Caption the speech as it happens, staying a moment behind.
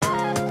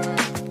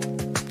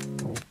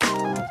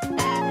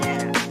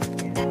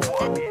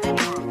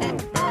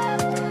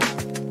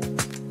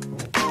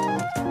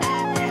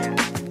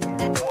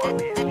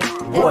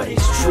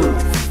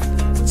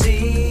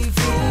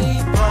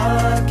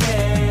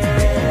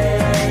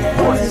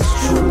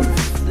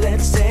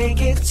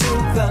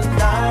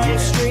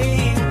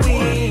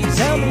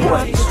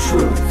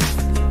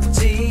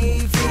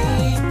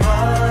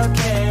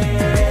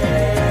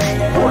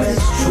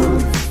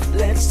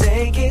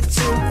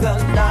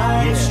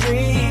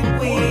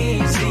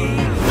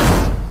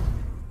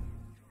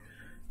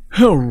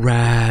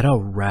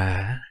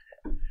Alright.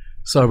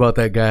 Sorry about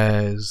that,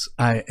 guys.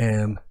 I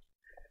am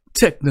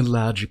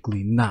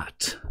technologically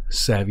not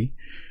savvy.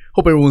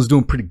 Hope everyone's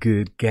doing pretty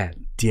good. God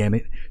damn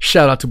it.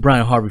 Shout out to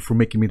Brian Harvey for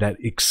making me that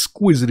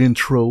exquisite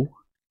intro.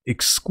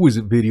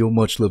 Exquisite video.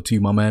 Much love to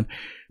you, my man.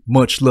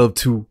 Much love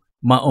to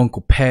my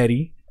Uncle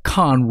Patty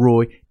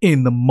Conroy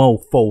in the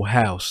mofo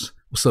house.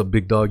 What's up,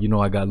 big dog? You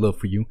know I got love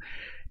for you.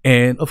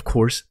 And, of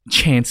course,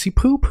 Chancey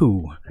Poo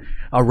Poo.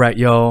 Alright,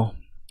 y'all.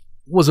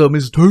 What's up,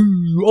 Mr.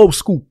 Old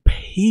School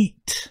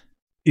Pete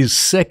is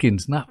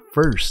second, not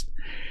first.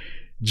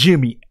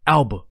 Jimmy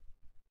Alba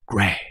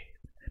Gray.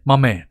 My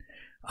man.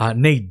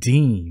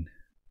 Nadine.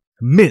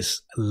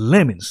 Miss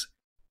Lemons.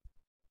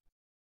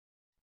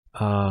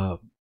 Yeah.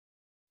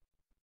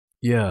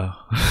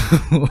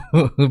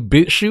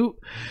 BitChute.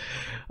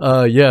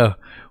 Yeah.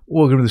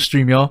 Welcome to the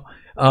stream, y'all.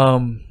 All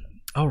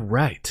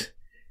right.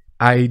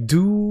 I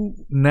do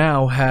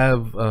now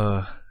have,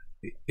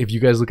 if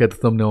you guys look at the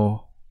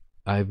thumbnail,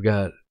 I've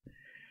got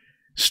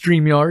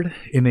StreamYard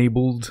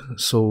enabled.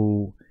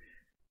 So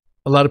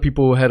a lot of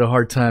people had a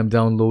hard time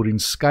downloading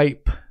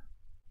Skype.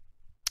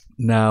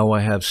 Now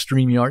I have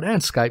StreamYard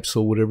and Skype,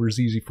 so whatever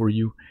is easy for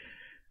you.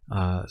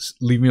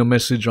 Leave me a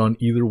message on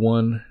either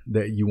one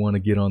that you want to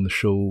get on the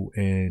show,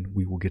 and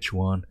we will get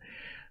you on.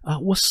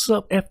 What's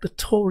up, After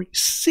Tory?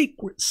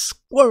 Secret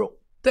Squirrel.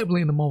 Definitely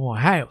in the mobile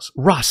house.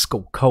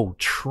 Roscoe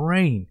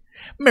Coltrane.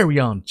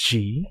 Marion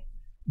G.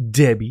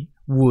 Debbie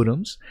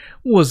Woodhams.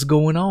 What's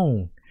going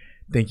on?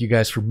 Thank you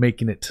guys for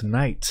making it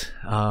tonight.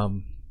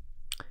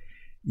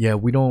 Yeah,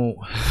 we don't...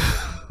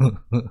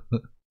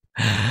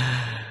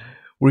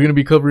 We're going to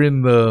be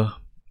covering the...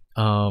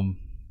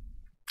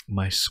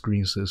 my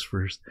screen says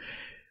first.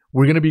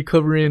 We're going to be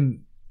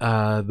covering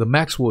the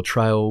Maxwell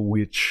trial,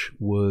 which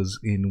was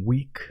in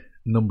week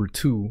number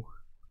 2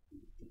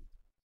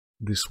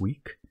 this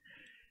week.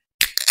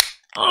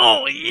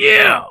 Oh,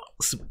 yeah!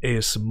 Some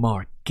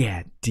ASMR,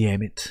 god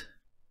damn it.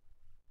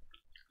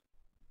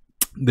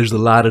 There's a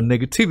lot of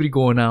negativity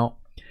going out,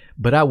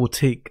 but I will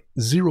take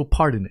zero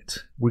part in it.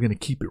 We're going to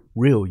keep it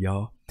real,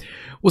 y'all.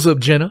 What's up,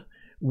 Jenna?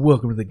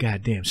 Welcome to the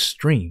goddamn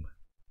stream.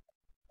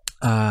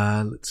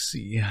 Let's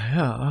see.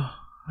 Sorry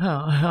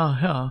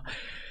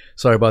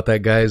about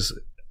that, guys.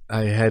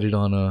 I had it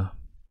on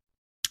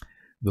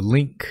the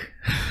link.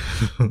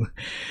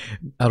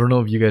 I don't know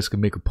if you guys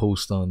can make a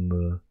post on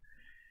the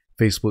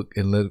Facebook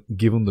and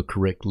give them the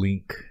correct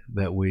link.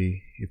 That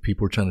way, if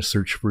people are trying to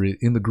search for it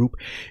in the group,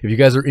 if you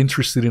guys are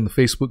interested in the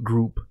Facebook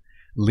group,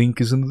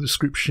 link is in the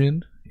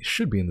description. It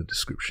should be in the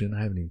description.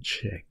 I haven't even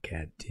checked.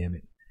 God damn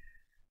it.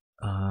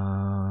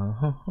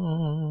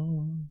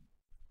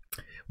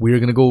 We are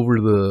going to go over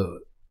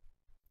the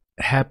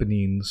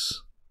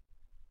happenings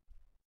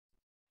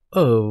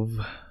of...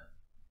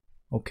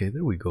 Okay,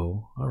 there we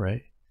go. All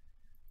right.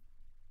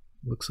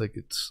 Looks like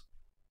it's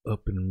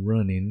up and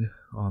running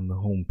on the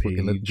home page.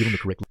 Okay, give them the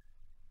correct...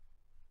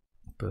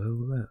 What the hell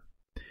was that?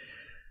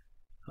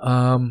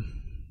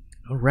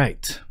 All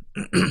right.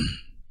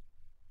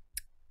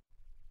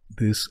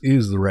 This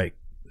is the right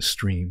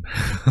stream.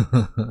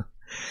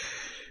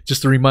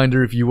 Just a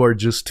reminder, if you are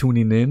just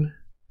tuning in,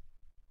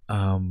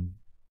 I'm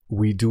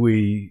going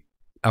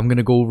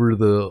to go over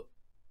the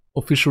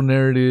official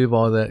narrative,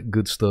 all that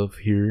good stuff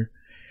here,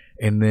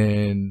 and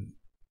then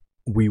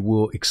we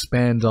will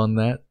expand on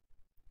that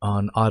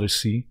on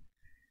Odyssey.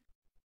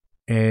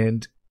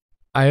 And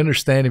I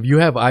understand if you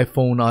have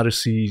iPhone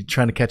Odyssey,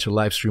 trying to catch a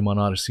live stream on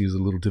Odyssey is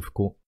a little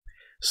difficult.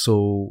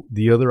 So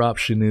the other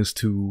option is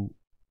to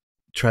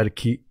try to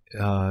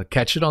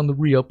catch it on the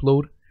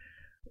re-upload,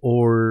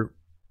 or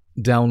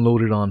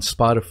download it on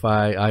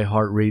Spotify,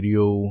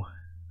 iHeartRadio,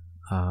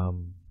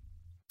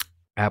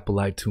 Apple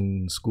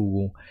iTunes,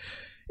 Google,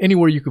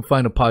 anywhere you can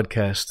find a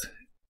podcast.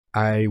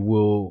 I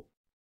will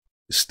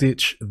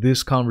stitch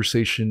this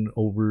conversation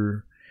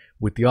over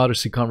with the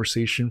Odyssey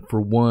conversation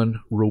for one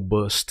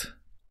robust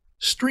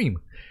stream,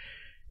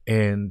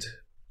 and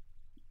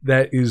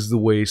that is the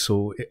way.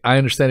 So I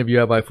understand if you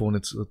have iPhone,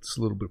 it's a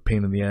little bit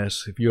pain in the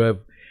ass. If you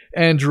have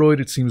Android,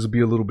 it seems to be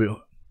a little bit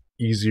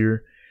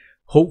easier.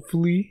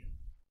 Hopefully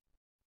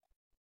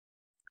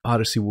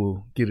Odyssey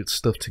will get its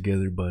stuff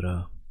together, but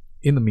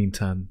in the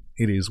meantime,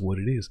 it is what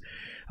it is.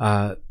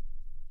 The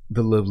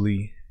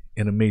lovely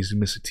and amazing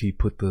Mr. T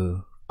put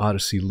the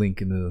Odyssey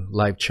link in the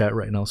live chat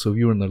right now. So if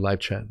you're in the live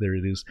chat, there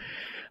it is.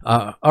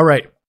 All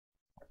right.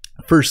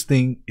 First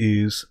thing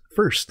is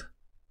first.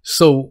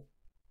 So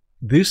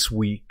this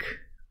week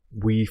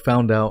we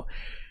found out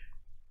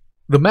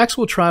the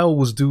Maxwell trial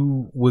was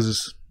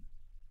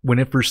when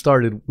it first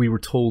started, we were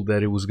told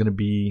that it was going to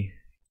be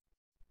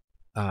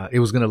it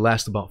was going to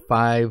last about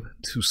 5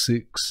 to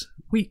 6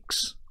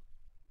 weeks.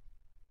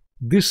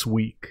 This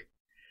week,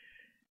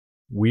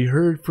 we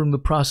heard from the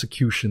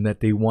prosecution that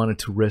they wanted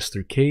to rest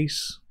their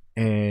case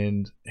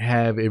and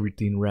have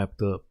everything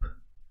wrapped up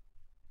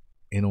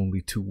in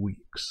only 2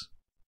 weeks.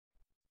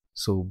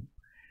 So,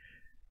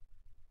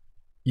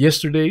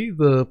 yesterday,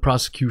 the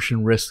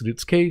prosecution rested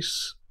its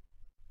case.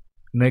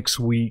 Next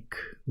week,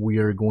 we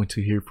are going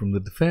to hear from the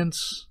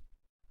defense.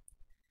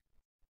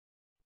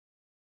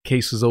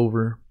 case is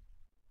over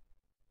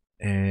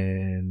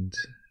and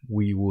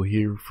we will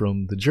hear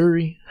from the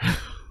jury.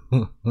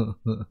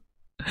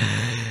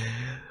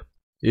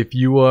 If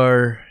you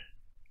are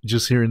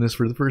just hearing this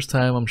for the first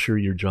time, I'm sure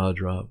your jaw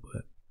dropped,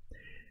 but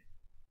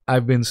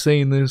I've been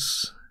saying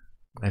this.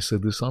 I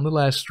said this on the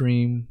last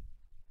stream.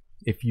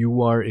 If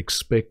you are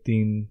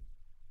expecting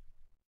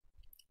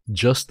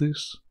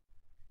justice,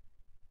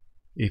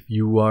 if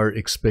you are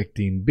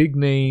expecting big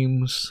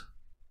names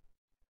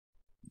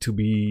to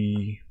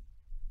be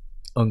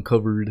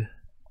uncovered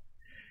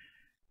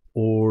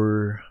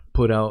or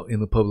put out in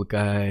the public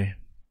eye,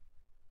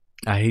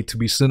 I hate to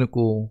be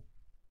cynical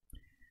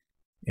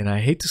and I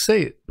hate to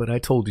say it, but I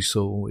told you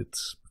so.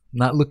 It's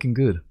not looking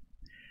good.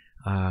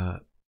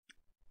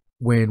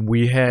 When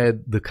we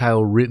had the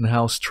Kyle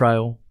Rittenhouse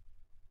trial,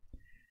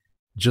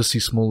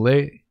 Jussie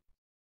Smollett,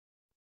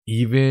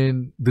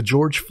 even the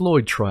George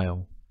Floyd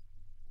trial,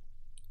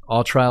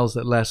 all trials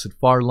that lasted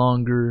far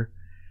longer.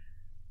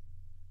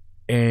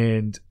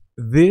 And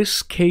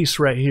this case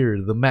right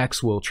here, the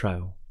Maxwell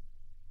trial,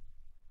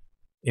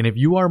 and if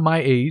you are my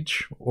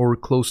age or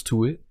close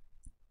to it,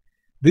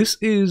 this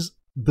is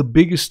the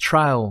biggest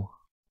trial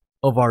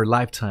of our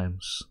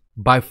lifetimes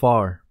by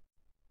far,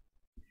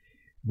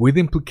 with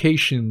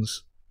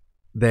implications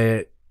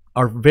that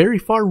are very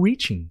far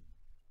reaching.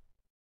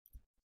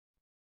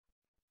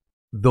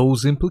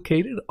 Those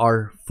implicated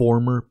are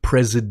former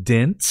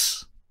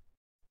presidents,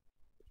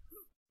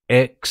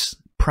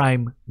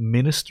 ex-prime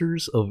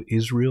ministers of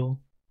Israel,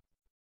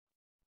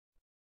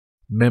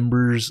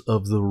 members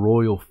of the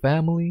royal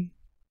family,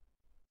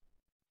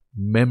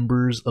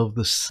 members of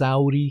the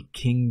Saudi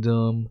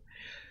kingdom,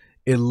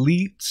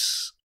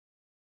 elites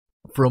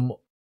from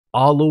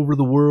all over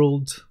the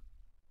world,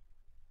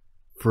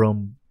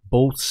 from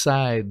both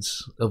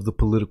sides of the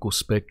political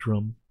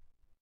spectrum,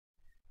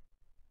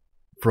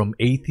 from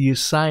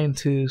atheist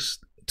scientists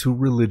to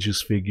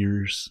religious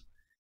figures.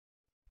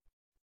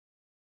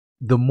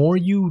 The more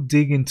you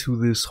dig into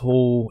this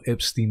whole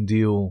Epstein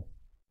deal,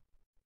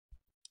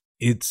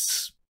 it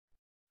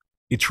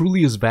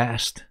truly is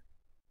vast.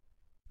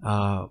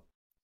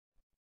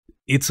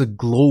 It's a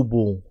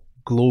global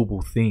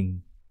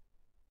thing.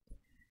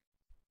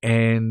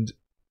 And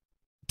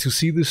to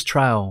see this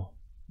trial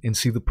and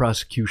see the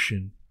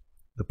prosecutor,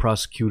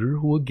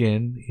 who,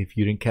 again, if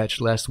you didn't catch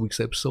last week's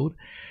episode,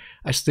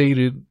 I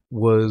stated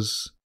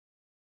was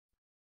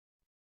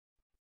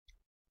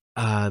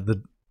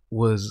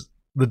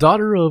the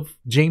daughter of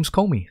James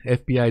Comey,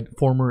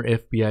 former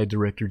FBI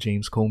director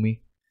James Comey.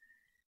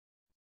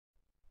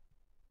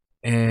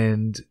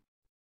 And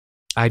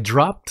I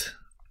dropped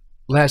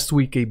last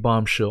week a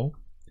bombshell.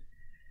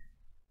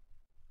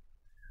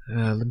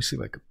 Let me see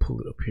if I could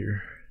pull it up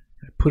here.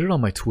 I put it on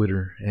my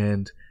Twitter,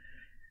 and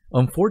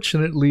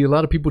unfortunately, a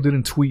lot of people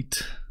didn't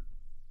tweet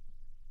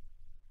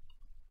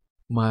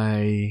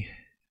my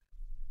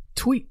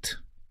tweet.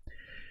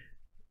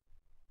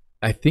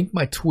 I think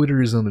my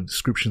Twitter is on the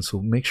description,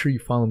 so make sure you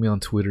follow me on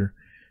Twitter.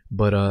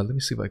 But let me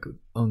see if I could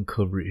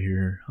uncover it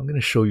here. I'm going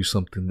to show you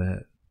something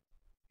that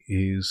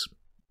is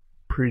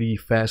pretty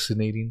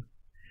fascinating,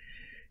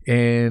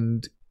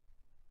 and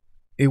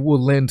it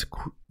will lend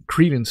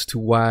credence to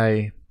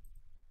why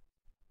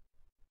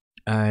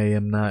I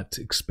am not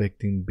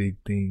expecting big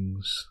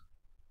things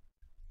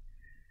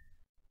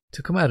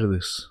to come out of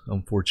this,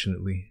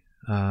 unfortunately.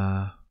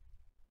 Let's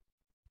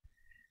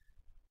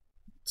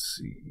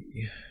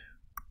see.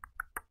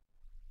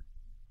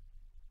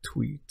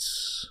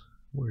 Tweets.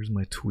 Where's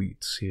my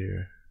tweets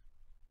here?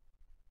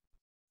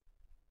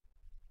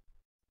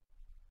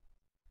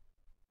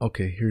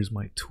 Okay, here's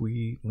my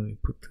tweet. Let me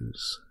put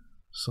this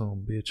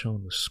some bitch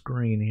on the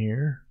screen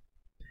here.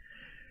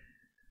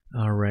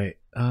 Alright.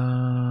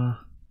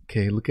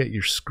 Okay, look at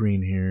your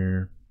screen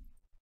here.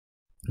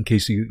 In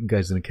case you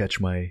guys didn't catch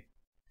my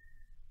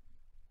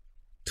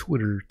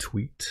Twitter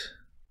tweet.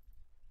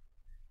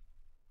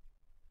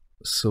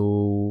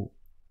 So,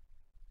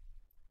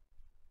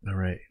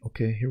 alright,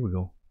 okay, here we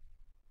go.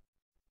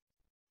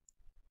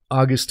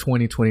 August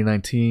 20,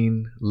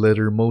 2019,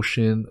 letter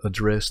motion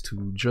addressed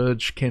to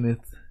Judge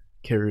Kenneth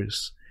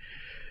Karras,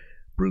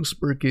 Bruce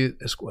Burkett,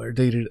 Esquire,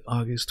 dated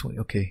August 20.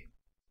 Okay.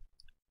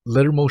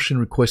 Letter motion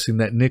requesting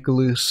that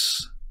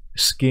Nicholas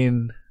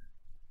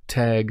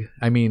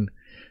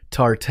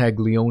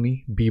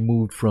Tartaglione be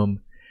moved from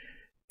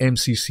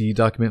MCC,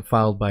 document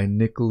filed by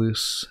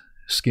Nicholas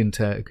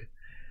Skintag.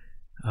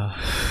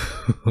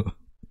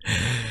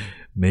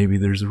 Maybe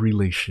there's a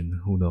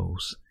relation, who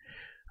knows.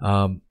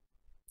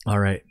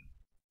 Alright,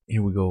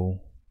 here we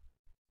go.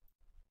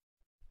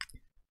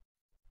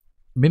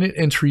 Minute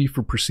entry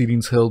for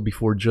proceedings held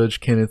before Judge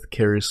Kenneth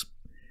Karras,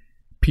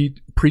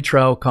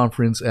 pre-trial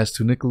conference as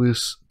to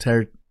Nicholas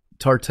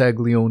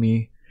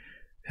Tartaglione,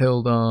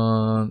 held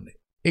on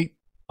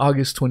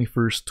August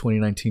 21st,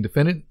 2019.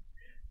 Defendant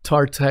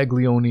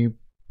Tartaglione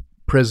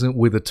present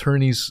with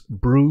attorneys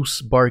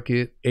Bruce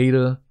Barkett,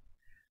 Ada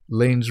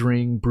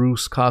Lanesring,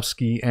 Bruce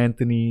Kofsky,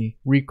 Anthony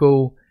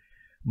Rico,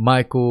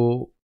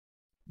 Michael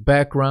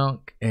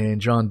Backrank,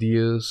 and John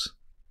Diaz.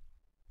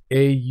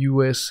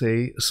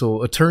 AUSA,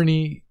 so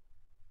Attorney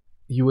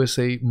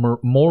USA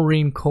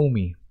Maureen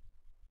Comey.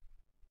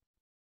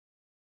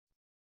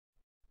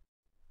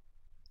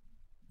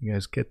 You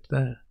guys get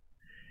that?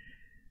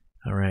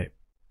 All right.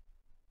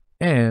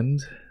 And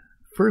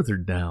further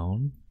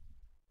down,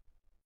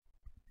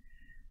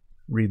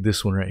 read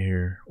this one right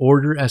here.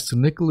 Order as to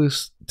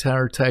Nicholas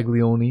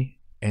Tartaglione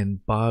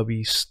and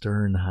Bobby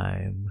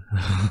Sternheim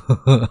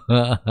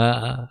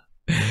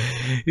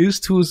is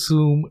to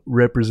assume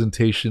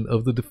representation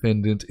of the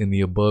defendant in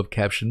the above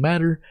captioned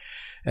matter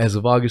as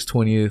of August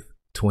 20th,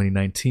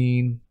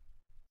 2019.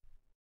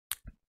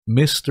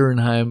 Ms.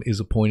 Sternheim is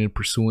appointed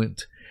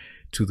pursuant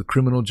to the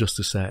Criminal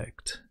Justice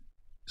Act.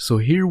 So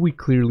here we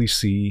clearly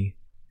see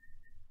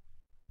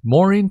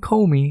Maureen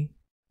Comey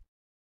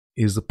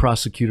is the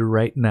prosecutor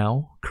right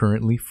now,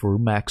 currently for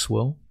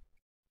Maxwell.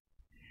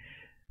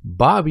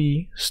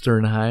 Bobby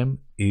Sternheim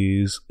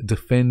is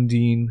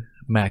defending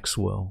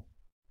Maxwell.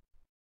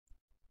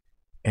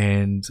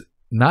 And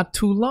not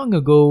too long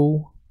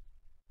ago,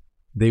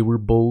 they were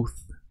both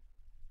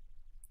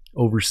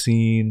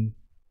overseeing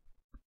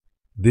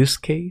this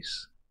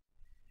case.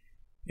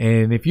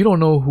 And if you don't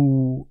know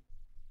who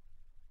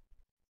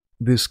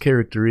this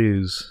character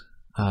is,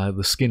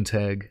 the skin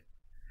tag,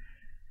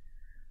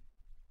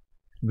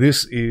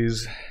 this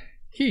is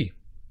he,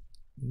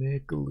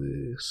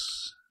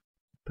 Nicholas.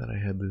 Thought I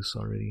had this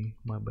already,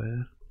 my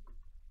bad.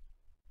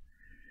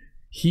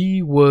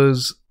 He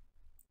was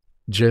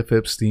Jeff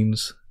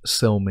Epstein's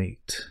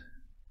cellmate.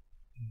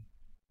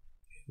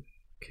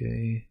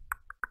 Okay.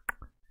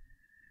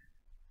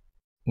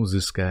 What was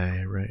this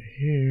guy right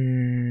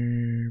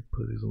here?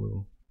 Put his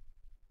little...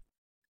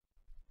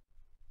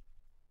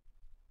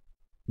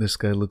 This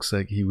guy looks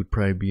like he would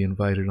probably be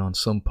invited on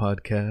some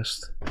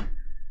podcast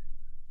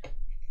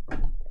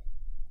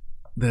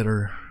that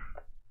are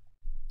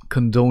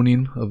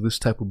condoning of this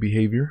type of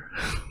behavior.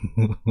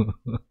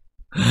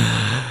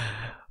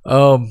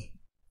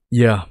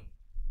 Yeah.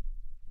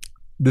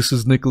 This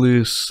is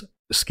Nicholas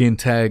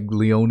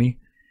Scantaglione.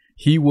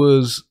 He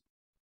was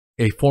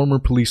a former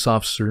police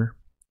officer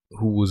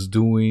who was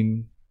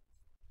doing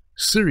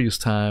serious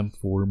time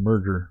for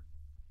murder.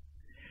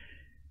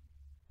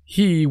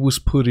 He was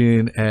put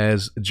in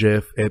as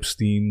Jeff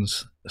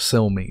Epstein's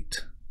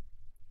cellmate.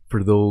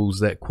 For those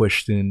that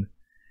question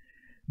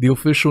the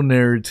official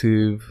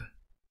narrative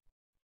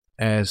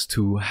as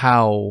to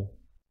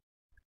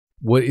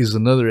what is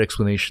another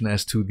explanation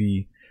as to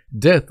the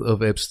death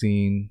of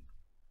Epstein,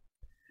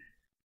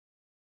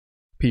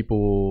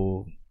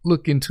 people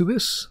look into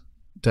this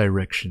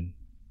direction.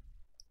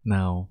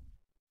 Now,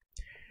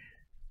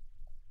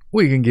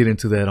 we can get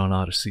into that on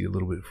Odyssey a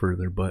little bit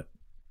further, but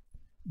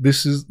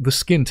this is the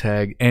skin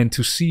tag, and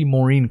to see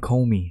Maureen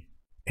Comey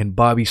and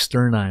Bobby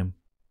Sternheim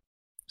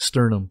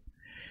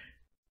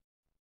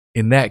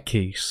in that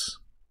case,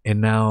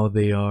 and now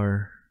they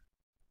are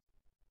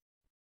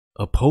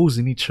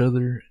opposing each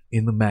other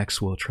in the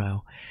Maxwell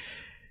trial.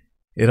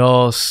 It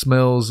all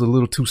smells a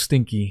little too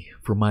stinky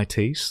for my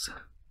taste,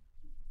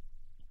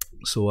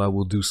 so I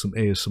will do some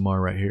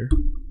ASMR right here.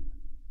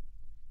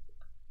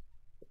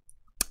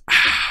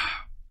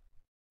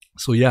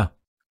 So yeah,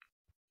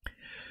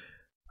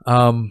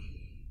 a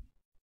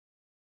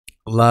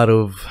lot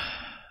of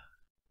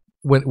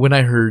when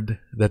I heard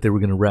that they were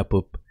going to wrap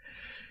up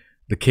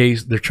the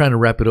case, they're trying to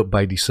wrap it up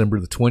by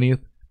December the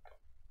 20th.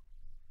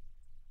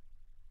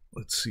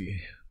 Let's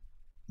see,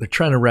 they're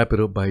trying to wrap it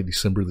up by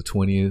December the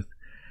 20th.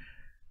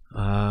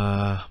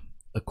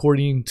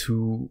 According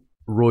to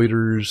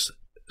Reuters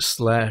 /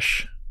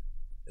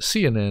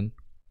 CNN,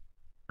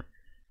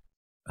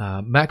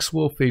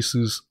 Maxwell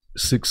faces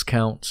 6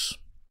 counts.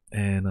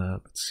 And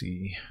let's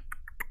see,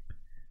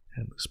 I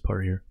have this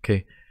part here.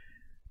 Okay.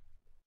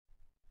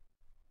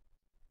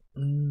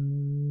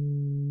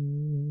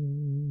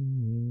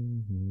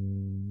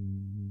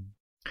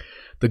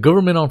 The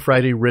government on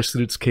Friday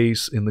rested its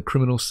case in the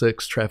criminal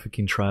sex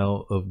trafficking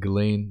trial of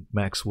Ghislaine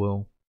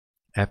Maxwell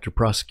after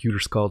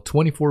prosecutors called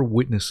 24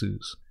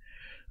 witnesses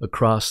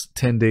across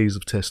 10 days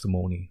of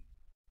testimony.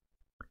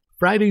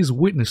 Friday's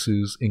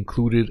witnesses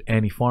included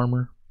Annie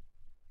Farmer,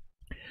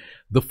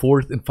 the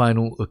fourth and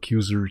final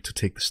accuser to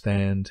take the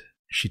stand.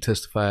 She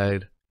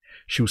testified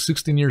she was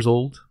 16 years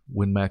old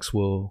when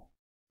Maxwell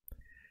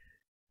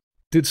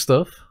did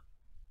stuff.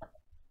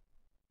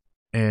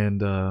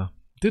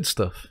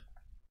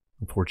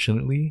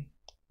 Unfortunately,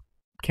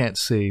 can't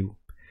say,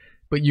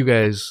 but you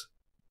guys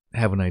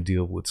have an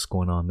idea of what's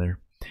going on there.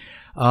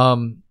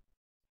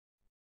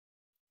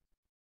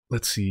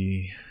 Let's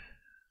see.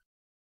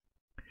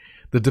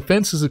 The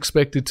defense is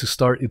expected to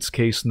start its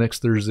case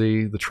next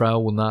Thursday. The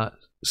trial will not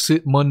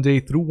sit Monday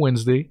through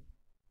Wednesday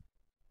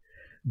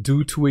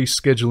due to a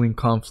scheduling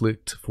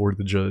conflict for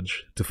the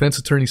judge. Defense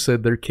attorney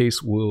said their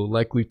case will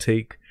likely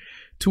take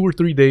 2 or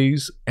 3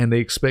 days, and they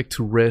expect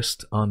to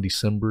rest on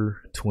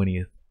December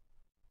 20th.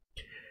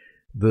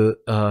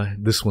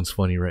 This one's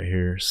funny right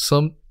here.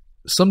 Some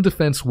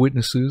defense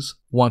witnesses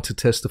want to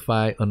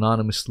testify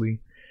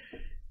anonymously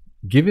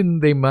given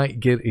they might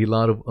get a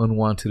lot of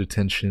unwanted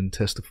attention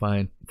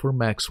testifying for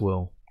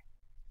Maxwell.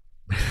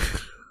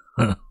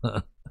 The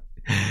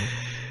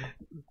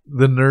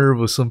nerve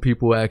of some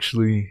people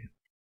actually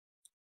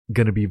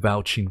gonna be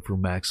vouching for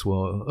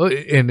Maxwell,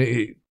 and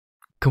it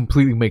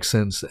completely makes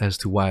sense as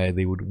to why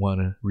they would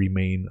want to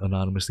remain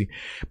anonymously.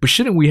 But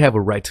shouldn't we have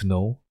a right to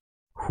know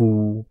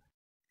who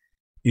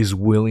is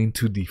willing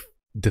to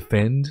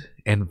defend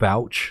and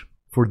vouch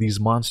for these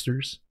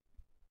monsters?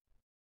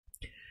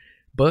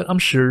 But I'm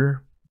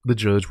sure the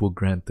judge will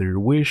grant their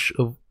wish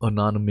of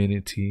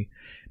anonymity.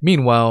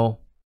 Meanwhile,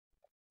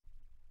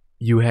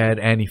 you had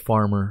Annie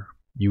Farmer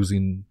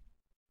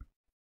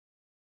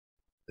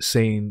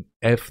saying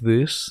F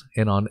this,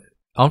 and on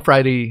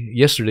Friday,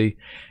 yesterday,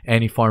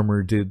 Annie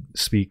Farmer did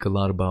speak a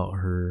lot about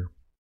her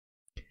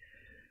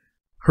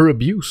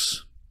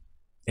abuse.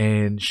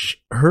 And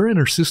her and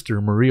her sister,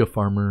 Maria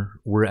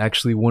Farmer, were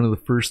actually one of the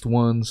first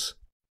ones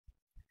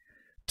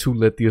to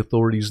let the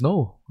authorities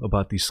know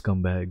about these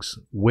scumbags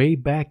way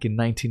back in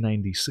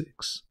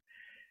 1996.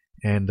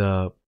 And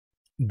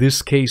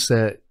this case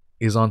that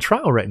is on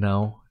trial right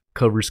now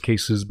covers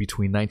cases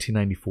between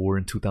 1994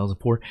 and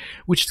 2004,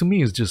 which to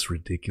me is just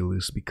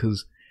ridiculous,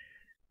 because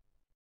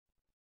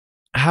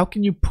how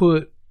can you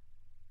put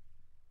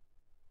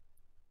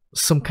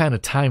some kind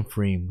of time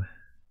frame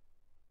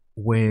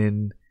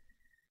when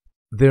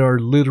there are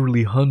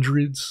literally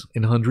hundreds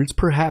and hundreds,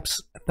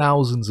 perhaps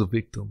thousands of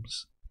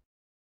victims?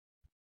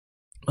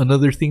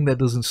 Another thing that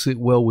doesn't sit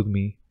well with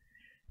me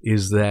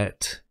is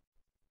that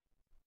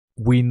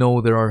we know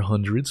there are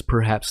hundreds,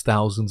 perhaps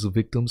thousands of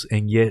victims,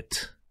 and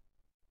yet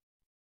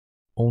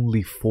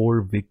only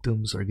 4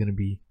 victims are going to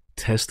be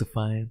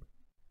testifying.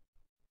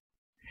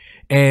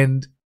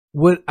 And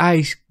what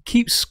I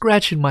keep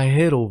scratching my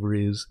head over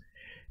is,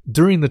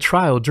 during the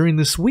trial, during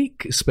this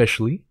week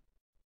especially,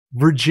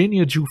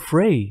 Virginia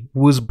Giuffre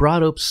was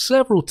brought up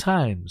several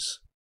times.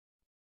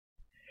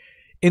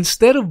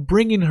 Instead of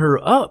bringing her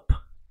up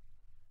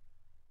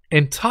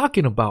and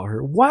talking about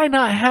her, why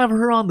not have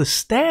her on the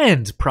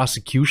stand,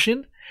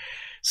 prosecution?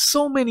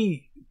 So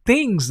many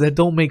things that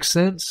don't make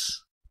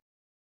sense.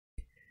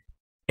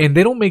 And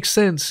they don't make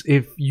sense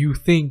if you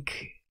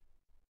think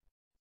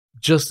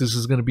justice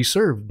is going to be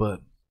served,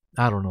 but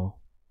I don't know.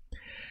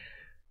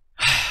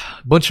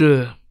 Bunch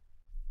of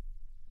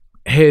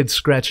head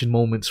scratching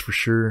moments for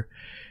sure.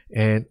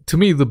 And to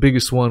me, the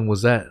biggest one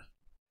was that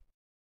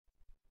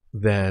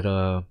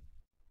the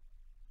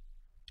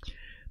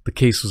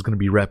case was going to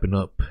be wrapping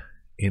up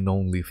in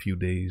only a few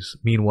days.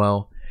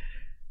 Meanwhile,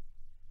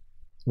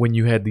 when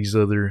you had these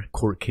other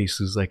court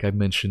cases, like I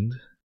mentioned,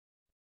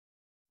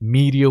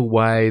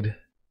 media-wide,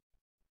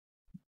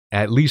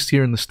 at least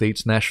here in the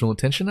States, national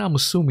attention, I'm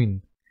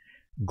assuming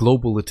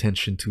global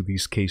attention to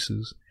these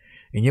cases.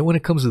 And yet when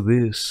it comes to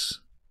this,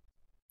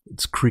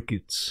 it's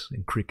crickets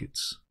and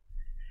crickets.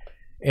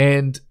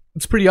 And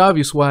it's pretty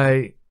obvious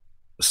why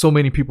so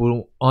many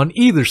people on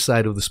either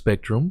side of the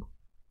spectrum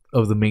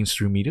of the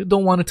mainstream media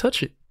don't want to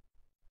touch it.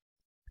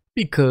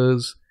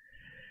 Because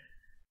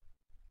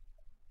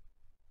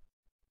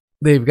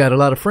they've got a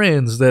lot of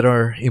friends that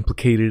are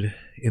implicated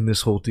in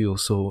this whole deal.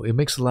 So it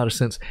makes a lot of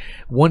sense.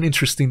 One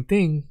interesting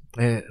thing,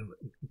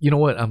 you know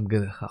what?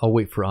 I'll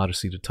wait for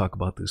Odyssey to talk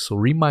about this. So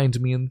remind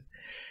me, and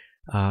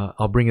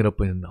I'll bring it up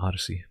in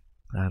Odyssey.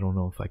 I don't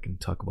know if I can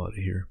talk about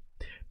it here,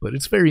 but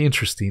it's very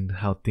interesting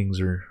how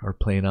things are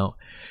playing out.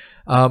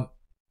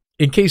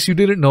 In case you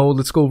didn't know,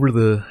 let's go over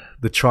the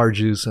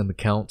charges and the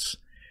counts.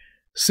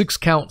 6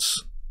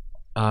 counts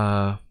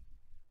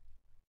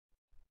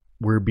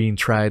were being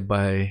tried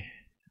by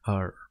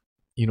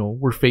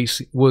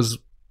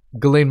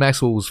Ghislaine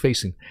Maxwell was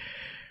facing.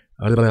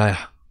 I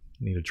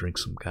need to drink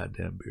some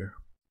goddamn beer.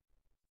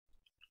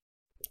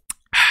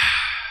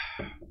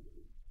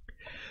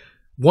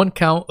 1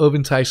 count of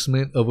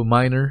enticement of a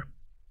minor.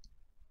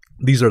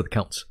 These are the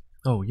counts.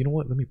 Oh, you know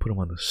what? Let me put them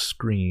on the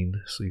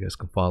screen so you guys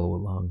can follow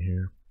along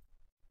here.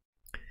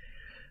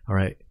 All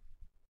right.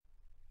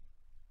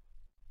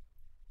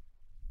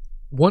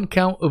 1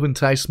 count of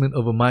enticement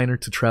of a minor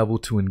to travel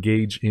to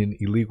engage in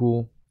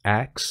illegal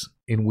acts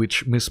in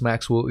which Miss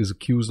Maxwell is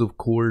accused of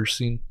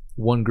coercing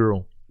 1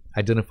 girl,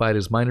 identified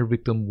as minor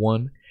victim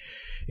 1,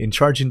 in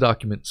charging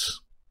documents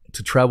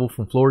to travel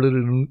from Florida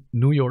to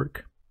New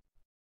York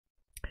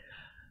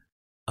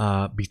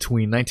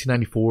between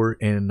 1994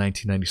 and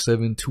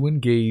 1997 to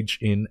engage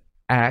in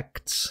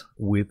acts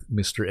with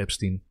Mr.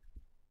 Epstein.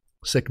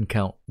 2nd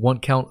count, 1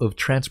 count of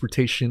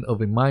transportation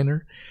of a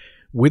minor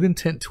with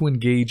intent to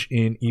engage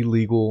in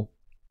illegal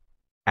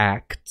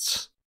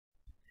acts,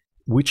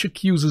 which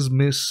accuses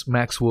Miss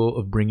Maxwell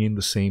of bringing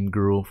the same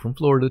girl from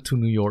Florida to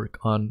New York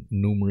on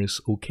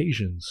numerous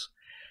occasions.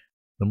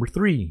 Number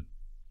 3,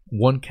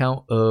 1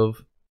 count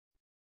of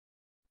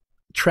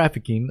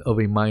trafficking of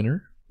a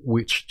minor,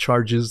 which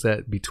charges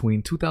that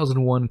between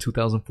 2001 and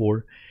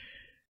 2004,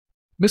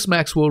 Miss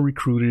Maxwell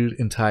recruited,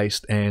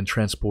 enticed, and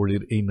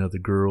transported another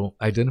girl,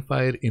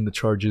 identified in the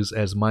charges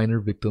as minor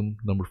victim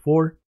number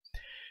 4,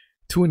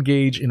 to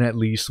engage in at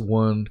least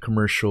 1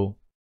 commercial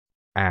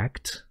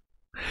act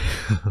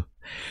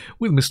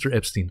with Mr.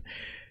 Epstein,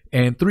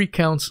 and three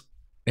counts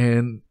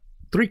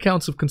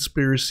of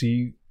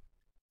conspiracy,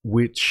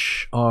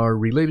 which are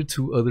related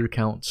to other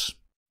counts.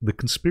 The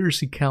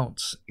conspiracy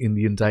counts in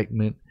the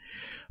indictment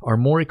are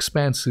more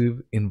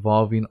expansive,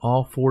 involving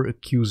all four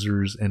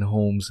accusers and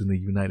homes in the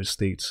United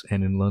States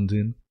and in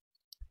London.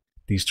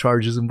 These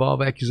charges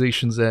involve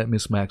accusations that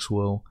Miss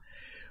Maxwell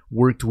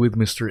worked with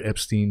Mr.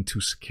 Epstein to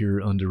secure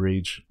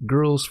underage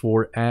girls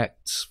for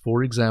acts,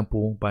 for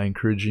example, by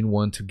encouraging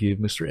one to give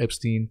Mr.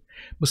 Epstein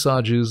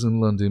massages in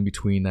London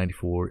between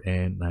 94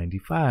 and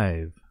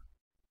 95.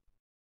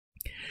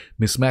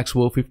 Miss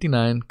Maxwell,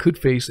 59, could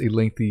face a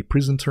lengthy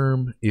prison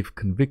term if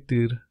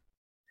convicted.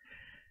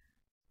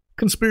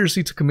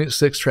 Conspiracy to commit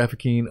sex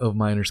trafficking of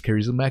minors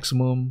carries a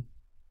maximum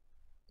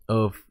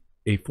of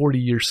a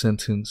 40-year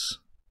sentence.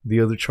 The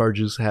other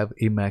charges have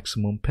a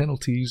maximum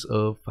penalties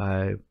of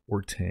 5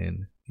 or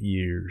 10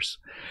 years.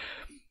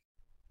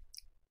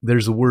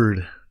 There's a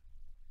word,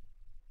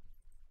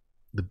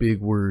 the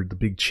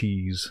big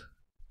cheese,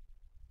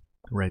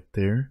 right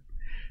there.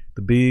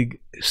 The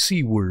big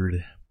C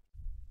word.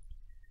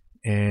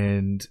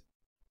 And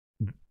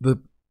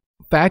the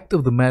fact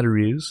of the matter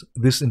is,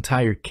 this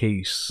entire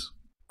case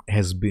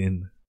has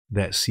been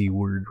that C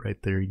word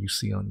right there you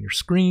see on your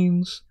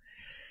screens.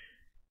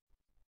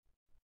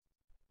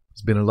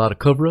 There's been a lot of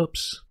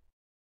cover-ups.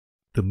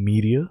 The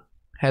media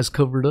has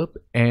covered up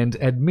and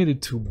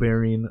admitted to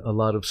burying a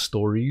lot of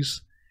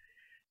stories.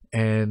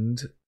 And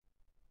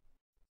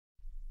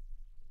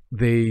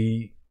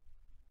it's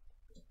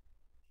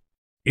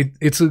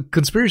a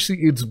conspiracy.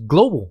 It's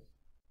global.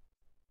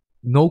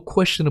 No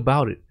question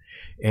about it.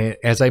 And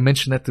as I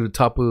mentioned at the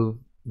top of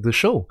the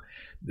show,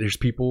 there's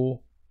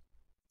people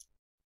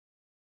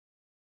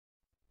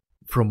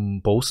from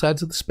both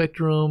sides of the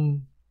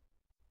spectrum,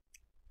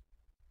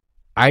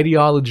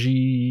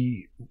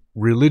 ideology,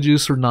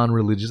 religious or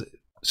non-religious,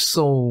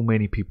 so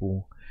many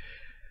people.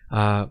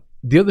 The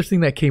other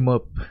thing that came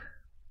up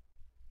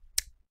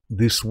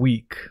this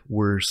week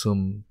were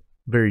some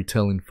very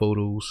telling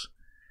photos.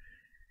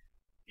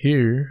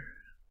 Here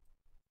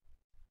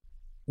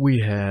we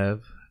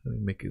have, let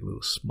me make it a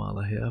little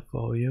smaller here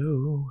for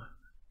you.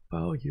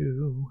 All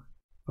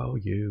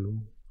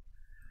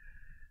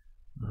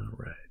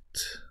right.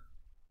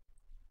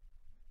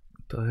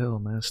 What the hell,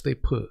 man? Stay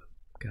put.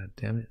 God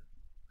damn it.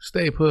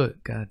 Stay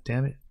put. God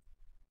damn it.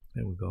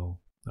 There we go.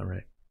 All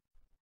right.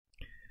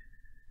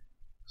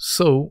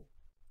 So,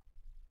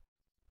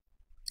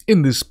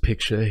 in this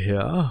picture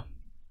here,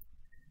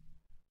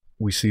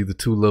 we see the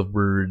two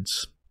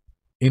lovebirds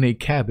in a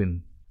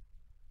cabin.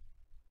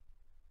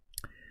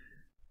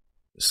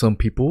 Some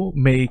people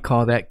may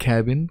call that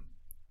cabin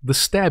the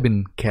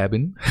stabbing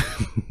cabin,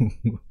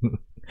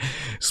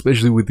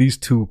 especially with these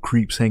two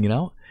creeps hanging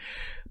out.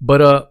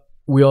 But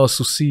we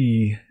also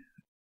see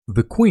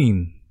the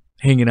queen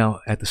hanging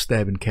out at the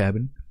stabbing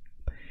cabin,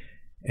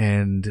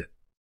 and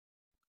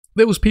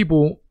there was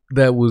people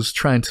that was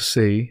trying to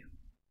say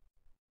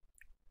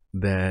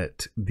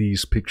that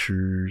these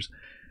pictures,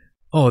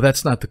 oh,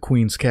 that's not the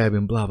queen's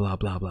cabin, blah blah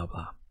blah blah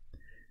blah.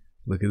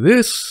 Look at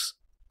this,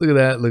 look at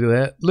that, look at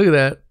that, look at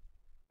that,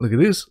 look at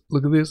this,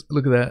 look at this,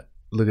 look at that,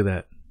 look at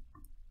that.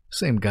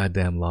 Same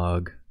goddamn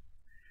log,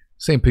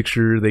 same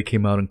picture. They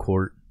came out in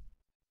court,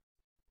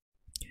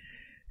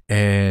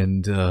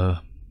 and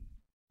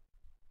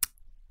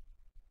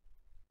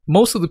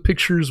most of the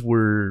pictures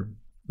were,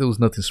 there was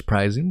nothing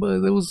surprising, but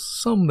there was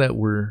some that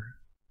were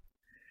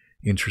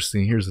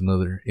interesting. Here's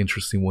another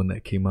interesting one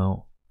that came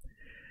out.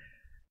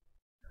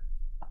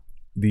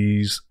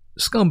 These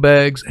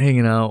scumbags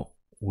hanging out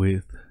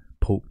with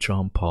Pope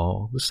John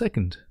Paul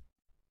II.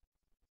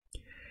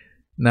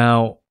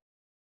 Now,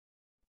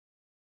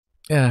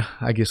 yeah,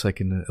 I guess I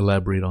can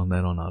elaborate on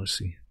that on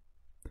Odyssey.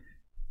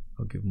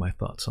 I'll give my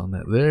thoughts on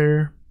that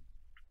there.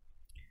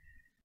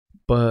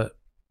 But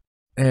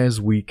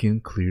as we can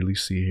clearly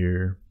see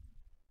here,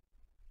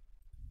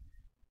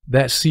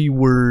 that C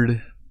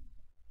word,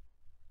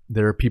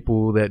 there are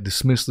people that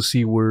dismiss the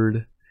C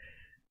word.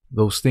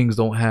 Those things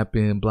don't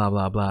happen, blah,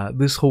 blah, blah.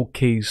 This whole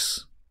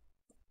case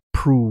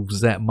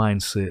proves that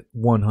mindset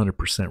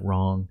 100%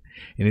 wrong.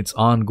 And it's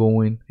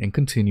ongoing and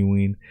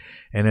continuing.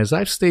 And as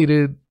I've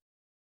stated,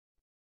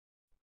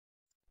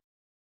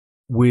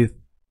 with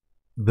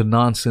the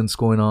nonsense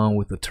going on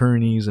with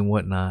attorneys and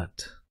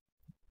whatnot,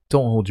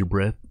 don't hold your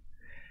breath.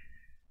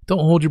 Don't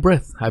hold your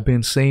breath. I've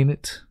been saying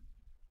it,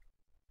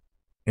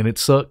 and it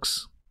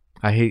sucks.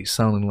 I hate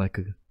sounding like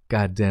a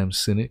goddamn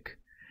cynic,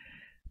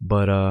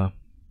 but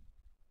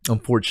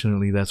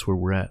unfortunately that's where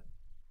we're at.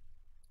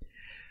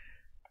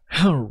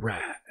 All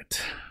right.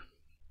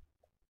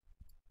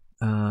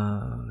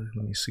 Let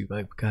me see if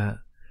I've got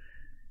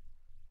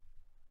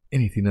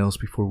anything else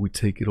before we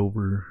take it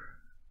over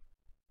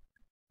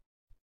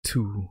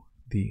to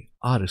the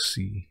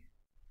Odyssey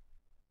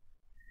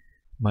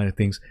minor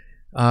things.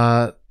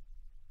 Live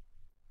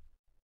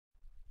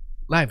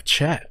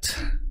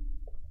chat.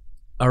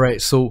 All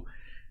right, so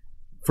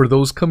for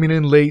those coming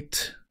in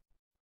late,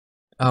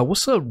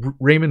 what's up,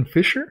 Raymond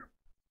Fisher?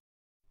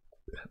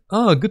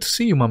 Oh, good to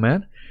see you, my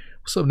man.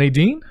 What's up,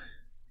 Nadine?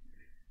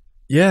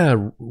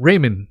 Yeah,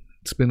 Raymond.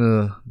 It's been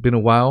a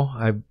while.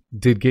 I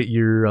did get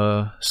your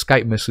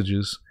Skype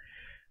messages.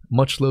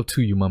 Much love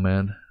to you, my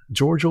man.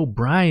 George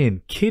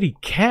O'Brien, Kitty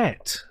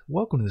Cat.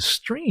 Welcome to the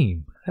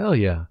stream. Hell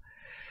yeah.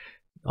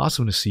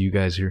 Awesome to see you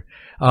guys here.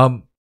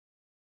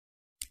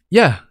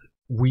 Yeah,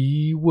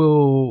 we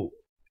will.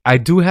 I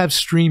do have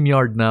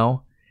StreamYard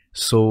now.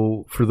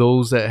 So for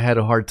those that had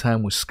a hard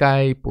time with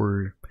Skype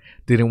or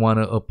didn't want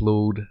to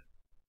upload,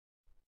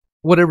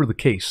 whatever the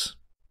case,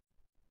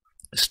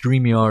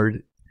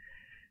 StreamYard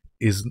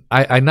is,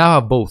 I now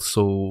have both.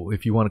 So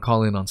if you want to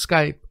call in on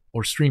Skype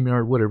or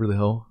StreamYard, whatever the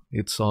hell,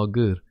 it's all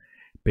good.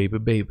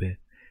 Baby.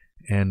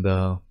 And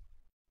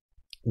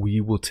we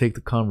will take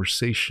the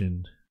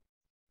conversation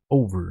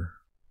over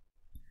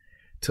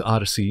to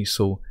Odyssey.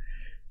 So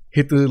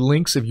hit the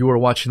links if you are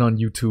watching on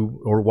YouTube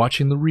or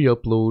watching the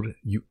re-upload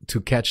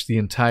to catch the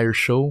entire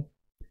show.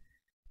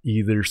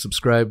 Either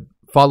subscribe,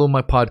 follow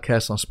my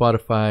podcast on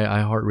Spotify,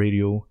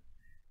 iHeartRadio,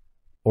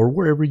 or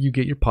wherever you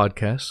get your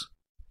podcasts.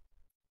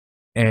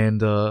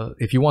 And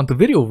if you want the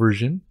video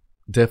version,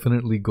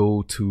 definitely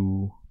go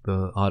to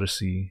the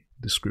Odyssey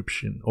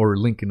description or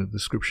link in the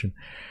description.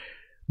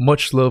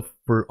 Much love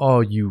for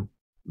all you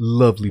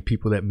lovely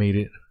people that made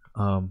it.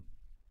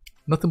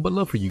 Nothing but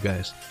love for you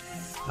guys.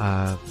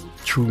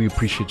 Truly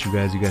appreciate you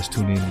guys. You guys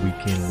tune in week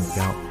in and week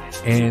out.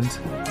 And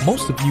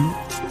most of you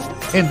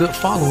end up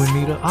following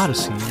me to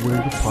Odyssey, where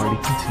the party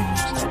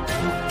continues.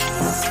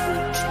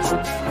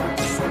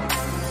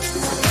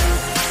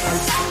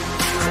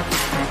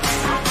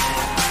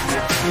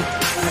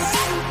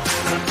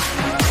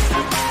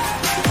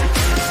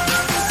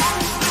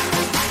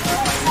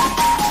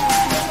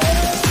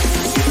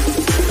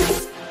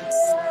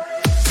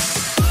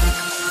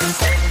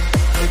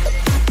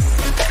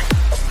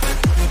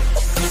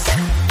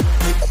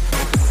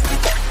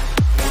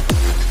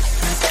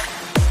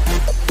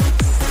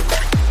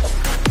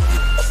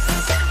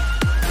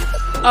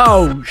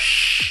 Oh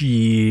shit.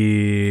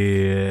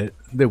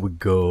 There we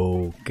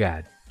go.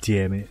 God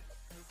damn it.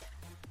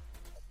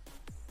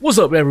 What's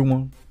up,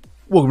 everyone?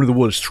 Welcome to the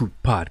What is Truth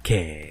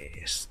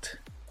podcast.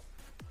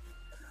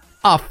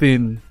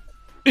 Often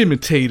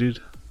imitated,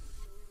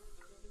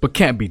 but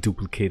can't be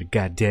duplicated,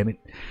 god damn it.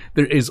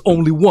 There is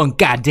only one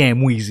goddamn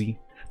Weezy.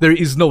 There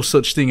is no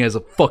such thing as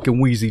a fucking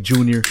Weezy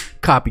Jr.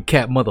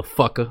 Copycat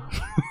motherfucker.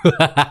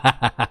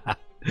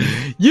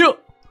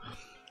 Yep.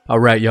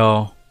 Alright,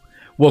 y'all.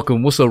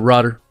 Welcome. What's up,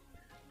 Rodder?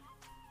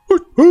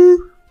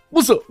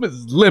 What's up,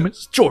 Mrs.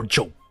 Lemons? George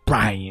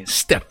O'Brien,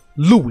 Steph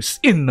Lewis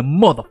in the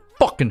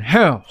motherfucking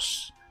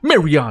house.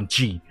 Marion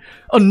G,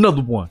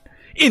 another one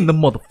in the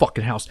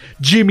motherfucking house.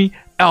 Jimmy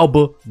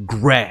Alba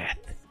Grath.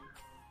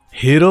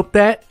 Hit up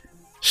that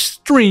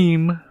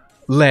Stream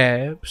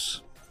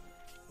Labs.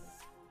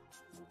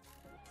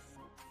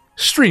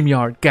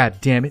 StreamYard,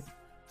 goddammit.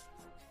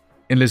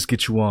 And let's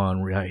get you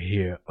on right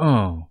here.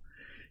 Oh,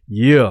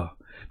 yeah.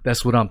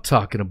 That's what I'm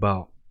talking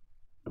about.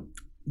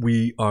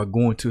 We are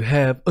going to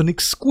have an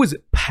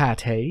exquisite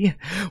pate.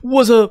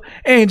 What's up,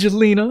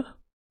 Angelina?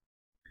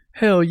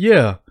 Hell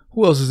yeah.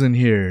 Who else is in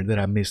here that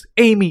I missed?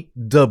 Amy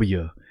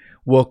W.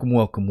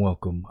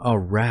 Welcome. All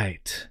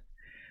right.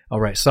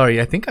 Sorry,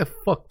 I think I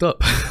fucked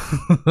up.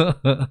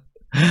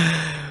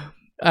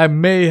 I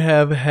may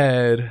have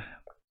had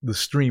the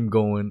stream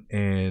going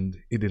and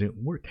it didn't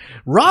work.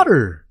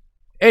 Rodder,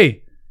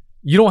 hey,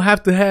 you don't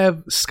have to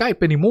have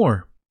Skype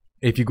anymore.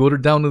 If you go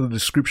down to the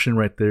description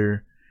right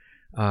there,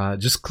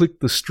 just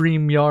click the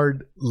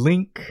StreamYard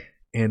link,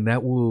 and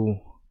that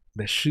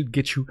should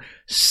get you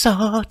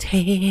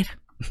sorted.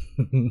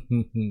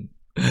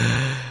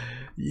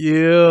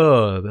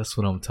 Yeah, that's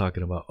what I'm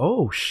talking about.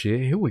 Oh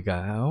shit, here we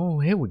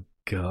go.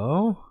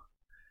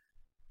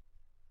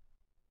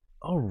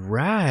 All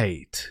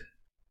right,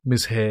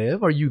 Miss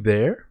Hev, are you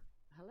there?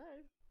 Hello.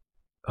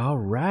 All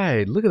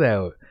right, look at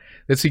that.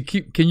 Let's see.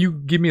 Can you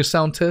give me a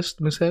sound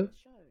test, Miss Hev?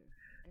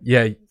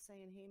 Yeah.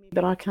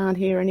 But I can't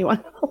hear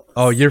anyone else.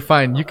 Oh, you're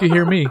fine. You can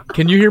hear me.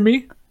 Can you hear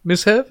me,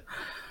 Miss Hev?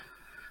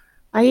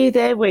 Are you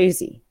there,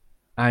 Wheezy?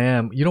 I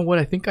am. You know what?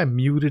 I think I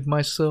muted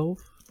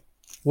myself.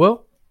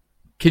 Well,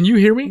 can you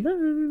hear me?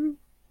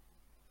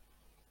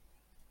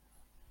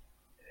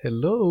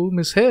 Hello,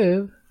 Miss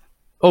Hev.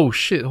 Oh,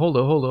 shit. Hold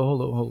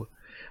on.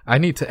 I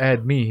need to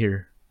add me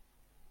here.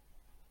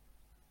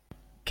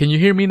 Can you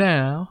hear me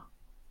now?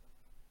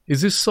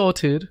 Is this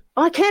sorted?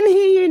 I can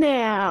hear you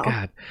now.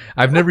 God,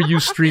 I've never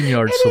used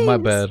StreamYard, so my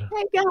bad.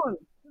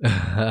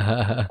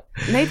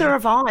 Neither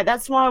have I.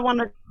 That's why I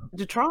wanted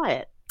to try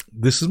it.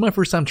 This is my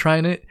first time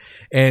trying it.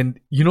 And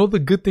you know, the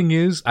good thing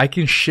is I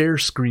can share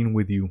screen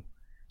with you.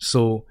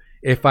 So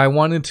if I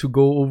wanted to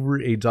go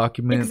over a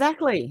document,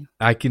 exactly,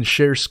 I can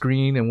share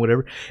screen and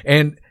whatever.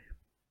 And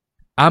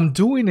I'm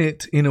doing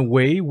it in a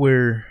way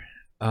where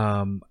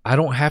I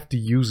don't have to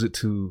use it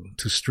to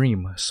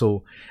stream.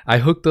 So I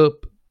hooked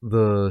up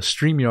the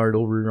StreamYard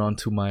over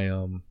onto my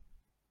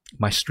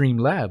my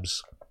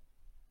Streamlabs.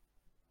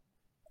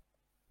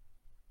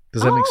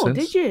 Does that make sense?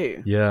 Did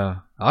you? Yeah,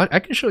 I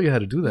can show you how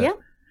to do that. Yeah.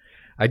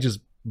 I just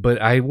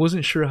but I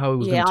wasn't sure how it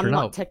was Yeah, going to I'm turn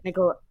not out.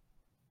 technical.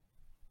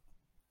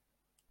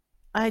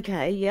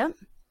 Okay, yeah.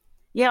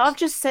 Yeah,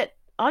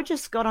 I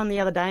just got on the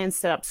other day and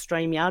set up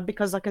StreamYard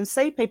because I can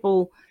see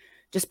people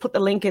just put the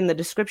link in the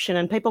description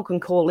and people can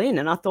call in.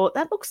 And I thought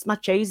that looks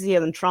much easier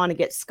than trying to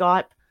get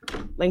Skype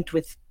linked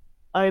with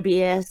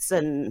OBS,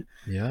 and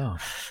Yeah,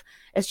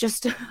 it's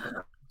just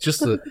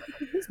just a.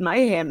 it's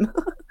mayhem.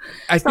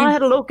 I So I think.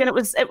 had a look and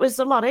it was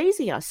a lot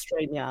easier,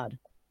 StreamYard.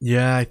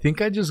 Yeah, I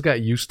think I just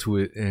got used to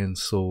it, and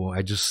so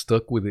I just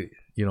stuck with it.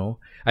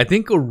 I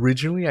think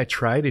originally I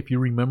tried. If you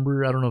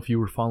remember, I don't know if you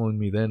were following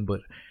me then,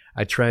 but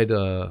I tried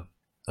a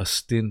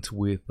stint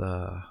with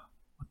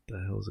what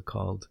the hell is it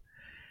called?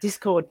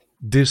 Discord.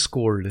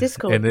 Discord,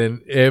 Discord. and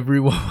then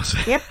everyone was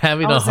Yep,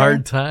 having I a was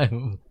hard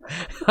time.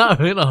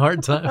 Having a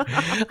hard time.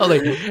 I was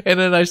like, and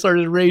then I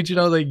started raging.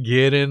 I was like,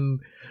 get in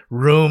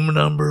room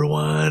number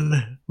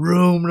one,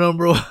 room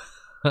number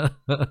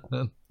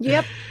one.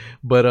 Yep.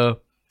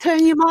 But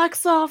Turn your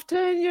mics off.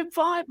 Turn your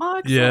mics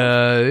off.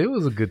 yeah, it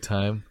was a good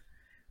time.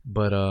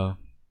 But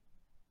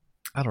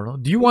I don't know.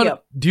 Do you want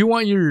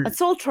Yep. your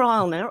It's all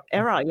trial and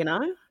error, you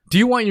know? do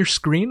you want your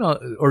screen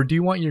or do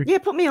you want your Yeah,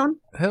 put me on.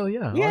 hell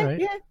yeah, Yeah, all right.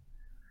 yeah.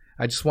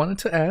 I just wanted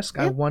to ask.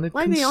 I Yep, wanted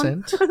lay me on.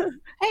 consent.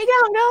 How you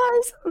going,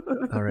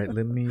 guys? All right,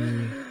 let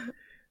me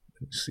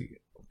see.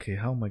 Okay,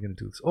 how am I gonna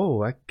do this?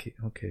 Oh, I can,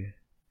 okay.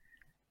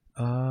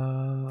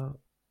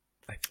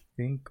 I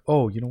think.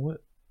 Oh, you know what?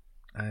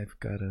 I've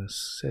gotta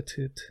set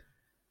it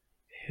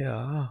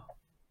here.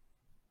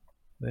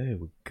 There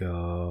we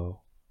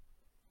go.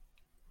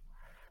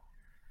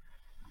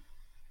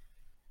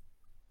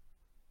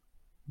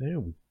 There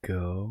we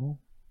go.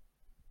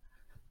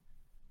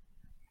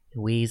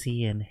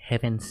 Wheezy and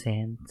Heaven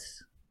Sent.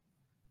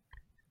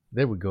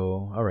 There we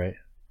go. All right.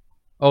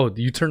 Oh,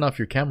 you turned off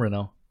your camera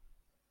now.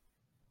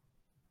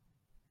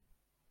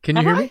 Can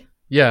you Have hear I? me?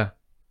 Yeah.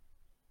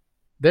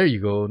 There you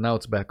go. Now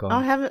it's back on.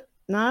 I haven't.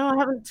 No, I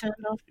haven't turned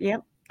off.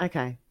 Yep.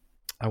 Okay.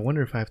 I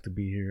wonder if I have to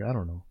be here. I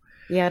don't know.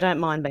 Yeah, I don't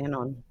mind being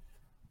on.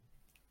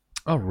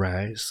 All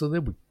right. So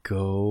there we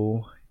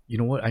go. You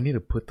know what? I need to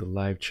put the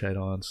live chat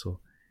on. So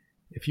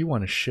if you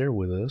want to share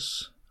with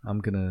us, I'm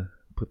going to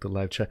put the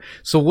live chat.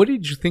 So what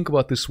did you think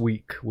about this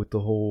week with the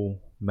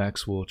whole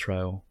Maxwell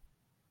trial?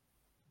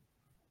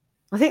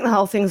 I think the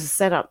whole thing's a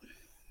setup.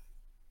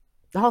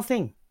 The whole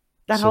thing.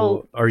 That So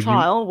whole are you-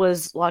 trial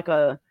was like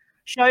a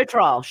show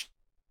trial.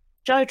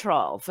 Show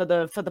trial for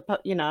the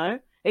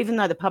even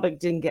though the public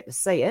didn't get to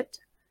see it,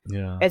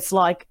 Yeah. it's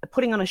like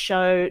putting on a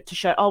show to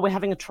show, oh, we're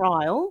having a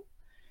trial.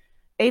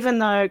 Even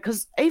though,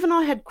 because even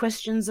I had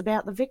questions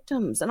about the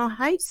victims, and I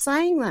hate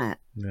saying that.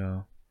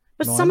 Yeah.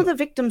 But No, some I of the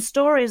victim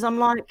stories, I'm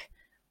like,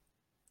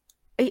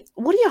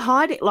 what are you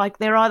hiding? Like,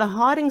 they're either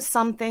hiding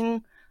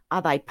something,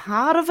 are they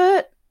part of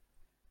it?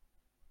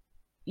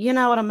 You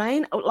know what I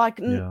mean? Like,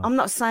 Yeah. I'm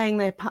not saying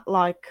they're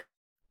like,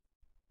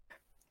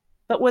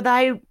 but were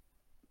they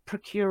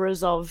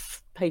procurers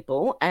of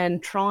people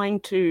and trying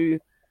to,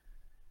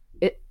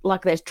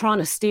 like they're trying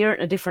to steer it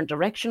in a different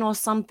direction or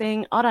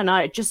something? I don't know.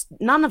 It just,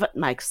 none of it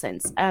makes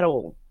sense at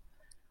all.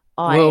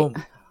 Well,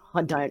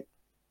 I don't.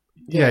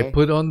 yeah, I Yeah.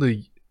 put on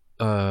the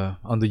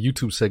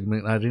YouTube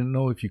segment. I didn't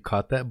know if you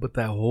caught that, but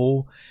that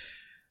whole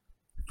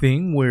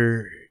thing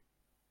where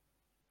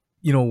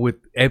with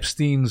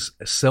Epstein's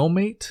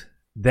cellmate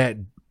that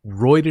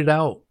roided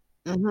out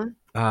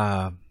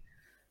Mm-hmm.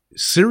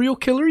 serial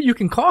killer. You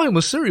can call him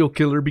a serial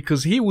killer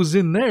because he was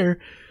in there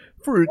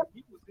for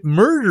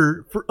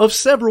murder of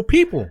several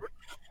people,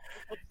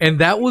 and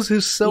that was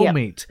his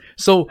cellmate.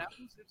 So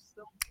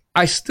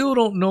I still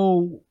don't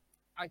know.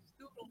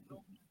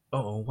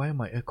 Oh, why am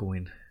I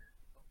echoing?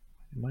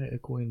 Am I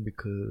echoing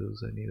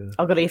because I need a?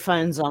 I've got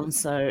earphones on,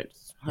 so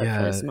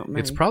hopefully it's not me.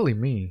 It's probably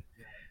me.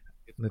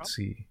 Let's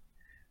see.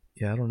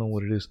 Yeah, I don't know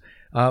what it is.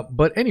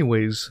 But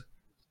anyways,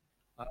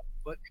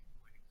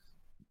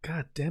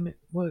 God damn it!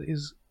 What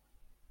is?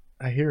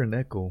 I hear an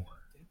echo.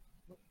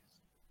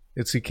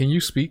 Let's see. Can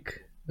you speak?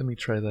 Let me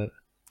try that.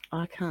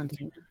 I can't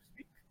hear.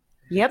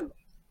 Yep,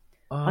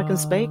 I can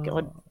speak.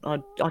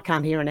 I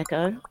can't hear an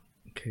echo.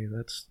 Okay,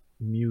 that's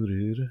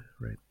muted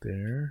right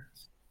there.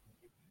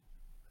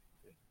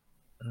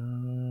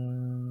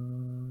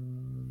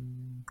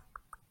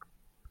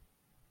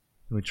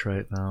 Let me try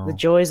it now. The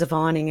joys of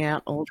ironing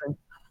out Aldrin.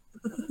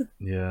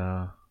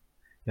 Yeah.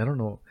 I don't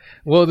know.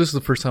 Well, this is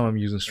the first time I'm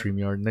using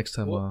StreamYard. Next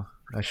time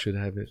I should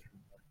have it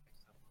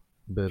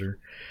better.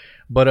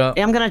 But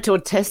Yeah, I'm going to do a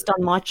test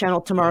on my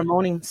channel tomorrow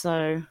morning.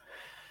 So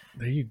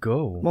there you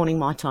go. morning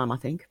my time, I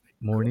think.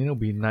 Morning will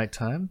be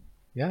nighttime.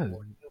 Yeah.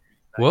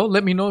 Well,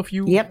 let me know if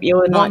you Yep,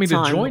 you're want me to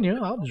nighttime. join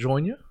you. I'll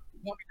join you.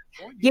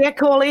 Yeah,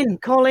 call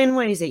in,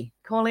 Wheezy,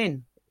 call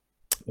in.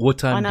 What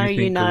time I know do you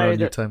you think know around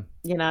your that- time?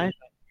 You know. What-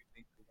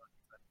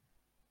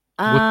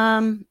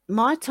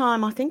 My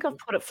time, I think I've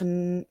put it for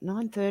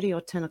 9:30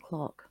 or 10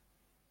 o'clock.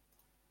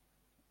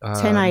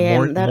 10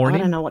 a.m. I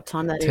morning? don't know what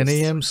time that is. 10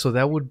 a.m. So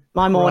that would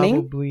My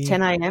morning, probably,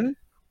 10 a.m.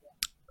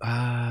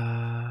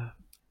 I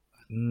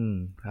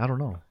don't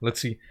know. Let's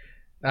see.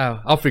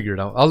 I'll figure it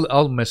out.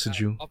 I'll message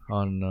you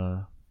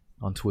on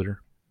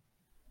Twitter.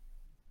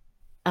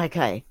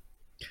 Okay.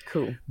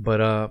 Cool.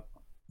 But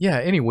yeah.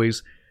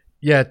 Anyways,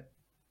 yeah,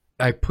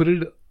 I put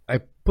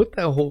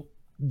that whole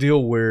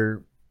deal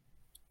where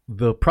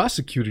the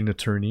prosecuting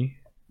attorney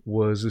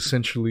was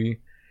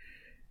essentially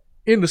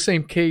in the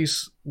same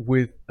case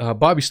with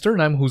Bobby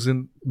Sternheim, who's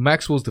in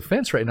Maxwell's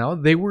defense right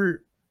now.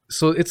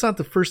 So it's not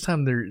the first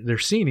time they're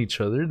seeing each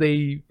other.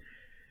 They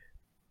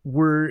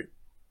were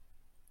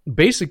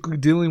basically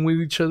dealing with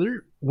each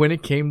other when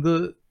it came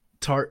to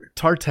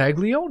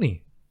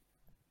Tartaglione.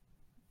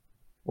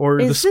 Or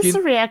Is the this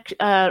skin.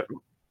 a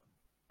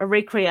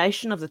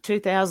recreation of the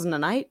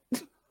 2008?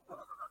 What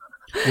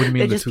do you mean?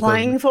 They're just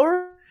playing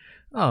for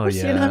Oh us,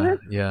 yeah, you know?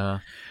 yeah.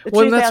 The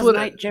Well, that's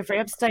 2008 what. Jeffrey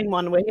Epstein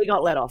one where he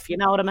got let off. You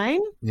know what I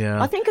mean?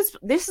 Yeah. I think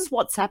this is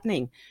what's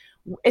happening.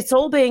 It's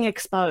all being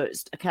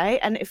exposed, okay?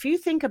 And if you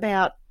think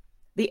about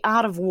the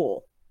art of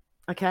war,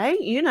 okay?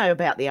 You know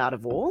about the art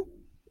of war.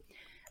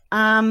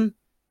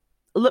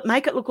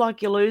 Make it look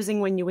like you're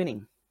losing when you're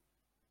winning.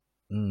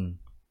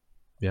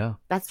 Yeah.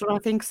 That's what I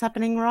think's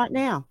happening right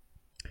now.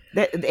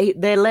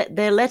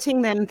 They're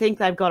letting them think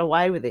they've got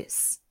away with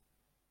this.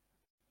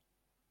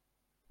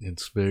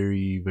 It's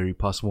very, very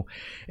possible.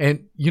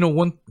 And,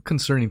 one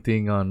concerning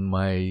thing on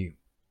my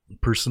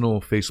personal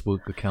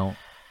Facebook account,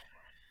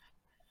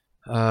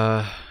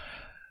 I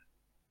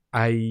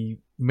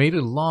made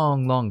a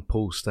long, long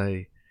post.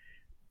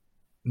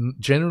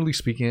 Generally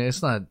speaking,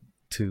 it's not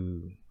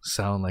to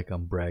sound like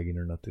I'm bragging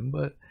or nothing,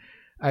 but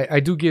I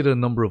do get a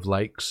number of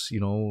likes,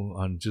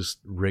 on just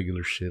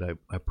regular shit.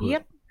 I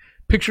put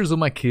pictures of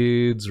my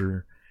kids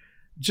or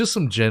just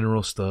some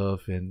general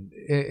stuff,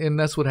 and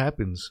that's what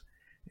happens.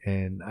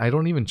 And I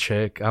don't even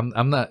check.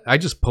 I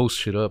just post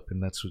shit up,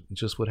 and that's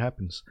just what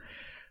happens.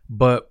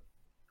 But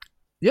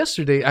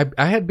yesterday,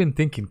 I had been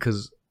thinking,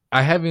 because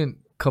I haven't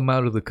come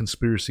out of the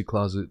conspiracy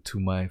closet to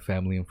my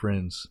family and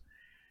friends.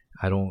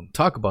 I don't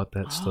talk about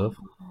that stuff.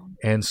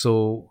 And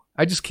so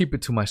I just keep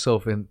it to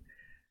myself. And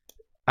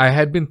I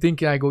had been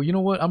thinking, I go, you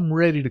know what? I'm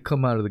ready to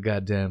come out of the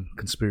goddamn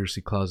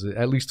conspiracy closet,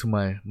 at least to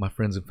my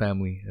friends and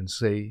family, and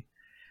say,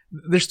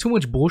 there's too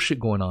much bullshit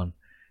going on.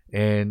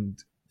 And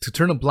to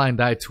turn a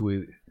blind eye to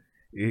it,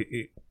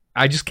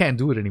 I just can't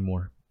do it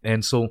anymore.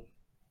 And so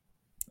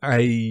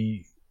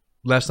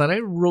last night I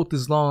wrote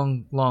this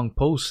long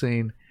post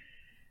saying,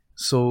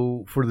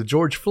 so for the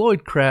George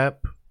Floyd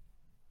crap,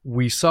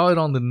 we saw it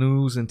on the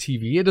news and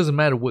TV. It doesn't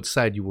matter what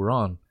side you were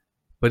on,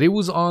 but it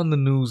was on the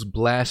news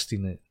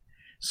blasting it.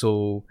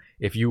 So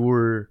if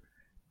you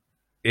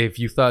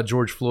thought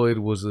George Floyd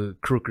was a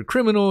crooked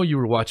criminal, you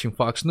were watching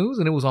Fox News,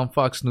 and it was on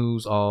Fox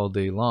News all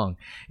day long.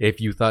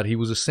 If you thought he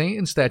was a saint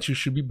and statues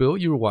should be built,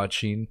 you were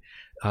watching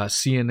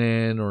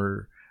CNN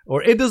or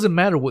it doesn't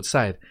matter what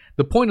side.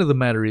 The point of the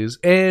matter is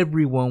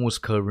everyone was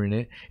covering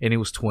it, and it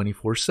was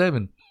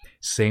 24/7.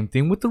 Same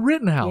thing with the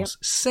Rittenhouse.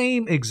 Yep.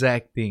 Same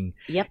exact thing.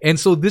 Yep. And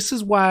so this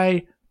is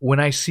why when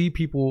I see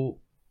people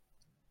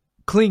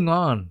cling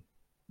on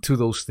to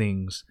those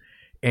things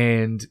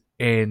and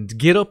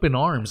get up in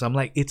arms, I'm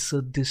like, it's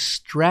a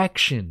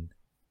distraction.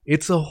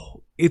 It's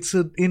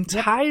an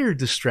entire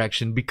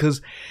distraction,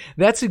 because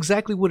that's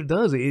exactly what it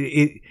does.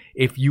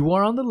 If you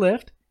are on the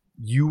left,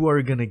 you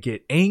are going to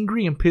get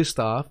angry and pissed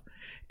off.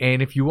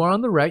 And if you are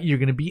on the right, you're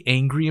going to be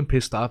angry and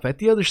pissed off at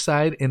the other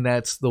side. And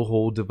that's the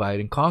whole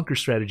divide and conquer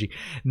strategy.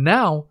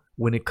 Now,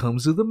 when it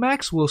comes to the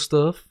Maxwell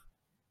stuff,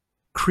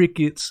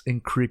 crickets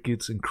and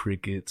crickets and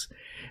crickets.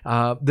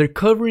 They're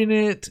covering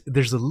it.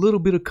 There's a little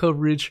bit of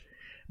coverage.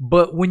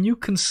 But when you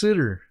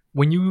consider,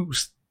 when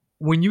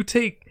you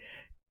take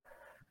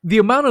the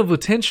amount of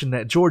attention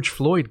that George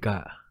Floyd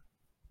got,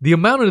 the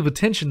amount of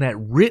attention that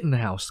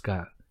Rittenhouse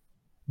got,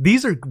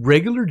 these are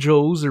regular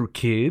Joes or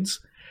kids.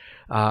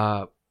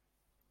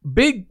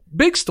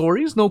 Big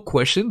stories, no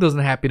question.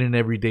 Doesn't happen in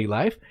everyday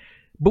life.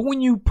 But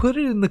when you put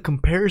it in the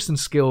comparison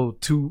scale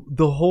to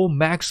the whole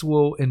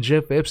Maxwell and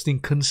Jeff Epstein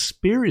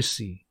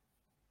conspiracy,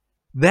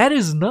 that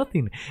is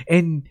nothing.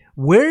 And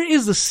where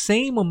is the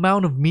same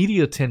amount of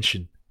media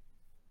attention?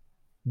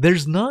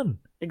 There's none.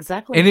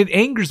 Exactly. And it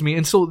angers me.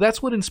 And so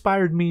that's what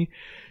inspired me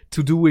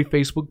to do a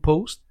Facebook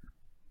post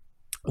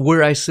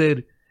where I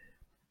said,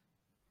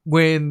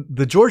 when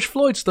the George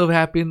Floyd stuff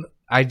happened,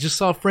 I just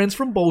saw friends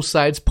from both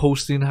sides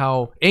posting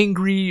how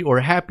angry or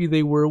happy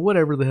they were,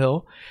 whatever the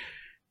hell.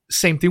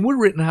 Same thing with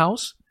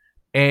Rittenhouse.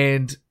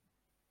 And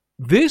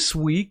this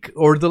week,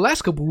 or the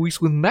last couple of weeks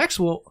with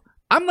Maxwell,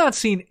 I'm not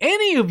seeing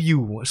any of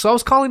you. So I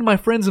was calling my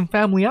friends and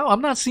family out.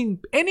 I'm not seeing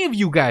any of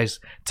you guys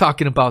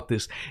talking about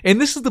this.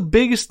 And this is the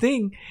biggest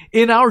thing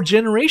in our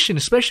generation,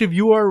 especially if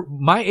you are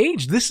my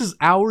age. This is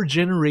our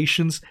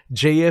generation's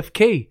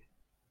JFK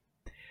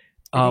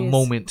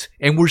moment.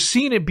 And we're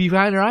seeing it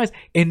behind our eyes.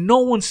 And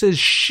no one says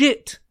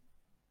shit.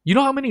 You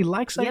know how many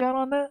likes I got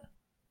on that?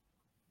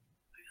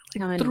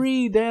 Like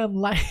 3 damn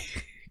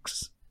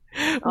likes.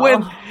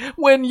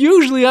 When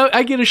usually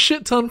I get a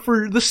shit ton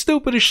for the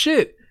stupidest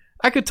shit.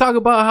 I could talk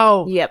about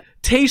how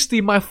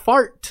tasty my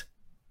fart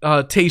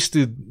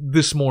tasted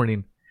this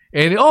morning.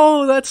 And,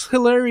 that's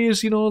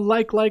hilarious,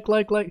 like.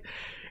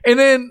 And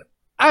then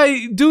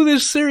I do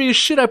this serious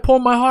shit. I pour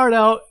my heart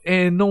out,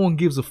 and no one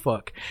gives a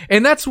fuck.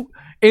 And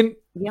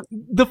Yep.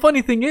 the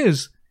funny thing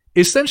is,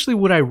 essentially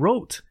what I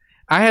wrote,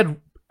 I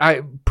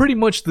pretty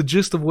much the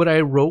gist of what I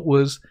wrote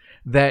was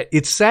that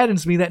it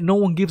saddens me that no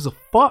one gives a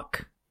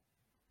fuck.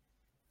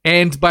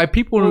 And by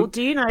people, Well,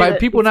 do you know by that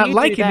people if not you do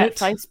liking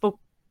that, it,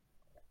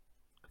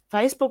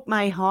 Facebook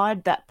may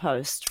hide that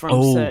post from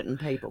Oh. certain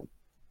people.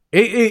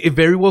 it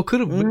very well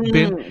could have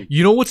been. Mm.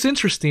 You know what's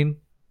interesting?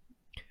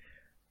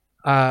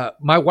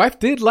 My wife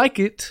did like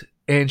it,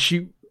 and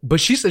she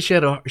said she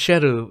had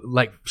a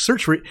like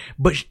search for it,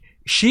 but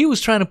she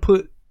was trying to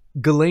put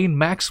Ghislaine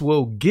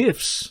Maxwell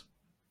gifs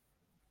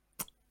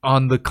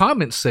on the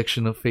comments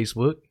section of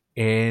Facebook,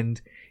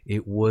 and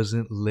it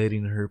wasn't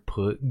letting her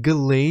put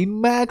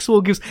Ghislaine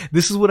Maxwell gifs.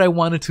 This is what I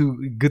wanted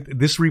to.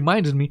 This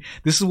reminded me.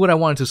 This is what I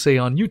wanted to say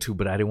on YouTube,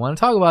 but I didn't want to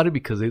talk about it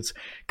because it's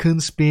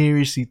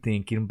conspiracy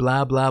thinking.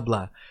 Blah blah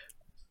blah.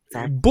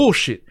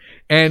 Bullshit.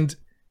 And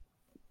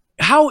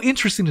how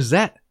interesting is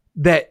that?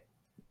 That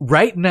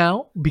right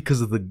now,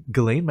 because of the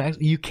Ghislaine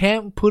Maxwell, you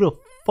can't put a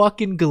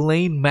fucking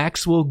Ghislaine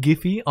Maxwell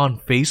Giphy on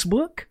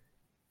Facebook?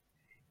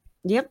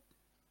 Yep.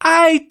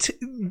 I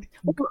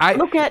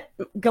Look at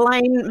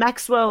Ghislaine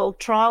Maxwell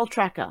Trial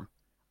Tracker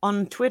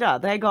on Twitter.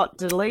 They got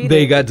deleted.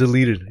 They got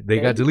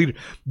deleted.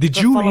 Did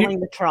for you following hear?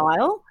 the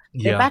trial?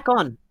 They're Yeah. back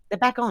on. They're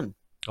back on.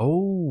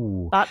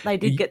 Oh. But they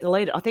did get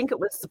deleted. I think it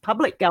was the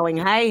public going,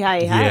 hey,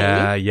 hey, hey.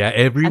 Yeah, yeah.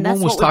 And Everyone that's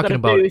was what we've got talking to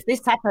about do. it. If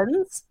this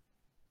happens,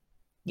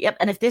 yep,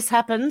 and if this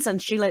happens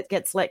and she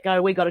gets let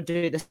go, we got to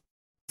do the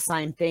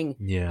same thing.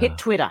 Yeah. Hit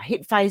Twitter,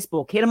 hit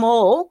Facebook, hit them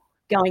all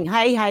going,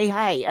 hey, hey,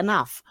 hey,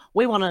 enough.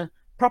 We want a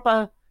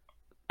proper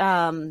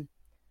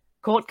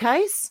court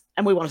case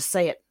and we want to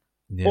see it.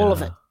 Yeah. All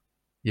of it.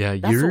 Yeah,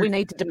 That's what we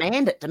need to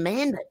demand it.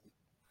 Demand it.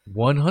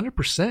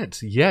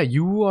 100%. Yeah,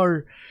 you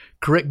are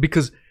correct,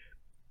 because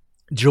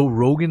Joe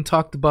Rogan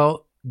talked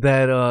about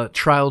that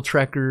trial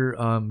tracker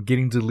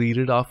getting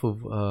deleted off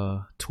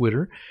of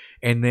Twitter,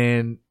 and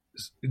then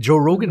Joe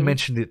Rogan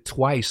mentioned it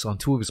twice on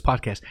 2 of his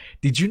podcasts.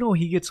 Did you know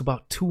he gets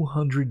about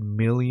 200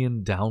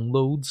 million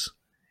downloads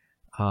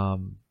a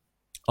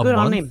Good month?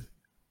 on him.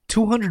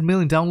 200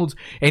 million downloads,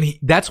 and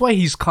that's why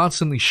he's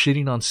constantly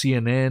shitting on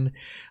CNN.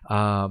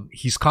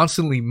 He's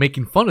constantly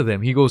making fun of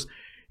them. He goes,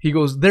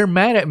 they're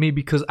mad at me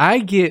because I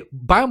get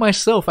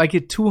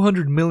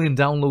 200 million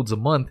downloads a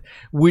month,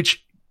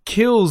 which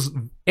kills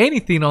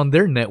anything on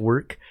their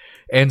network.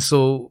 And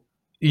so,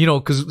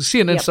 because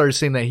CNN started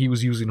saying that he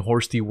was using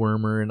horse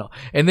dewormer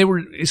and they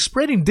were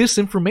spreading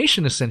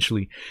disinformation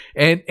essentially.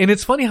 And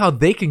it's funny how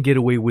they can get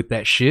away with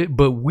that shit,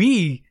 but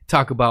we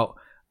talk about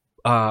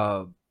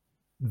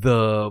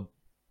the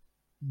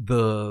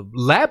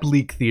lab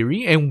leak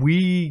theory and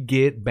we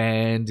get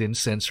banned and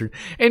censored.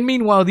 And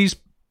meanwhile, these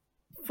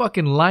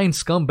fucking lying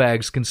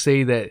scumbags can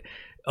say that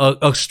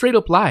a straight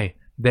up lie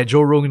that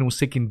Joe Rogan was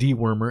taking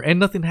dewormer and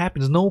nothing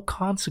happens, no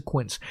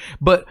consequence.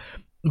 But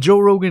Joe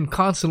Rogan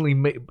constantly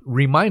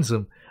reminds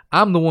them,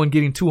 I'm the one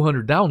getting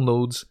 200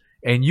 downloads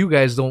and you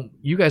guys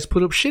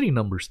put up shitty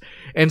numbers.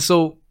 And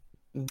so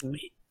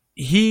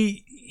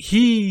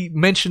he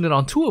mentioned it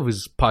on 2 of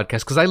his podcasts,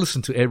 because I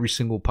listen to every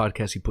single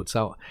podcast he puts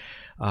out.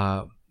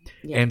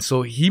 And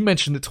so he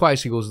mentioned it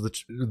twice. He goes,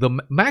 the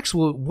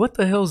Maxwell, what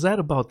the hell is that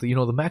about?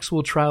 The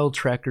Maxwell trial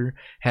tracker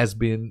has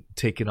been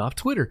taken off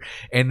Twitter.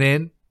 And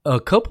then a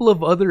couple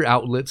of other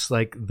outlets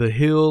like The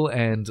Hill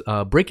and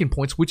Breaking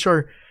Points, which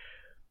are,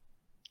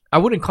 I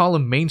wouldn't call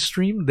them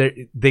mainstream.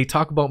 They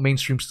talk about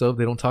mainstream stuff.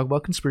 They don't talk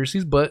about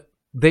conspiracies, but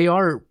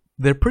they're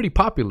pretty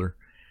popular.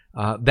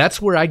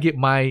 That's where I get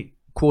my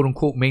quote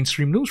unquote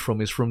mainstream news from,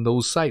 is from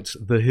those sites,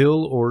 The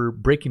Hill or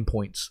Breaking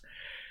Points.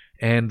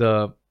 And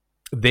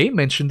they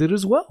mentioned it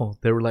as well.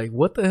 They were like,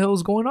 what the hell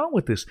is going on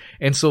with this?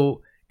 And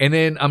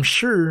then I'm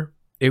sure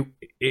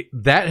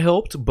that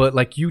helped, but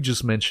like you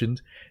just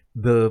mentioned,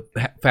 the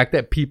fact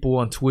that people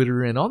on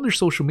Twitter and on their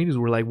social medias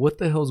were like, what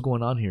the hell is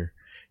going on here?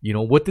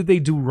 What did they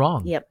do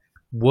wrong? Yep.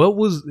 What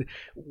was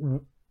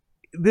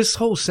this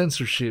whole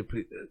censorship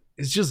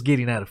is just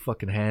getting out of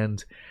fucking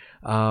hand.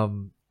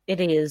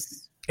 It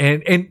is.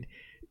 And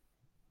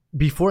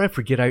before I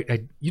forget,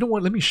 I you know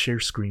what? Let me share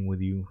screen with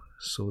you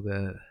so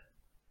that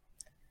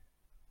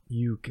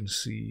you can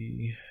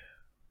see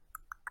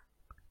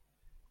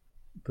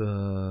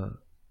the.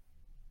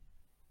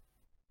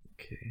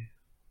 Okay.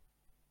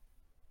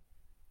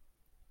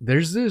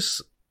 There's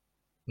this.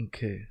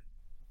 Okay.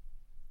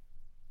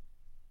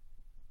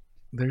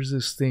 There's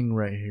this thing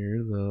right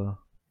here. The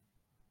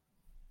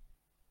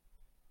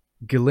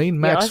Ghislaine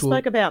Maxwell. I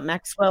spoke about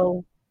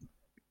Maxwell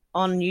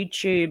on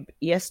YouTube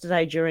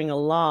yesterday during a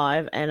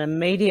live, and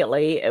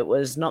immediately it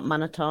was not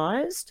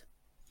monetized.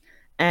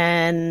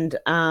 And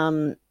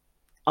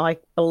I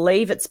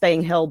believe it's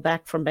being held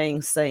back from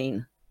being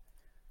seen,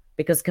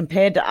 because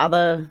compared to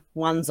other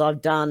ones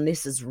I've done,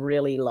 this is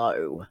really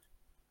low.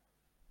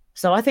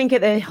 So I think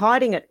they're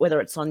hiding it,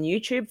 whether it's on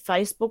YouTube,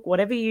 Facebook,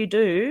 whatever you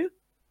do.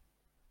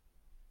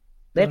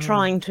 They're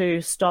trying to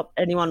stop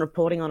anyone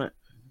reporting on it.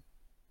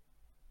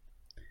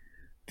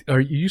 Are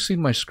you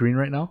seeing my screen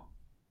right now?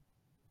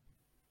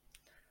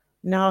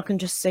 No, I can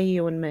just see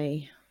you and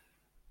me.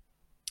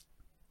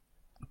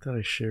 I thought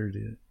I shared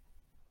it.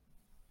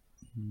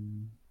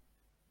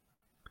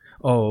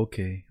 Oh,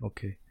 okay,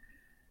 okay.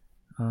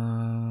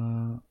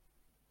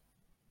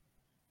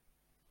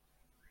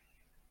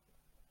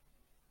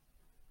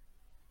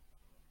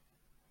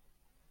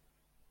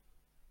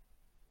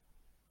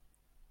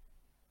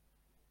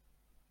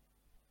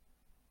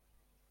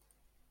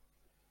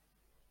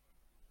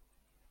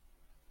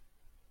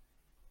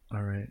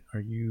 All right. Are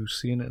you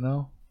seeing it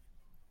now?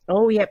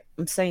 Oh, yep.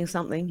 I'm seeing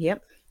something.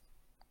 Yep.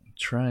 I'm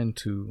trying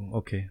to.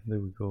 Okay, there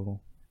we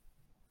go.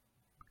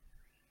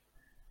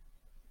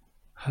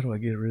 How do I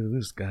get rid of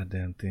this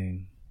goddamn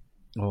thing?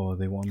 Oh,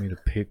 they want me to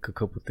pick a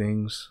couple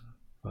things.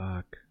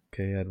 Fuck.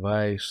 Okay,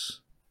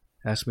 advice.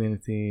 Ask me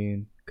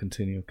anything.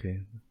 Continue.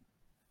 Okay.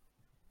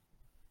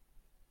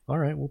 All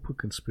right, we'll put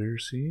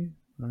conspiracy.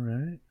 All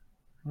right.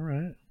 All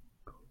right.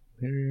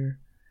 Here.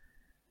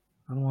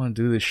 I don't want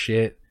to do this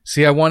shit.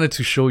 See, I wanted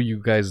to show you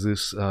guys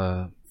this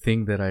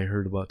thing that I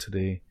heard about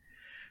today.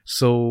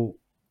 So,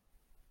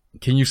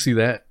 can you see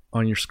that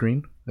on your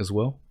screen as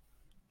well?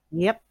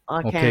 Yep, I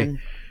Okay. can.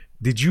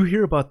 Did you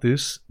hear about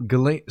this?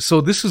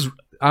 So this is,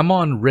 I'm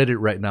on Reddit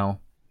right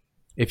now.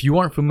 If you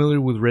aren't familiar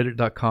with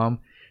reddit.com,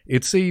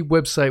 it's a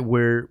website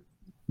where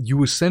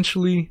you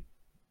essentially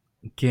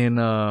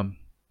can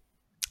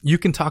you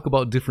can talk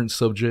about different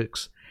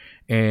subjects,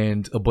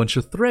 and a bunch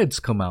of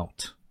threads come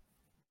out.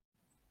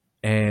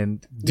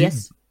 And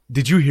Yes.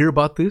 did you hear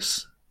about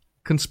this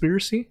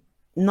conspiracy?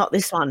 Not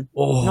this one.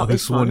 Oh, Not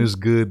this one is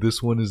good.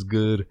 This one is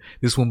good.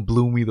 This one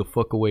blew me the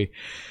fuck away.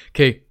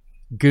 Okay,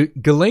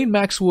 Ghislaine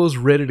Maxwell's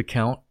Reddit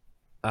account,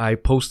 I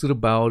posted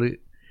about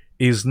it,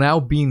 is now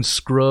being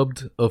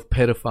scrubbed of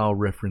pedophile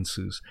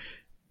references.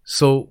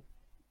 So,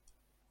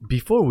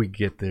 before we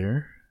get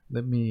there,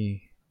 let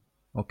me...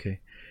 Okay.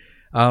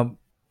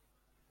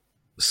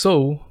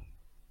 So...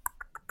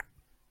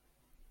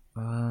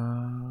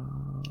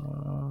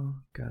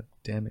 God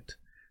damn it.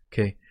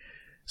 Okay.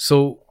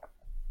 So,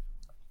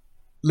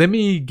 let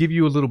me give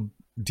you a little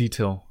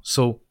detail.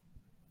 So,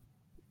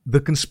 the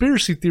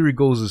conspiracy theory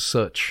goes as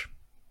such.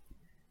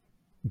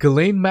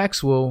 Ghislaine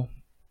Maxwell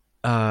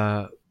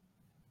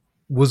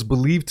was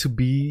believed to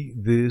be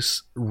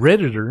this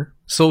Redditor.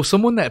 So,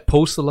 someone that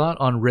posts a lot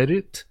on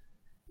Reddit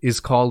is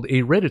called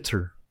a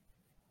Redditor.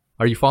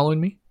 Are you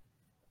following me?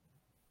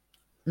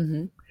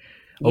 Mm-hmm.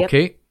 Yep.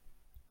 Okay.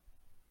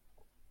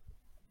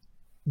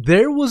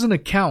 There was an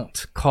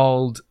account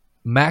called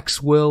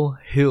Maxwell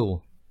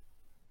Hill,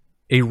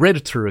 a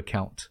Redditor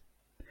account.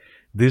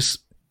 This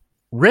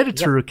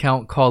Redditor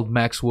account called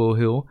Maxwell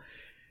Hill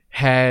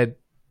had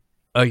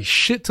a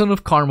shit ton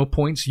of karma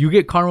points. You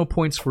get karma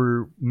points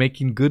for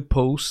making good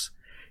posts,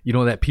 you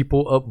know, that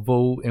people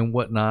upvote and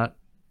whatnot.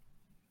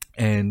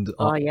 And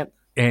Yep.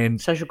 and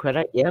Social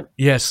credit. Yep.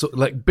 yeah, so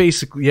like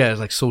basically, yeah,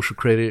 like social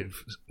credit,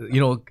 you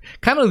know,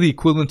 kind of the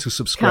equivalent to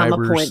subscribers.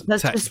 Karma points.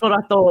 That's just what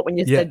I thought when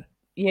you said.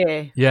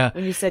 Yeah. Yeah.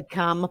 When you said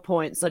karma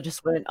points, I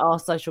just went,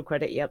 social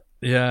credit. Yep.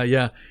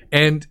 Yeah.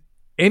 And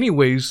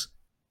anyways,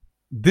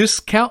 this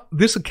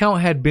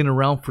account had been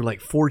around for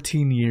like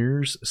 14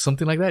 years,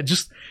 something like that.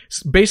 Just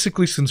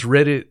basically since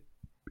the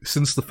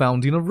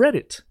founding of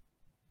Reddit.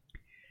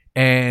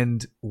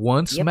 And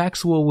once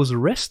Maxwell was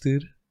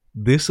arrested,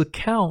 this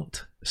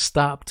account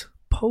stopped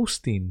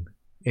posting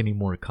any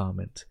more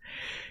comment.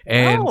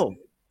 And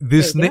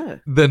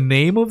the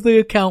name of the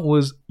account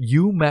was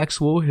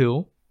Maxwell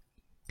Hill.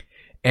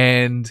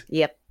 And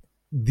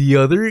the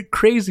other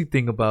crazy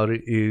thing about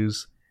it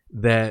is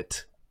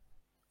that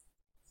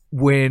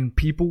when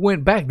people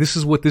went back, this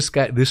is what this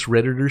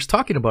Redditor is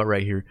talking about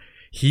right here.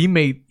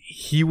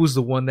 He was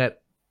the one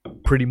that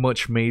pretty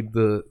much made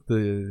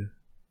the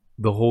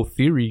whole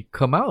theory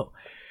come out.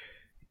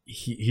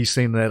 He's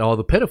saying that all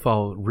the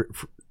pedophile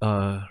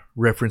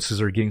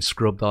references are getting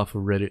scrubbed off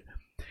of Reddit.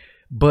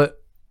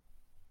 But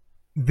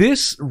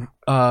this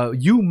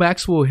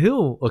Maxwell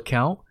Hill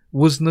account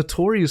was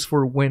notorious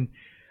for when,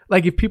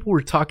 like, if people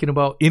were talking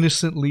about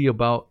innocently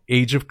about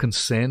age of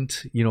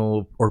consent, you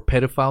know, or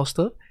pedophile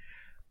stuff,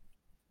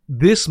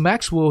 this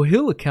Maxwell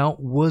Hill account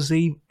was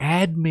a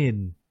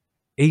admin,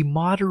 a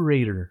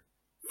moderator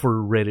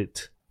for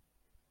Reddit,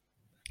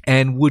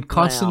 and would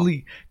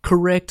constantly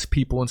correct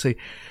people and say,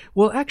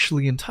 well,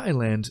 actually in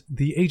Thailand,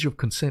 the age of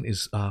consent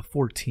is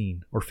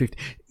 14 or 15.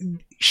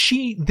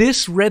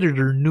 This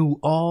Redditor knew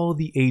all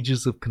the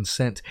ages of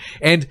consent,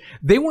 and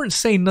they weren't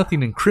saying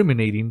nothing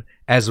incriminating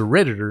as a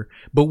Redditor,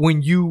 but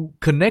when you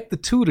connect the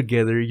two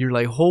together, you're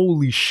like,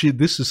 holy shit,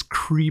 this is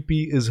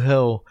creepy as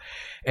hell.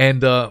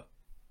 And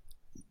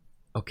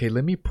okay,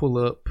 let me pull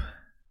up.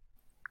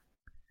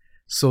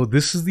 So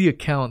this is the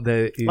account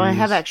that is... I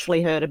have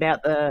actually heard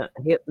about the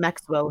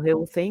Maxwell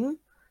Hill thing.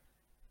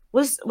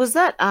 Was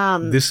that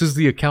this is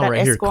the account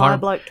right here. Esquire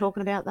bloke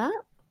talking about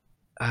that?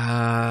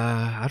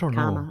 I don't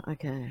know.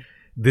 Okay.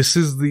 This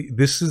is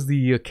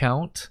the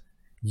account,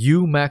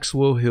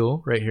 Maxwell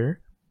Hill, right here.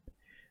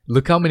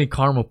 Look how many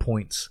karma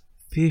points.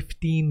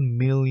 15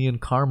 million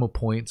karma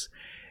points.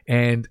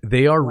 And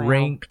they are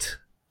ranked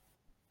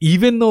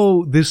even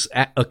though this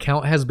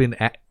account has been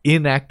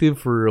inactive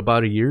for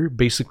about a year,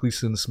 basically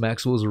since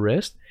Maxwell's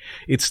arrest,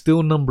 it's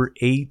still number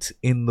 8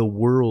 in the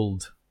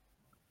world.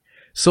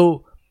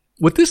 So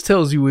what this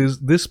tells you is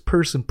this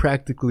person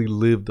practically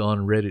lived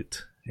on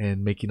Reddit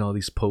and making all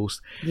these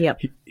posts.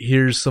 Yep.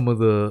 Here's some of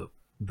the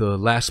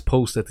last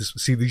posts that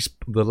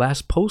the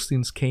last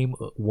postings came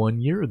 1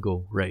 year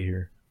ago right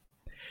here.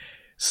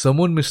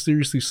 Someone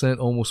mysteriously sent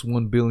almost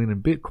 $1 billion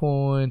in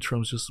Bitcoin.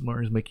 Trump's Justice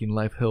Martin is making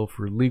life hell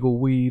for legal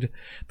weed.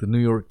 The New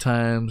York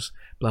Times,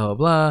 blah, blah,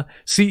 blah.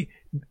 See,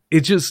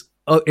 it just,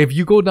 if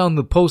you go down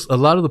the post, a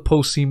lot of the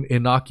posts seem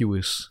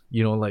innocuous,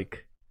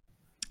 like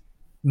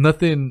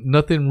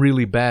nothing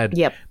really bad.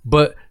 Yep.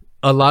 But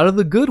a lot of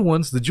the good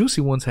ones, the juicy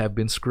ones, have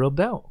been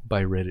scrubbed out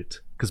by Reddit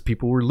because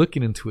people were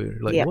looking into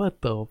it. Like, what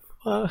the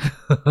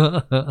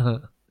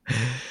fuck?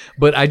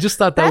 But I just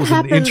thought that was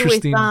an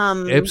interesting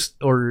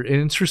or an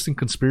interesting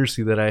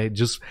conspiracy that I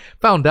just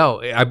found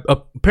out.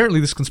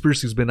 Apparently, this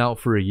conspiracy has been out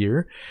for a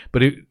year,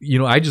 but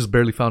I just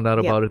barely found out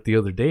about it the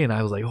other day, and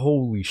I was like,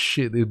 "Holy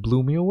shit!" It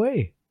blew me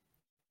away.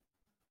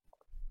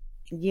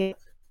 Yeah,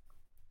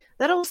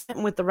 that all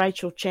happened with the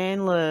Rachel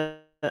Chandler,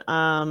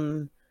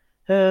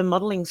 her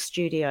modeling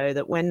studio.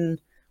 That when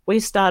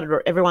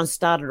everyone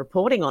started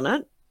reporting on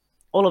it,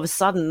 all of a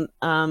sudden,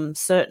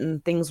 certain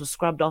things were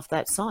scrubbed off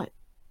that site.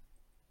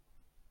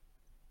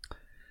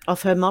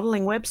 Of her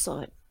modeling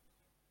website.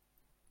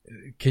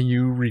 Can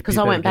you repeat? Because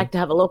I went back to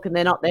have a look and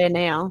they're not there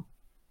now.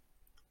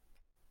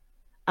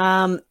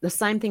 The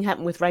same thing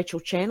happened with Rachel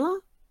Chandler.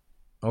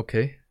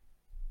 Okay.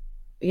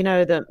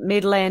 The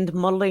Midland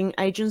Modeling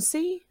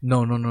Agency.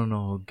 No.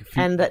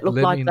 And that looked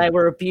like they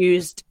were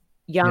abused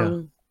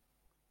young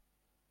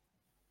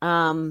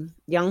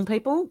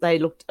people. They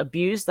looked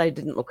abused. They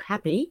didn't look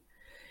happy.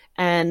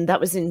 And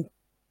that was in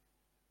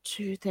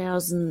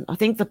 2000. I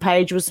think the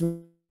page was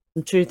from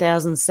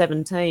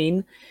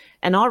 2017,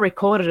 and I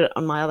recorded it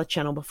on my other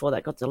channel before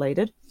that got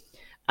deleted.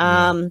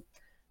 But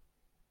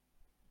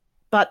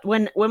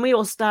when we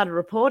all started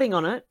reporting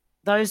on it,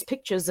 those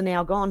pictures are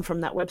now gone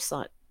from that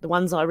website, the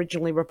ones I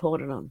originally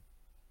reported on.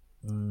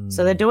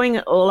 So they're doing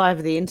it all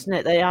over the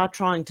internet. They are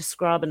trying to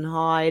scrub and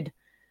hide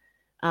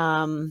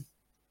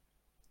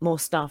more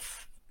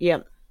stuff. Yeah,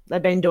 they've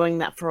been doing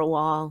that for a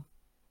while.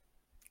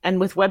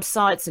 And with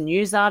websites and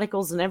news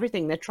articles and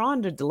everything, they're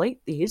trying to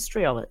delete the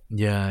history of it.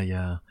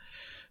 Yeah.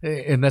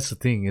 And that's the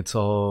thing. It's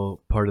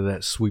all part of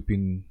that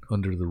sweeping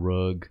under the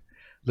rug.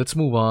 Let's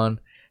move on.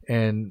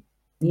 And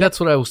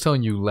that's what I was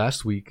telling you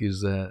last week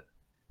is that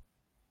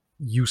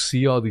you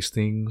see all these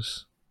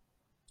things,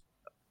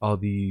 all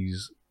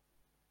these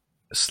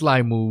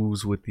sly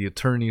moves with the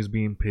attorneys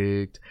being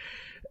picked.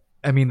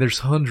 I mean, there's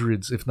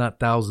hundreds, if not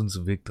thousands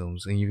of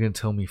victims. And you're going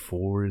to tell me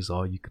 4 is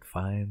all you could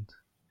find?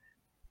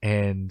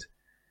 And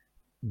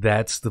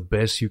that's the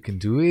best you can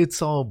do?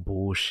 It's all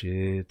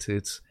bullshit.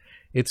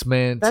 It's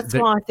meant. That's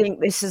why I think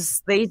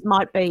these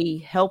might be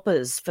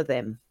helpers for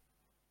them.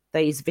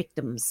 These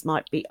victims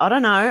might be. I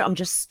don't know.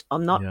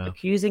 I'm not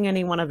accusing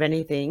anyone of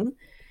anything.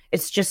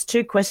 It's just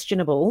too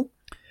questionable.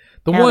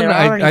 The one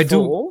I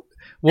do.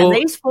 Well, and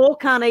these 4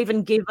 can't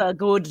even give a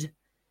good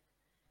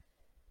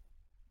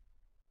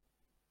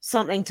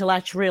something to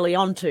latch really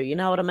onto. You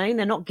know what I mean?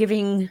 They're not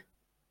giving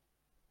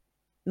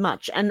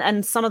much,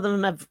 and some of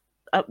them have.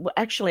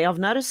 Actually, I've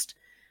noticed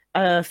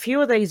a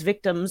few of these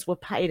victims were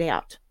paid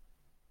out.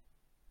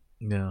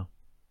 Yeah.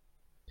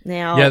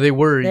 Now, they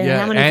were.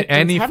 How many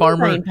Annie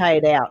Farmer been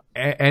paid out.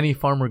 Annie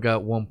Farmer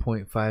got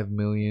 $1.5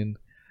 million.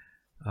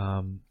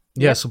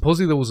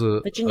 Supposedly there was a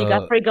Virginia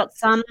Guthrie got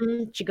some.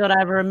 She got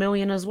over $1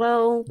 million as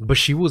well. But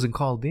she wasn't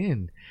called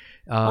in.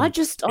 I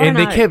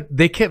don't know.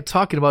 They kept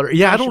talking about her.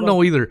 Yeah, I don't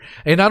know either.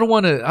 And I don't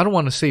want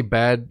to say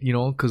bad,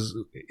 because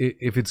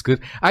if it's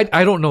good,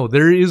 I don't know.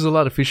 There is a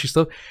lot of fishy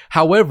stuff.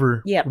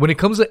 However, when it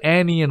comes to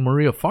Annie and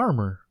Maria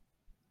Farmer,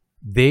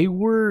 they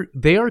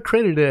are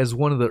credited as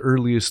one of the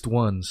earliest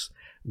ones,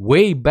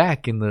 way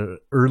back in the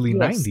early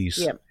 90s.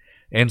 Yep.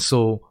 And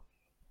so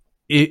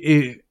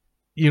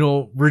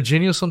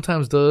Virginia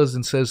sometimes does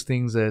and says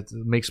things that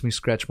makes me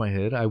scratch my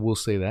head. I will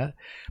say that.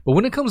 But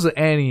when it comes to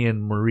Annie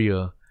and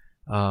Maria,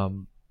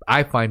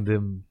 I find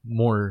them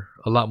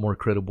a lot more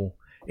credible,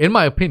 in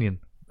my opinion.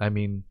 I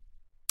mean,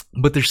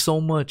 but there's so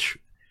much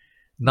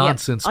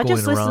nonsense going around. I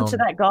just listened to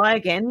that guy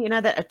again.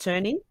 That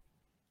attorney.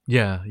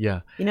 Yeah.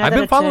 I've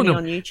been following him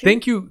on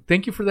YouTube.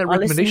 Thank you for that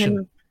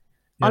recommendation.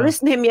 I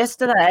listened to him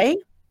yesterday.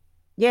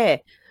 Yeah,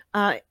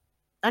 only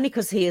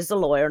because he is a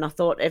lawyer, and I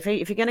thought if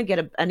you're going to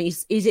get and he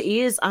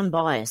is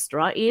unbiased,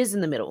 right? He is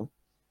in the middle.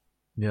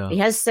 Yeah, he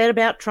has said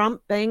about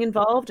Trump being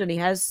involved, and he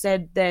has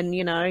said then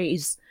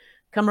he's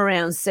come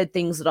around and said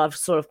things that I've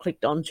sort of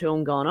clicked onto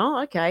and gone,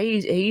 oh, okay,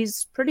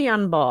 he's pretty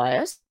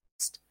unbiased.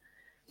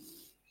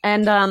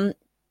 And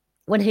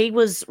when he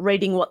was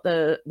reading what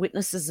the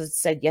witnesses had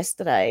said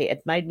yesterday,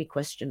 it made me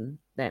question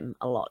them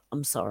a lot.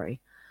 I'm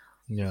sorry.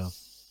 Yeah.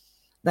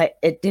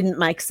 It didn't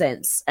make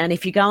sense. And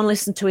if you go and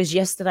listen to his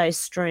yesterday's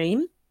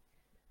stream,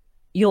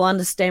 you'll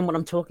understand what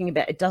I'm talking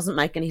about. It doesn't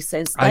make any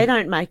sense. I- They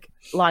don't make,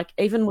 like,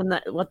 even when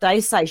what they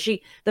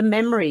say, the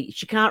memory,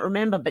 she can't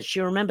remember, but she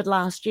remembered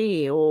last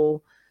year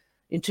or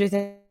in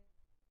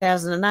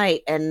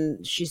 2008,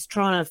 and she's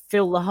trying to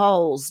fill the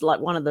holes, like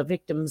one of the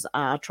victims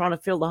are trying to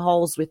fill the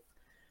holes with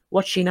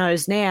what she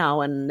knows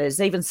now. And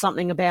there's even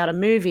something about a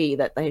movie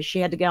that she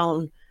had to go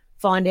and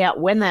find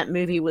out when that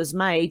movie was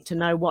made to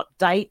know what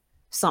date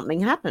something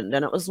happened.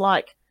 And it was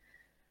like,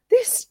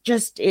 this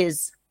just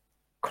is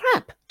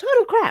crap,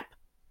 total crap.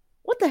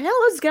 What the hell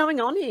is going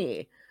on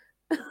here?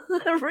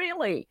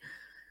 Really?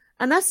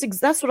 And that's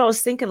what I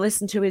was thinking,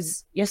 listen to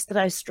his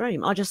yesterday's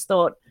stream. I just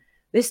thought,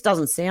 this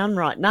doesn't sound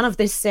right. None of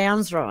this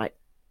sounds right.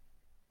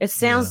 It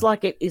sounds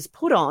like it is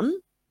put on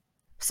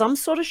some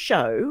sort of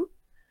show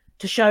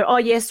to show, oh,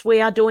 yes,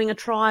 we are doing a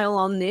trial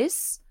on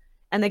this,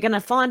 and they're going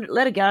to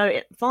let her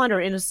go, find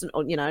her innocent,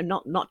 or,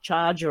 not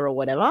charge her or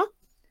whatever,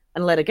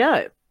 and let her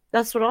go.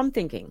 That's what I'm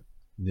thinking.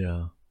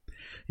 Yeah.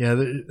 Yeah,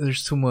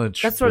 there's too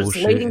much That's what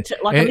bullshit. it's leading to,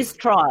 like a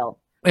mistrial.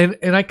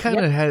 And I kind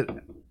of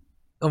had,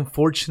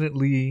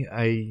 unfortunately,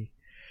 I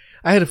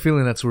had a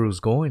feeling that's where it was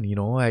going.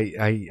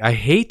 I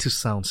hate to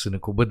sound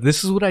cynical, but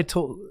this is what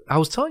I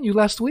was telling you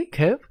last week,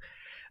 Kev.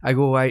 I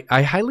go,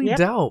 I highly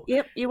doubt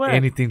you were.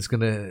 anything's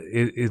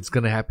it's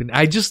gonna happen.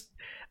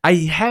 I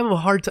have a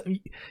hard time.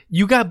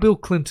 You got Bill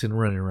Clinton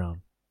running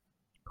around,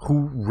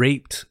 who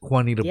raped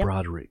Juanita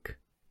Broderick.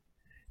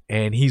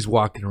 And he's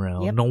walking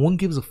around. Yep. No one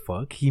gives a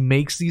fuck. He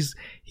makes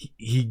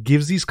he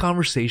gives these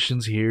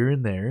conversations here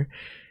and there,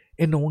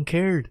 and no one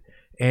cared.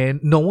 And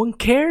no one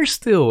cares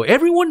still.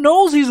 Everyone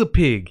knows he's a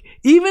pig.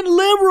 Even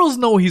liberals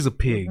know he's a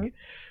pig.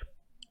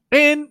 Mm-hmm.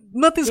 And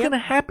nothing's going to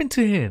happen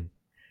to him.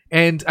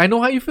 And I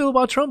know how you feel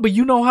about Trump, but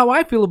you know how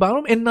I feel about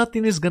him, and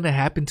nothing is going to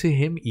happen to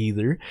him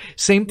either.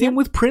 Same thing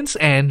with Prince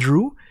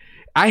Andrew.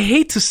 I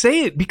hate to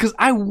say it because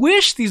I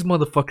wish these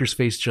motherfuckers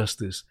face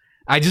justice.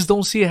 I just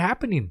don't see it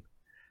happening.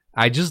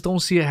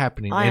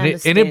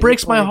 And it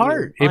breaks my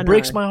heart. It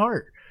breaks my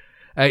heart.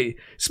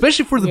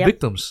 Especially for the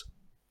victims.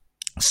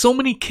 So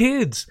many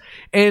kids.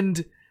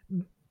 And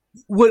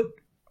what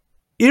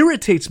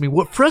irritates me,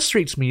 what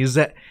frustrates me is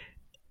that,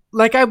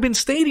 like I've been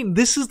stating,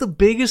 this is the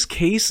biggest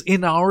case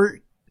in our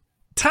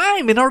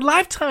time, in our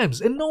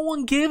lifetimes, and no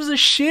one gives a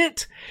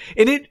shit.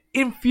 And it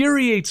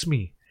infuriates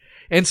me.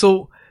 And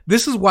so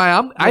this is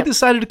why I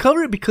decided to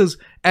cover it, because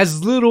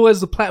as little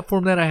as the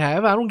platform that I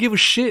have, I don't give a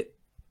shit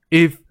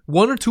if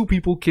one or two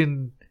people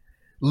can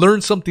learn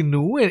something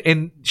new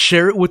and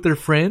share it with their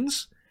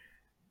friends.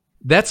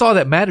 That's all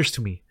that matters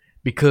to me,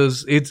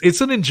 because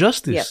it's an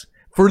injustice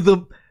for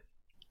the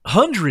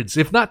hundreds,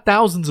 if not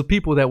thousands of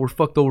people that were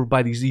fucked over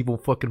by these evil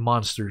fucking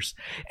monsters.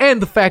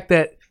 And the fact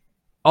that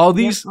all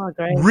these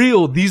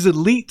these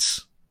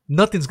elites,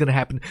 nothing's going to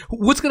happen.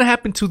 What's going to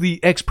happen to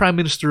the ex-prime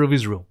minister of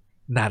Israel?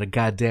 Not a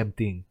goddamn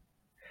thing.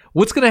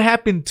 What's going to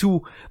happen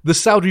to the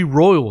Saudi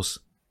royals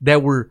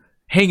that were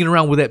hanging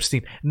around with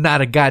Epstein? Not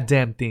a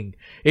goddamn thing.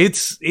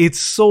 It's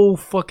so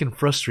fucking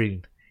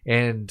frustrating.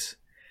 And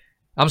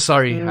I'm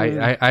sorry,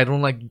 I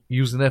don't like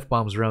using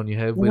F-bombs around your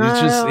head, but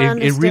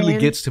it really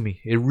gets to me.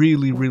 It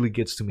really, really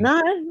gets to me.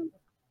 No.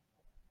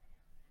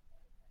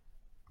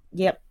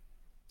 Yep.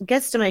 It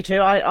gets to me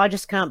too. I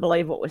just can't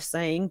believe what we're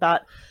seeing.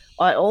 But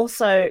I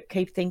also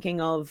keep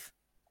thinking of,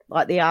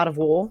 like, The Art of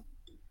War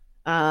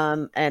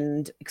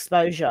and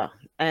exposure.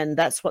 And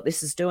that's what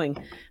this is doing.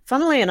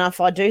 Funnily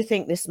enough, I do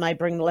think this may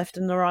bring the left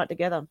and the right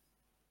together.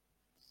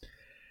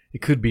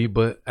 It could be,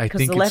 but I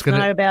think the left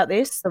know about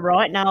this, the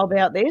right know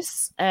about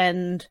this,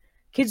 and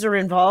kids are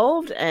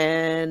involved.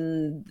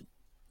 And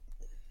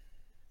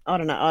I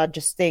don't know. I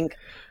just think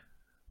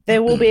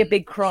there will be a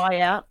big cry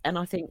out, and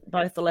I think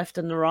both the left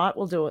and the right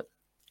will do it.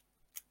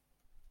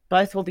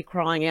 Both will be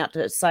crying out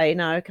to say,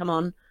 no, come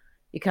on,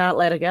 you can't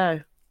let her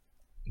go.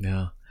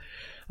 Yeah.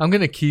 I'm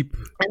going to keep...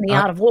 And The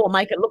Art of War,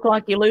 make it look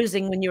like you're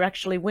losing when you're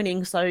actually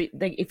winning. So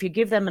if you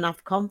give them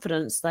enough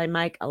confidence, they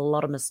make a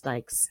lot of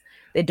mistakes.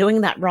 They're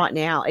doing that right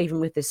now, even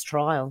with this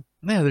trial.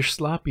 Yeah, they're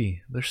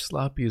sloppy. They're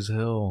sloppy as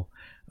hell.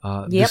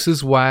 This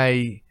is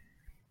why,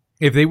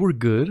 if they were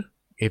good,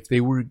 if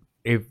they would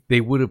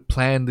have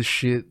planned the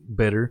shit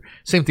better,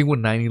 same thing with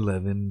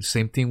 9/11,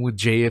 same thing with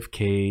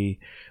JFK,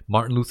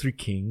 Martin Luther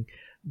King,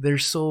 they're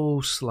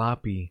so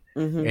sloppy.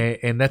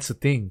 Mm-hmm. And that's the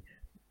thing.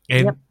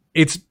 And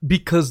it's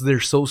because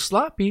they're so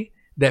sloppy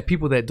that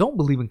people that don't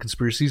believe in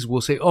conspiracies will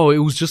say, oh, it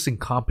was just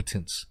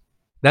incompetence.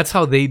 That's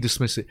how they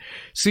dismiss it.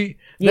 See,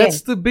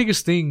 that's the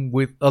biggest thing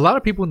with a lot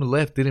of people on the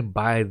left didn't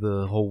buy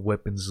the whole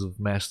weapons of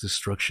mass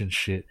destruction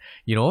shit,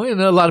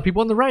 and a lot of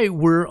people on the right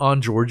were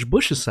on George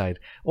Bush's side.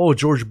 Oh,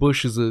 George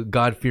Bush is a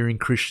God-fearing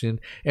Christian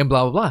and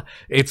blah, blah, blah.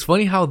 It's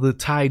funny how the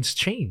tides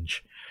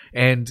change.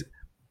 And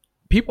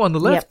people on the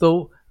left,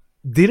 though,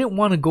 didn't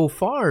want to go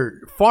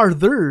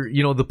farther.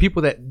 The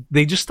people that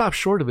they just stopped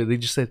short of it. They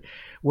just said,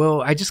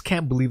 well, I just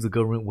can't believe the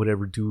government would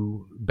ever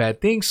do bad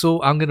things.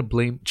 So I'm going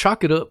to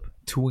chalk it up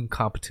to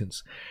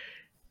incompetence.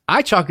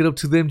 I chalk it up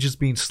to them just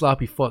being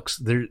sloppy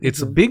fucks.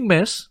 It's a big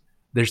mess.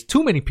 There's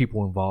too many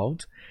people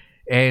involved.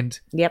 And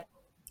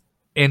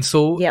And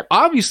so Yep.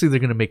 obviously they're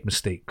going to make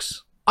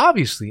mistakes.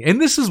 Obviously.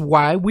 And this is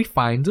why we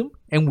find them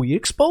and we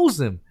expose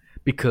them,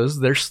 because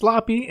they're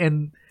sloppy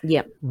and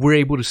Yep. we're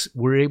able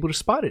to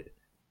spot it.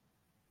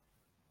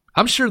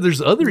 I'm sure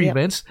there's other Yep.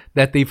 events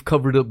that they've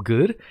covered up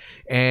good,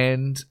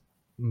 and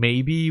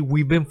maybe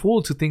we've been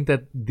fooled to think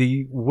that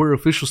they were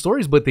official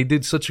stories, but they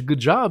did such a good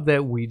job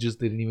that we just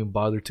didn't even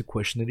bother to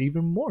question it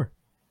even more.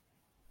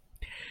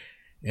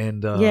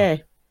 And Yeah.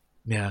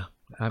 yeah,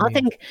 I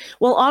think,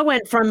 well, I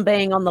went from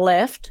being on the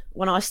left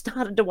when I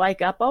started to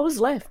wake up. I was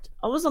left.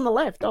 I was on the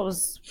left. I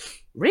was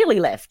really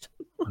left.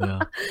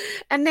 yeah,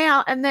 And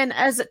then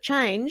as it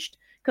changed,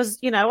 because,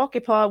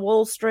 Occupy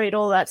Wall Street,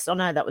 all that. I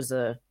know that was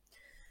a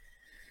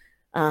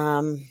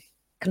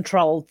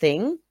controlled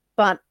thing,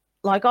 but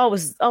like I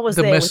was the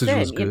there message with them.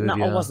 was good. I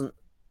Yeah. wasn't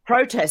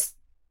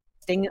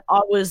protesting.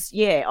 I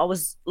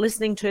was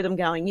listening to them,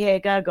 going, "Yeah,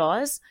 go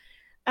guys."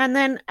 And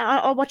then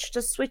I watched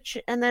a switch,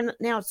 and then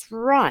now it's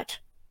right.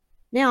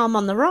 Now I'm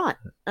on the right,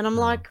 and I'm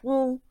like,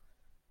 well,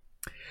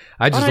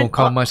 I just don't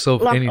call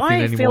myself anything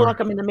I anymore. feel like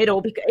I'm in the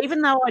middle, because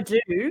even though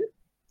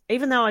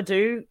I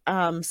do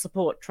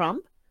support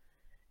Trump,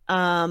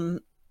 I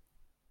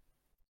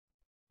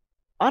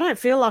don't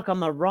feel like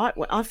I'm a right.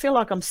 I feel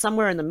like I'm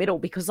somewhere in the middle,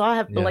 because I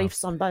have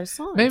beliefs on both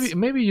sides.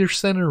 Maybe you're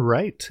center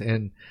right,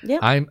 and Yep.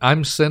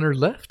 I'm center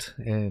left,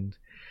 and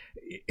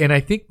I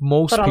think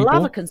most But people. I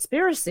love a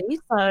conspiracy,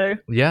 so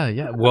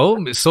Yeah.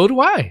 Well, so do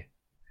I.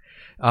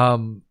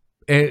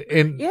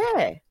 And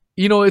yeah,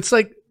 it's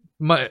like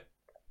my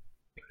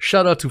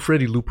shout out to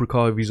Freddie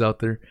Lupercal if he's out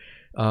there.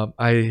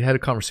 I had a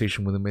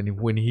conversation with him, and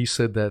when he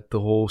said that the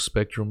whole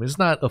spectrum is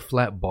not a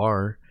flat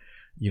bar,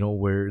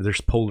 where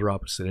there's polar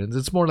opposite ends.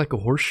 It's more like a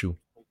horseshoe,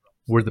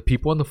 where the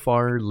people on the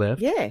far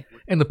left yeah,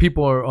 and the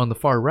people are on the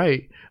far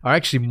right are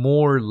actually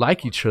more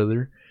like each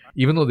other,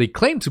 even though they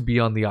claim to be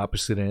on the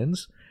opposite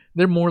ends.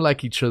 They're more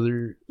like each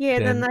other yeah.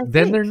 than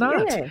Then they're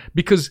not, Yeah.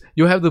 because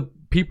you'll have the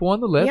people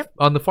on the left, Yep.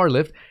 on the far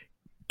left,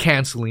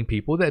 canceling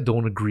people that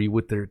don't agree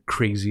with their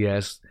crazy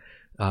ass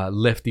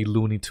lefty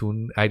Looney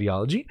Tune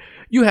ideology.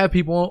 You have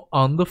people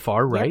on the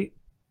far right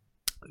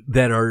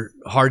that are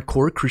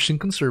hardcore Christian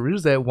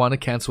conservatives that want to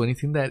cancel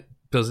anything that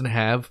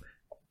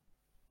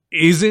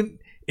isn't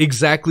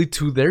exactly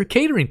to their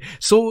catering.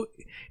 So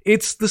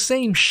it's the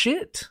same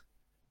shit,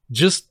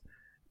 just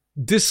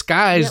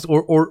disguised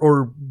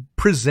or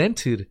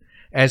presented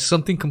as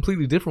something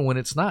completely different when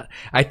it's not.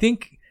 I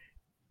think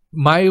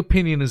my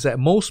opinion is that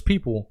most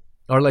people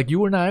are like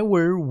you and I,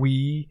 where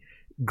we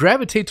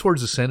gravitate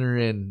towards the center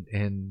and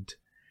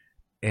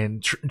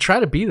try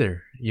to be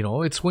there.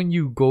 It's when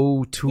you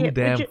go too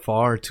damn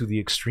far to the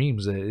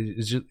extremes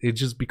that it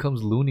just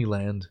becomes loony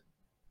land.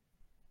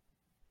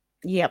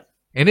 Yep.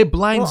 And it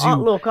blinds you.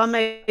 Look, I'm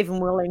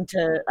even willing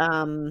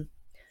to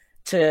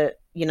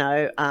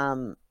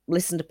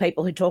listen to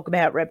people who talk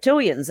about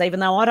reptilians, even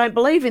though I don't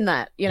believe in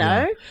that.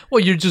 Yeah. Well,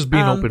 you're just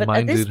being open-minded. But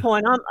at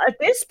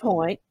this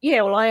point,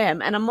 I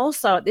am, and I'm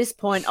also at this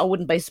point, I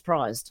wouldn't be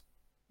surprised.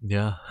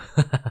 Yeah.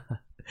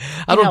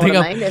 I don't think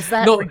I mean. Is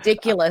that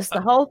ridiculous?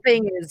 The whole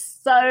thing is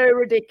so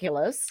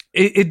ridiculous.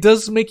 It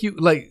does make you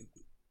like.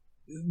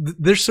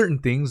 There's certain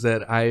things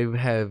that I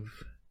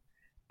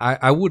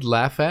would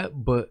laugh at,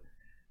 but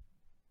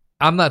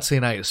I'm not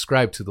saying I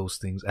ascribe to those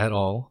things at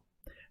all.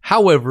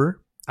 However,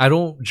 I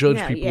don't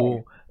judge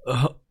people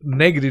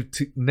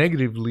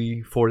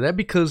negatively for that,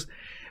 because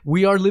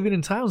we are living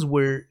in times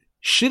where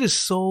shit is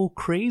so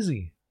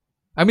crazy.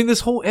 I mean, this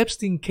whole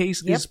Epstein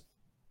case is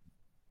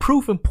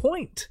proof and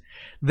point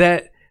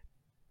that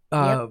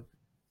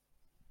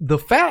the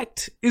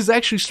fact is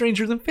actually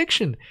stranger than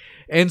fiction.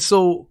 And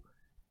so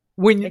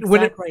when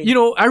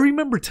I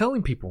remember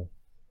telling people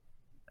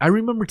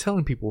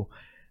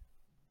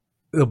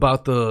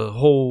about the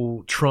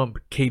whole Trump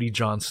Katie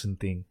Johnson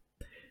thing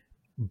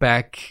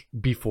back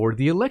before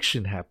the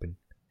election happened,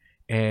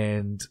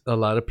 and a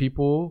lot of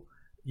people,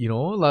 a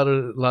lot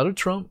of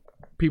Trump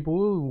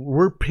people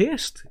were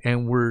pissed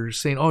and were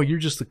saying, "Oh, you're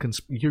just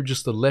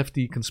a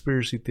lefty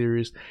conspiracy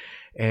theorist,"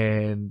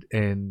 and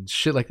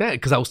shit like that.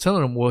 Because I was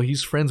telling them, well,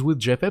 he's friends with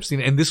Jeff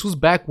Epstein, and this was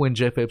back when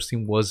Jeff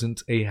Epstein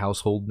wasn't a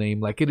household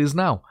name like it is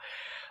now.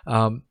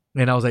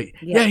 And I was like,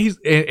 yeah, he's,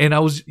 and I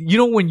was,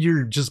 when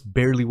you're just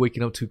barely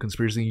waking up to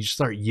conspiracy and you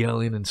start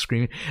yelling and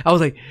screaming, I was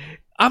like,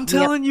 I'm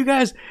telling you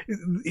guys,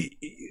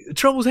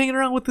 Trump was hanging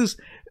around with this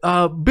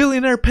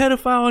billionaire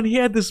pedophile, and he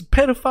had this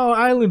pedophile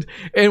island,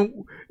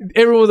 and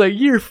everyone was like,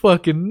 you're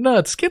fucking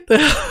nuts, get the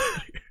hell out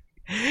of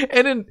here.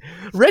 And in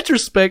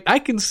retrospect, I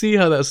can see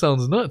how that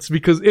sounds nuts,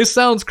 because it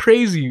sounds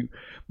crazy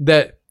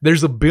that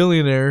there's a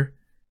billionaire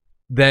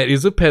that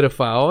is a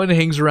pedophile and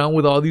hangs around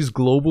with all these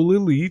global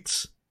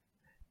elites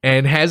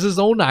and has his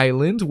own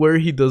island where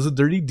he does a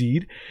dirty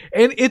deed.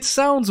 And it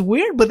sounds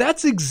weird, but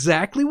that's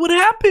exactly what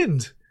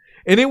happened.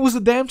 And it was the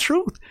damn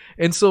truth.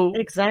 And so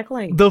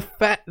exactly, the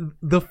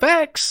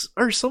facts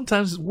are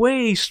sometimes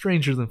way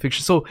stranger than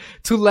fiction. So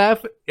to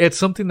laugh at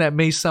something that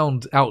may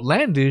sound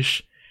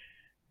outlandish,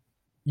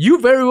 you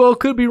very well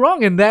could be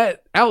wrong, and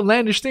that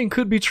outlandish thing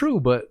could be true.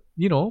 But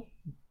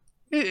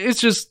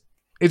it's just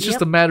it's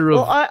just a matter of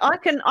Well,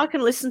 I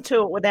can listen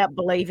to it without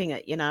believing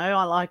it.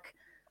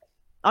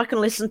 I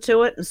can listen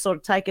to it and sort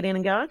of take it in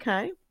and go,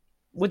 okay,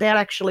 without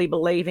actually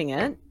believing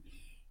it,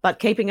 but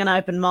keeping an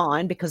open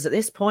mind, because at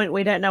this point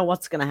we don't know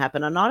what's going to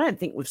happen, and I don't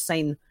think we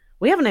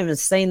haven't even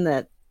seen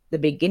the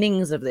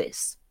beginnings of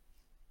this,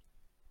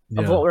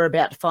 of what we're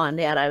about to find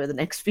out over the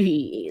next few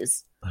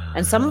years,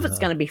 and some of it's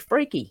going to be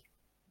freaky,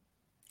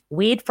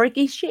 weird,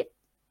 freaky shit.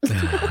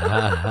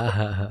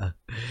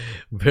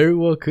 Very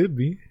well could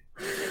be.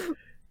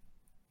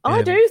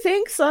 I do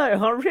think so.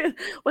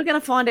 We're going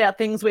to find out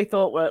things we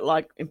thought were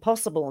like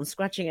impossible and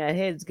scratching our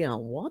heads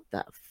going, what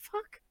the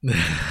fuck?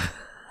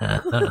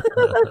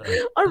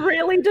 I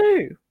really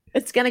do.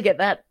 It's going to get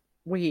that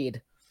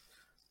weird.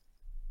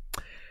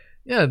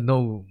 Yeah,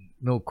 no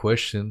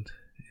question.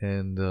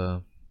 And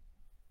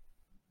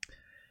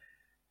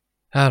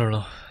I don't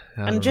know.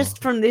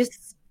 From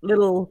this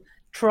little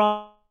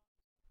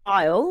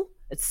trial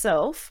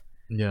itself,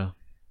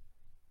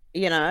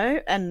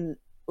 and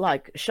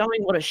like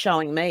showing what it's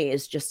showing me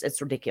is just,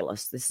 it's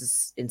ridiculous. This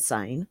is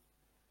insane,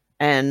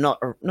 and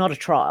not a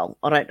trial.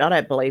 I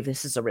don't believe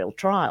this is a real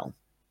trial.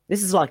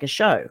 This is like a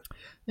show.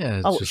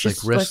 Yeah, it's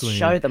just like wrestling. Let's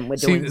show them we're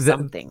doing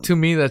something. To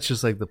me, that's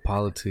just like the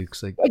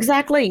politics. Like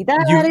exactly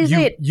that is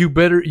it. You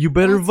better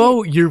that's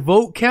vote. It. Your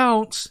vote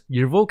counts.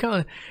 Your vote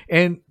counts,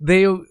 and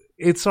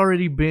it's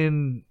already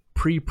been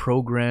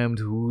pre-programmed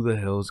who the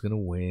hell's gonna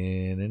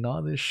win and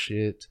all this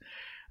shit.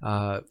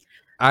 The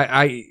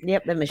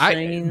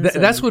machines.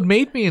 That's what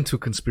made me into a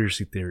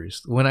conspiracy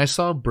theorist when I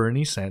saw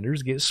Bernie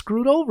Sanders get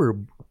screwed over.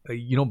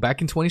 Back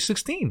in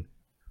 2016,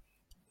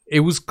 it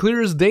was clear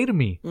as day to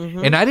me,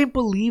 and I didn't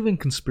believe in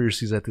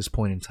conspiracies at this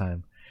point in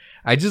time.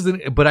 I just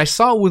didn't. But I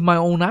saw it with my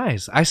own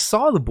eyes. I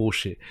saw the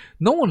bullshit.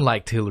 No one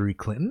liked Hillary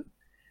Clinton,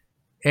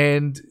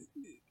 and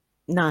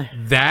no,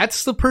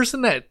 that's the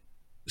person that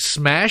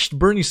smashed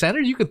Bernie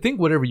Sanders. You could think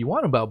whatever you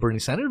want about Bernie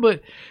Sanders,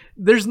 but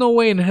there's no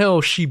way in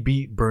hell she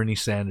beat Bernie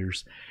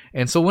Sanders.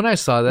 And so when I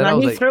saw that, I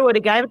was like, he threw it.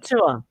 He gave it to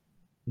her.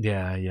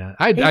 Yeah.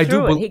 I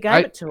do. He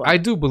gave it to her. I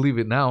do believe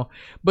it now.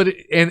 But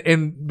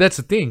and that's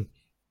the thing.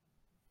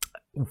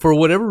 For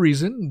whatever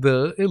reason,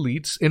 the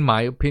elites, in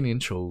my opinion,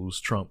 chose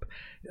Trump.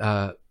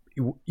 Everyone,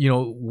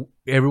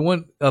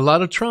 a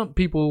lot of Trump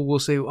people will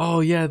say, "Oh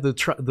yeah, the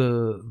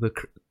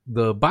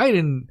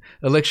Biden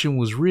election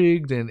was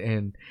rigged,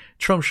 and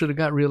Trump should have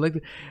got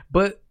reelected."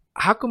 But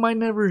how come I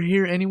never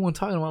hear anyone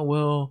talking about,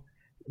 well,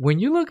 when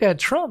you look at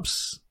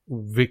Trump's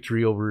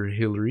victory over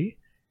Hillary,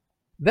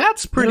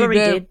 that's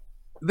pretty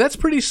that's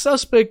pretty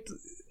suspect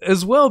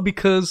as well,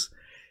 because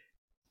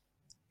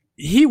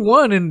he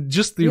won in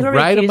just the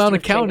right amount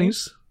of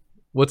counties.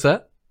 What's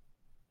that?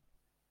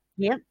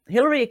 Yeah,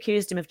 Hillary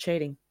accused him of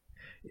cheating.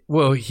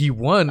 Well, he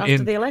won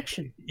after the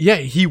election. Yeah,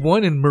 he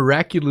won in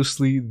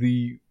miraculously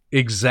the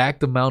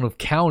exact amount of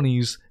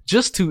counties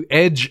just to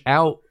edge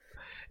out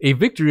a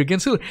victory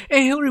against Hillary.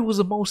 And Hillary was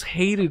the most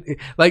hated.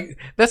 Like,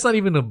 that's not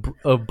even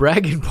a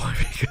bragging point,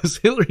 because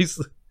Hillary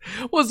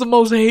was the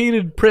most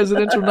hated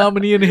presidential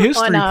nominee in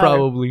history,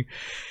 probably.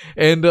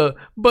 And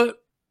but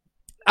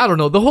I don't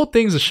know. The whole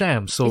thing's a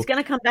sham. So he's going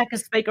to come back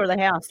as Speaker of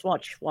the House.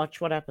 Watch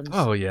what happens.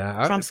 Oh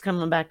yeah, Trump's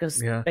coming back as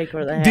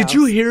Speaker of the House. Did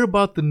you hear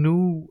about the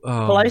new?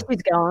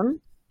 Pelosi's gone.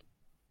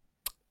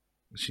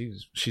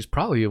 She's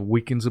probably a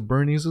Weekends of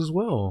Bernie's as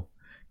well.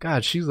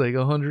 God, she's like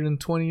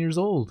 120 years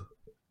old.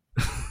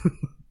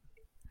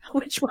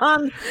 Which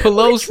one?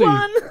 Pelosi. Which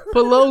one?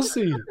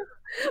 Pelosi.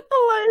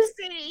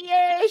 Pelosi.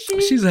 Yeah,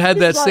 she's had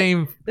that like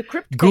same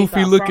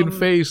goofy looking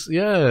face.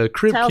 Yeah,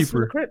 Crypt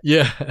Keeper. Crypt.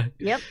 Yeah.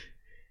 Yep.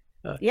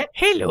 Yep.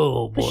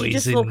 Hello,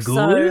 boys and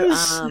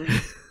ghouls.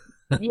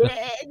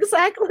 Yeah,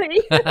 exactly.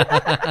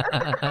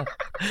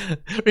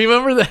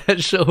 Remember that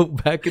show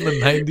back in the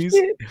 90s?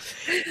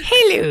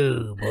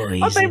 Hello,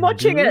 boys. I've been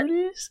watching it.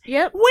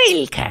 Yep.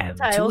 Welcome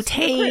to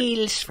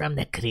Tales from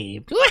the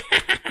Crypt.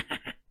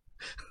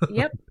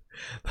 Yep.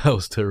 That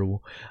was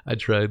terrible. I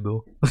tried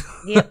though.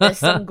 Yep, there's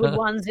some good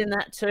ones in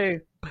that too.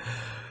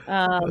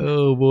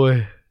 Oh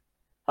boy.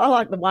 I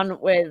like the one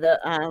where the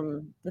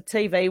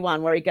TV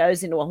one where he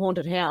goes into a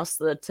haunted house.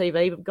 The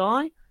TV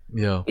guy,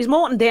 is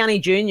Morton Downey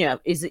Jr.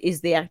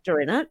 is the actor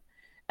in it,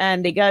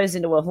 and he goes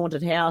into a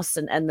haunted house,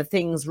 and the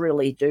things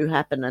really do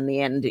happen. In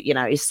the end,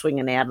 he's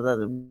swinging out of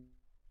the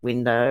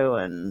window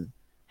and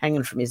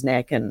hanging from his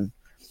neck, and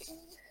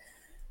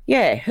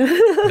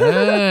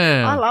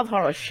I love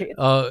horror shit.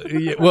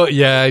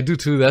 I do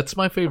too. That's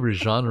my favorite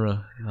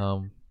genre.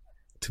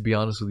 To be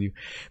honest with you,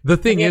 the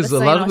thing is, a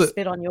lot of the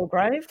Spit on Your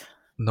Grave.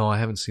 No, I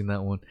haven't seen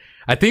that one.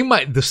 I think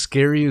the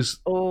scariest.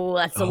 Oh,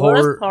 that's the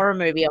worst horror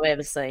movie I've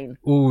ever seen.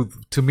 Oh,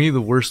 to me,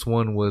 the worst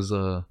one was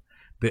The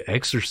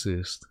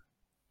Exorcist,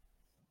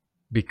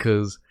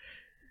 because,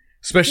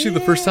 especially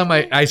the first time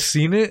I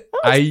seen it,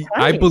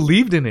 I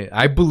believed in it.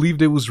 I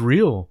believed it was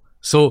real.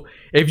 So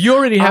if you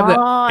already have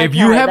if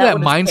you have that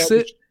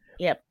mindset,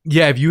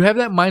 if you have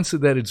that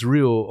mindset that it's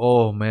real,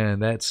 oh man,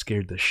 that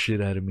scared the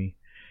shit out of me.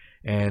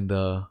 And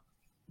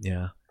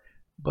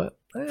but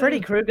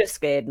Freddy Krueger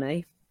scared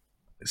me.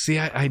 See,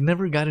 I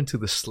never got into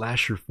the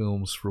slasher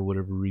films for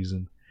whatever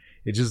reason.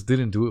 It just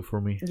didn't do it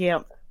for me. Yeah.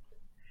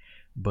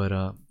 But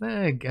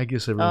I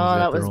guess Oh, everyone's got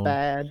that their was own.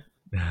 bad.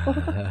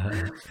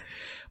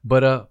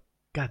 But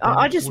God damn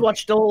I it, just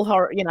watched all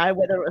horror,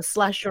 whether it was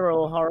slasher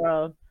or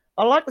horror.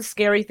 I like the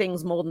scary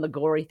things more than the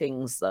gory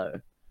things, though.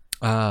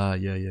 Yeah.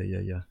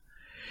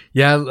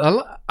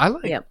 I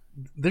like. Yep.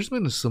 There's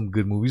been some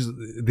good movies.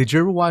 Did you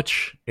ever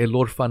watch El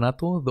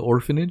Orfanato, The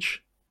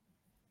Orphanage?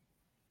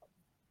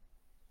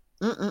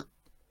 Mm-mm.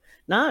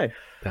 No,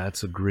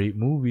 That's a great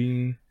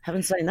movie.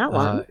 haven't seen that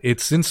one.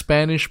 It's in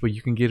Spanish, but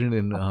you can get it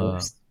in. Of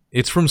course.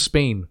 It's from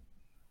Spain.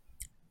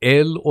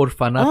 El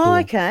Orfanato. Oh,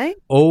 okay.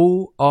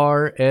 Orfanato,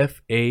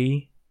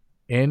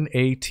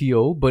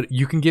 but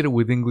you can get it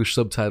with English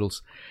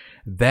subtitles.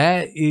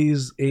 That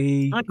is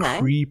a Okay.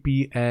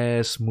 creepy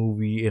ass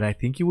movie, and I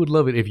think you would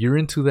love it if you're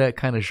into that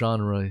kind of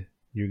genre.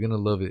 You're gonna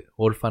love it.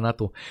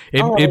 Orfanato. I'll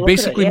It look at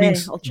basically yeah,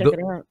 means I'll check it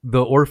out.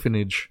 the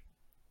orphanage.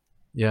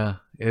 Yeah,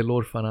 El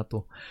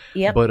Orfanato.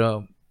 Yep.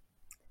 But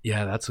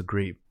yeah, that's a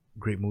great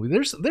movie.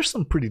 There's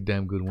some pretty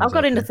damn good ones. I got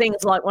out into there.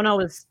 things like when I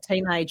was a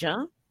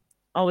teenager,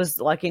 I was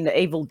like into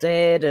Evil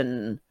Dead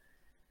and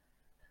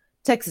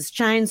Texas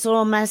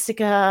Chainsaw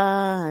Massacre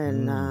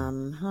and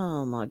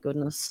oh my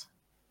goodness,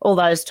 all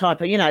those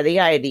type of the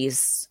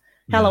 80s,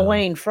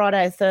 Halloween,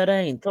 Friday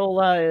 13th, all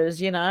those,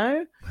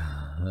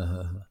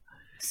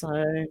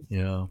 So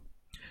Yeah.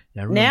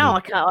 Yeah, I now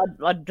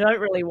remember- I don't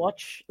really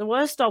watch. The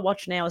worst I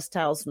watch now is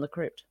Tales from the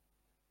Crypt,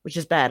 which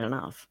is bad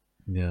enough,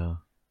 Yeah.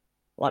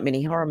 like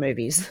mini horror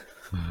movies.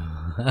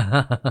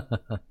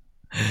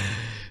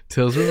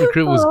 Tales from the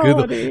Crypt was good.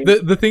 Oh, Though.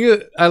 dude. The thing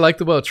that I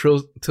liked about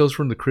Tales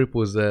from the Crypt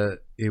was that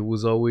it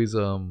was always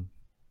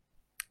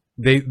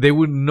they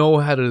would know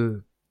how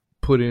to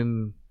put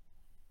in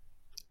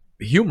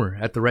humor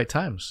at the right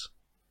times,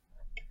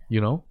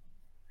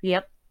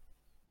 Yep.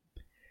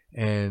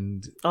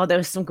 and Oh, there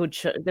was some good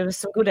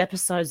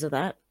episodes of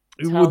that.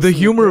 Tales the from the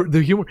humor. Crypt.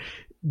 The humor.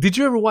 Did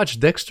you ever watch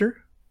Dexter?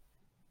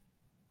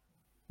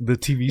 The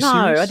TV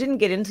No, series? I didn't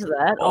get into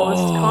that. I was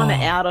kind of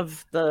Oh. out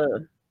of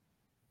the.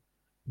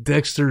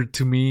 Dexter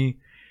to me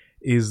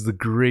is the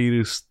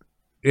greatest,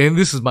 and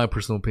this is my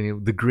personal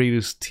opinion, the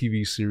greatest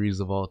TV series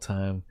of all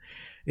time.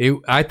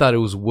 I thought it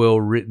was well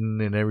written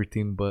and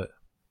everything, but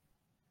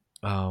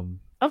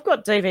I've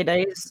got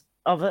DVDs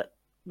of it,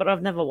 but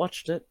I've never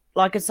watched it.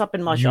 Like it's up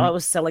in my shop. I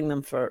was selling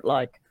them for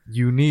like.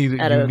 you need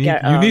At a to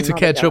not a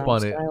catch up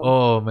on garage it. sale.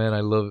 Oh man, I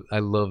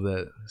love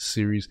that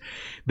series.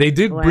 They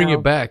did bring Wow.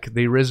 it back.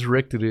 They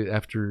resurrected it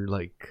after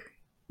like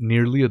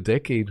nearly a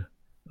decade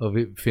of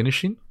it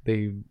finishing.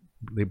 They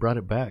brought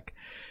it back,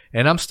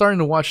 and I'm starting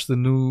to watch the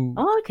new.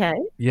 Oh, okay.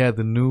 Yeah,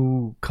 the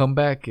new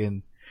comeback,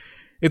 and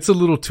it's a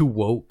little too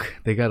woke.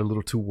 They got a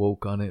little too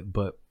woke on it,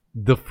 but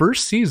the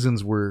first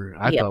seasons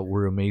I thought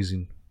were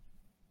amazing.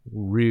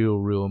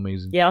 Real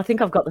amazing. Yeah, I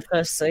think I've got the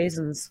first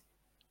seasons.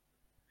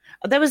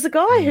 There was a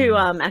guy who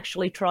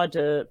actually tried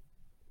to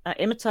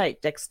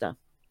imitate Dexter,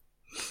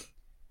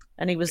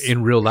 and he was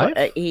In real life?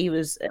 It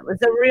was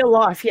a real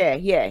life,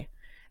 yeah.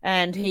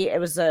 And it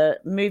was a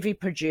movie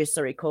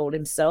producer. He called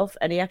himself,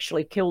 and he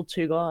actually killed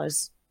two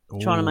guys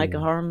trying to make a Ooh.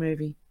 horror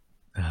movie.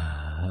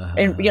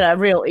 And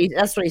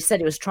that's what he said.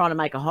 He was trying to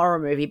make a horror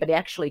movie, but he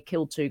actually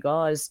killed two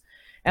guys.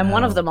 And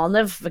one of Wow. them, I'll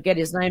never forget.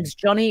 His name's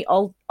Johnny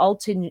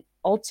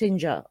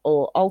Altinger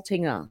or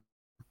Altinger.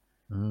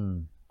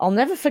 Mm, I'll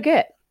never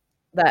forget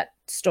that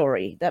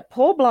story. That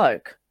poor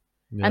bloke.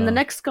 And the yeah.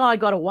 next guy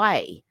got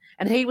away,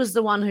 and he was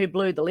the one who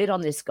blew the lid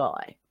on this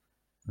guy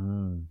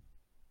Mm,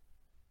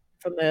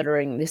 for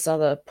murdering this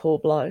other poor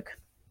bloke.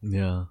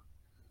 yeah.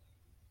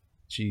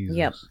 Jesus.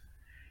 Yep.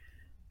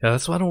 Yeah,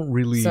 that's why I don't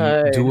really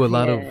So do a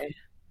lot of. yeah.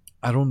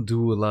 I don't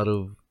do a lot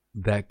of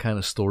that kind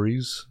of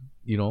stories,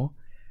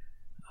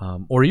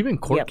 or even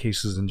court Yep.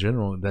 cases in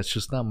general. That's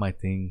just not my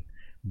thing.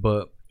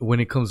 But when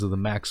it comes to the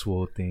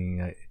Maxwell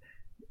thing,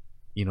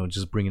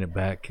 just bringing it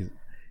back,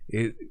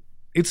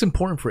 it's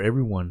important for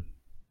everyone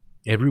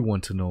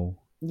to know.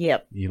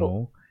 Yep. That's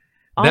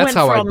went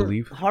how I from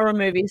believe. horror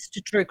movies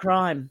to true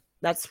crime.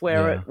 That's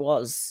where Yeah. it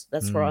was.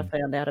 That's where I Mm.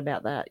 found out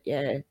about that.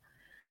 Yeah.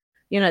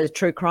 The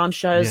true crime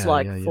shows Yeah,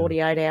 like yeah, yeah.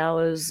 48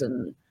 Hours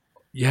and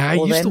Yeah, I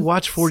all used to them.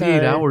 watch 48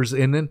 So- Hours,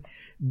 and then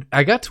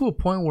I got to a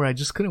point where I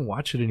just couldn't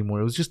watch it anymore.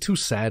 It was just too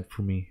sad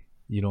for me,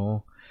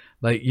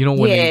 Like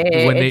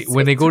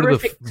when they go to the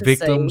horrific to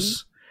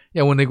victims,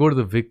 yeah, when they go to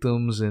the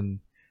victims and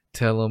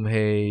tell them,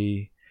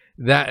 hey,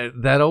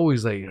 that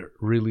always like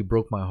really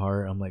broke my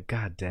heart. I'm like,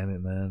 God damn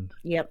it, man,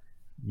 Yep.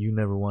 you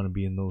never want to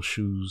be in those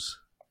shoes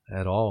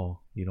at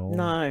all,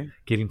 No.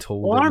 Getting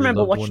told. Well, that I your remember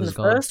loved one watching is the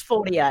gone. first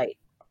 48.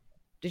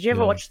 Did you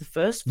ever Yeah. watch the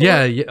first 48?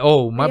 Yeah, yeah.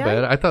 Oh, my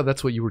 48? bad. I thought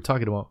that's what you were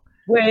talking about.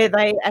 Where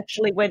they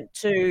actually went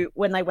to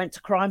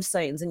crime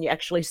scenes and you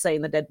actually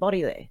seen the dead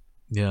body there.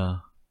 Yeah.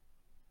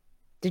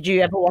 Did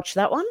you ever watch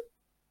that one?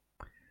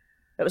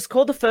 It was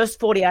called the first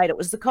 48. It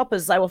was the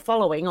coppers they were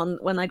following on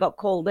when they got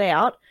called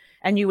out,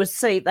 and you would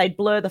see they'd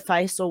blur the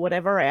face or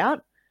whatever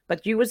out,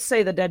 but you would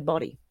see the dead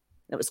body.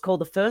 It was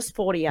called the first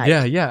 48.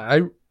 Yeah.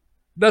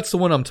 That's the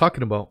one I'm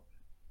talking about.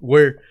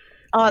 Where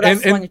Oh,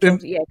 that's the one and- you're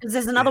talking. Yeah, because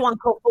there's another one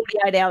called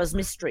 48 Hours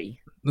Mystery.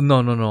 No.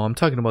 I'm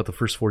talking about the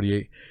first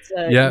 48.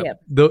 So, Yeah, yeah.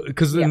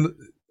 because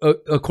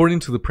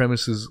according to the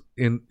premises,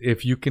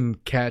 if you can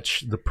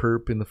catch the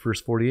perp in the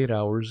first 48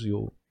 hours,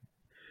 you'll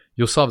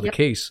solve the Yep.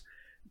 case.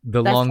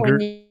 The That's longer,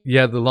 when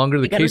the longer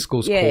the you're gonna- case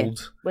goes yeah.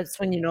 cold. That's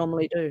when you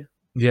normally do.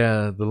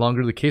 Yeah, the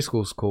longer the case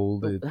goes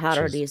cold, The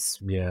harder it is.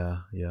 Yeah.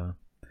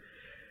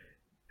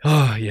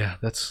 Oh yeah,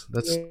 that's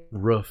Yeah.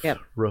 rough, Yep.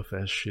 rough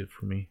ass shit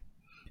for me.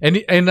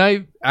 And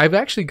I've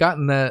actually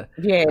gotten that.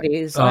 Yeah, it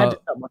is. I had to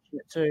stop watching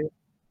it too.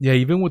 Yeah,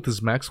 even with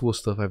this Maxwell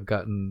stuff, I've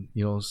gotten,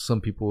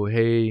 some people,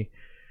 hey,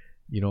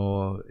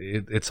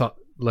 it's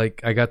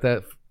like I got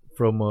that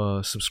from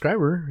a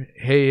subscriber.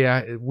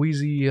 Hey,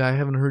 Wheezy, I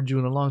haven't heard you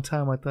in a long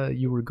time. I thought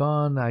you were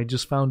gone. I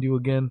just found you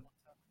again.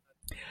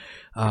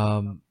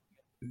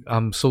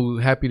 I'm so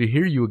happy to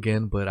hear you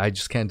again, but I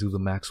just can't do the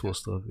Maxwell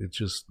stuff.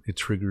 It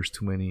triggers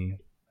too many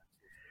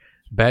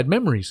bad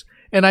memories.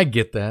 And I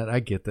get that.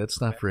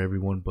 It's not for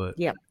everyone, but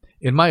Yeah.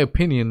 in my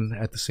opinion,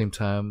 at the same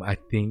time, I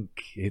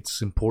think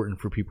it's important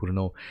for people to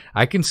know.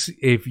 I can see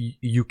if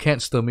you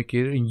can't stomach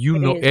it, and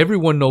It is.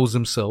 everyone knows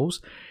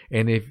themselves,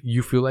 and if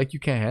you feel like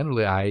you can't handle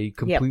it, I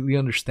completely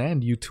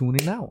understand you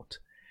tuning out.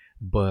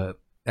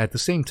 But at the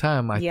same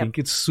time, I think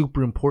it's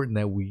super important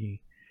that we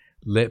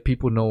let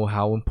people know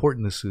how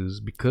important this is,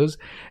 because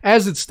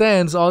as it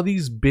stands, all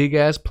these big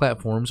ass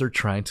platforms are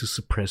trying to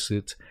suppress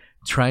it,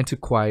 trying to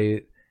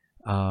quiet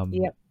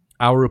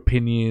our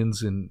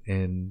opinions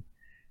and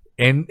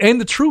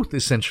the truth,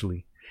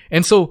 essentially.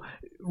 And so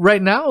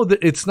right now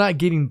it's not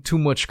getting too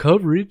much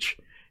coverage,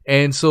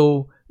 and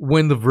so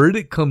when the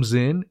verdict comes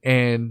in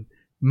and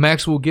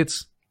Maxwell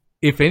gets,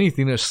 if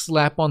anything, a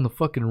slap on the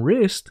fucking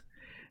wrist,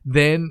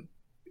 then,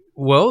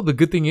 well, the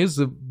good thing is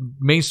the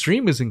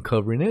mainstream isn't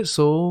covering it,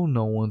 so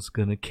no one's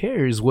gonna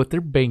care, is what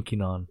they're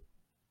banking on.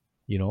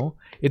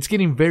 It's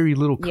getting very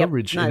little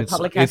coverage. No, and the it's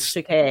public has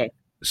to care.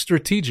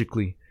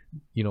 strategically,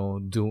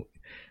 do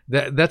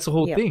that's the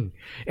whole thing.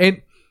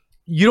 And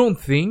you don't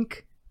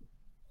think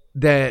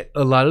that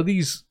a lot of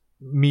these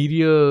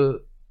media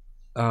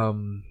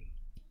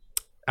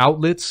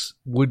outlets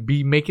would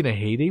be making a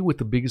heyday with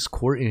the biggest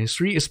court in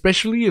history,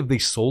 especially if they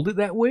sold it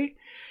that way?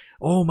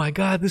 Oh my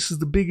God, this is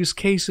the biggest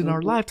case in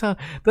our lifetime.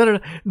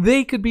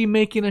 They could be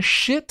making a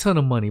shit ton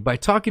of money by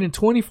talking in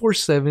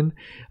 24/7,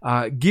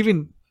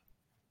 getting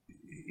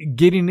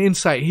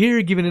insight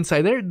here, giving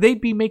insight there.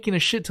 They'd be making a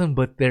shit ton,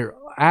 but they're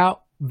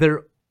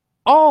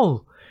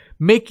all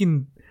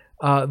making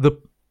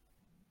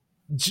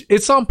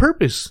it's on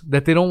purpose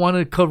that they don't want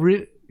to cover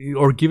it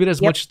or give it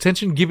as much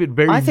attention, give it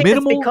very I think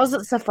minimal. it's because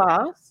it's a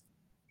farce.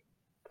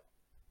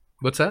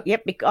 What's that?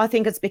 Yep, I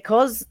think it's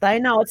because they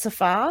know it's a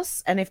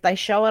farce, and if they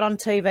show it on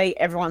TV,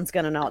 everyone's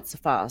going to know it's a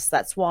farce.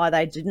 That's why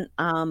they didn't.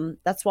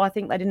 That's why I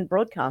think they didn't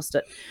broadcast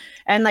it,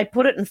 and they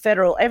put it in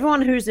federal.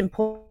 Everyone who's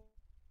important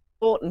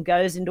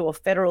goes into a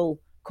federal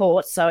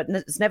court, so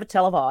it's never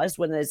televised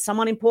when there's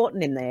someone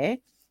important in there,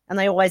 and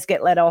they always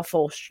get let off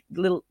or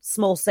little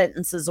small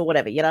sentences or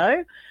whatever.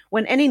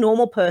 When any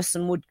normal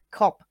person would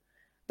cop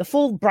the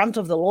full brunt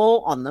of the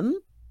law on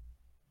them,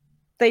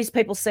 these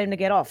people seem to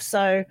get off.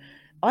 So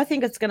I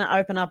think it's going to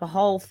open up a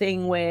whole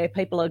thing where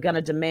people are going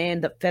to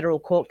demand that federal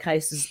court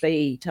cases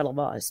be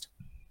televised.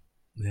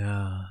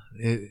 Yeah,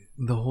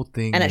 the whole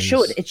thing, and it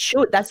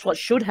should. That's what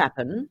should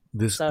happen.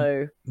 This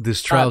but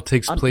trial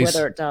takes place.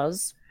 Whether it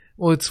does.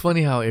 Well, it's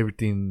funny how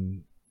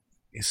everything.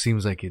 It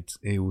seems like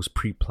it was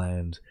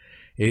pre-planned.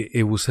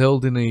 It was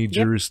held in a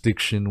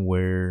jurisdiction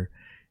where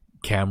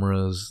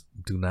cameras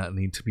do not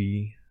need to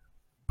be,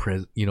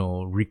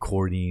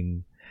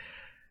 recording.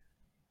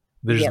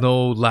 There's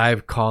no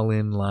live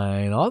call-in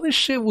line. All this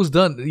shit was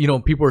done.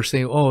 People are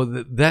saying, "Oh,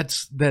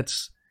 that's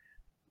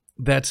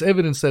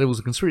evidence that it was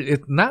a conspiracy."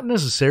 It not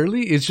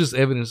necessarily. It's just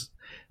evidence,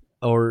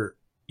 or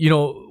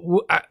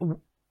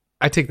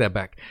I take that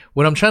back.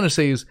 What I'm trying to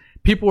say is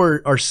people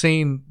are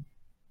saying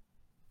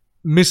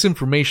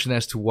misinformation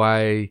as to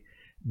why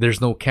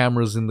there's no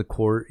cameras in the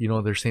court.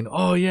 They're saying,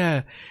 "Oh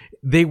yeah,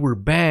 they were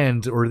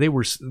banned," or they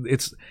were.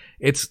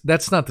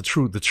 That's not the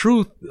truth. The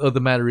truth of the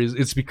matter is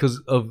it's because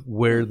of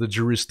where the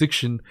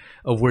jurisdiction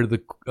of where the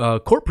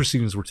court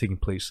proceedings were taking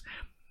place.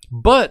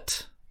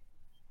 But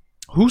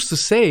who's to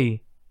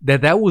say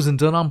that wasn't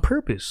done on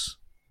purpose?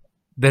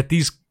 That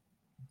these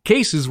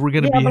cases were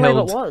going to be held. I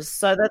believe it was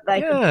so that they.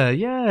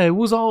 Yeah. It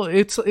was all.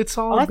 It's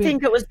all. I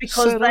think it was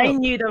because they up.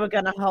 knew they were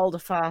going to hold a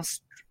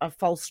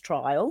false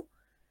trial,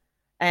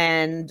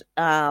 and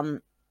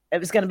it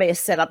was going to be a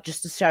setup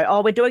just to show,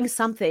 oh, we're doing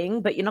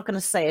something, but you're not going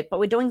to see it, but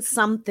we're doing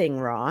something,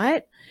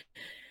 right?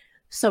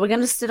 So we're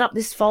going to set up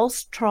this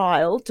false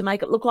trial to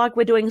make it look like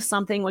we're doing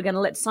something. We're going to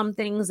let some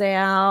things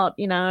out,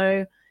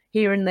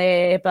 here and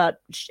there,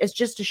 but it's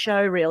just to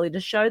show, really,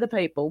 to show the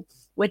people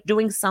we're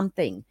doing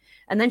something.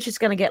 And then she's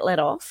going to get let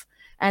off.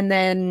 And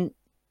then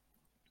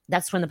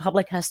that's when the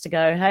public has to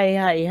go,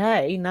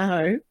 hey,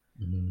 no.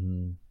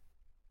 Mm-hmm.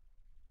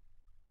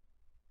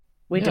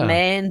 We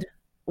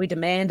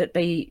demand it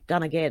be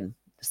done again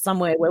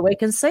somewhere where we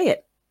can see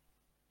it.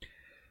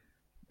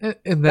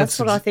 And that's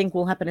what I think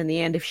will happen in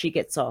the end if she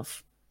gets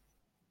off.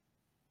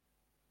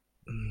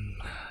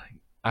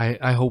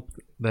 I hope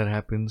that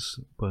happens,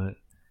 but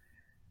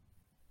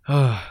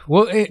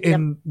well,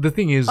 and the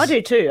thing is, I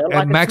do too.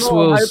 Like, it's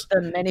more hope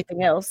than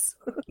anything else.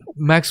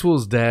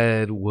 Maxwell's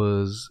dad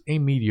was a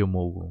media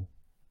mogul.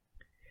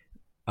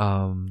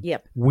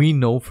 Yep. We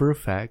know for a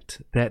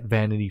fact that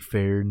Vanity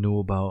Fair knew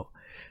about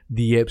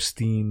the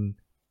Epstein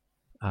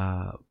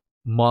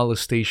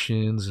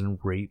molestations and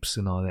rapes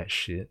and all that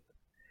shit,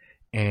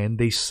 and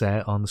they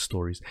sat on the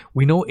stories.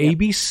 We know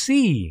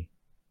ABC,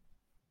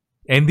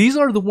 and these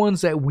are the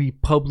ones that we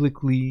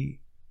publicly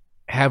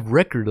have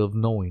record of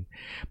knowing.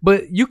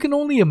 But you can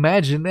only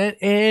imagine that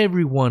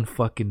everyone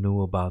fucking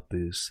knew about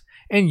this,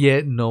 and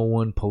yet no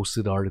one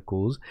posted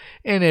articles,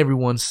 and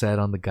everyone sat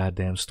on the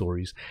goddamn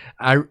stories.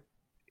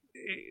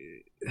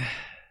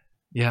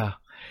 Yeah.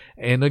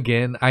 And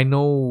again, I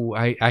know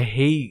I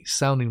hate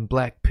sounding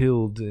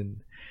black-pilled,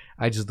 and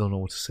I just don't know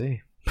what to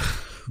say.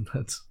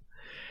 That's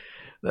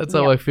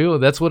how I feel.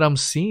 That's what I'm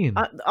seeing.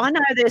 I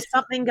know there's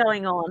something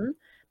going on,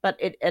 but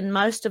and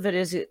most of it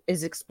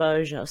is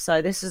exposure.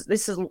 So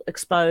this will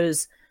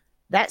expose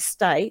that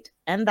state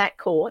and that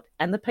court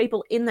and the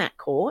people in that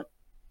court,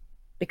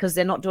 because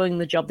they're not doing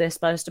the job they're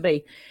supposed to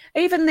be.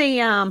 Even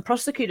the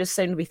prosecutors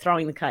seem to be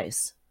throwing the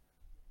case.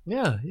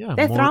 Yeah.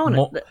 They're throwing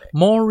it.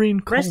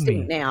 Maureen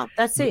resting Comey. Now.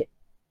 That's it.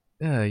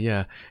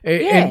 Yeah.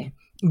 And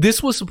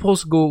this was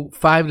supposed to go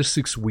 5 to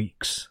 6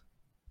 weeks.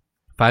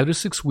 5 to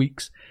 6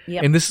 weeks.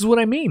 Yep. And this is what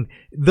I mean.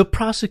 The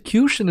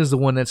prosecution is the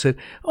one that said,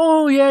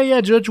 oh,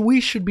 yeah, Judge,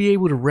 we should be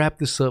able to wrap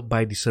this up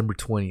by December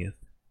 20th.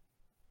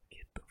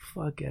 Get the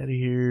fuck out of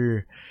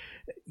here.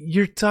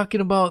 You're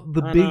talking about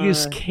the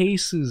biggest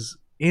cases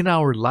in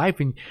our life.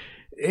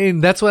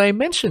 And that's what I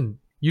mentioned.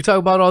 You talk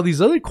about all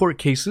these other court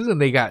cases, and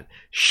they got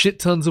shit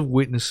tons of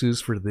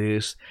witnesses for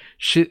this.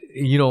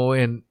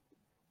 And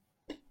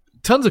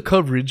tons of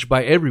coverage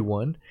by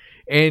everyone.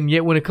 And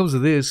yet when it comes to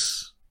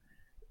this,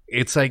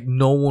 it's like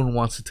no one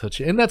wants to touch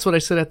it. And that's what I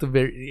said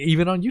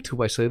even on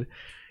YouTube. I said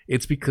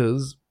it's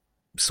because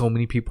so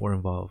many people are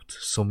involved,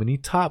 so many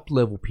top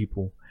level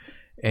people,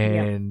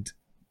 and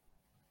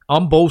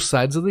on both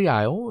sides of the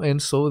aisle.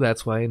 And so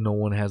that's why no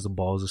one has the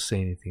balls to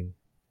say anything.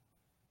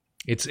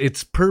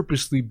 It's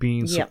purposely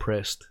being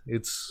suppressed.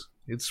 It's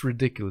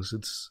ridiculous.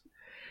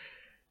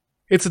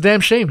 It's a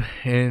damn shame,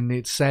 and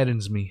it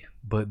saddens me.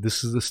 But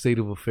this is the state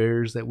of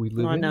affairs that we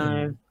live in. I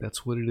know.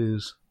 That's what it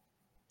is.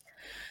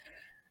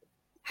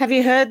 Have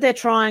you heard they're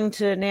trying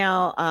to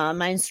now,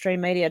 mainstream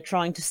media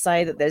trying to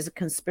say that there's a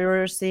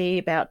conspiracy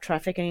about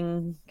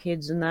trafficking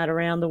kids and that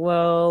around the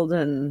world?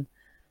 And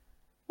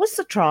what's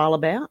the trial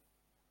about?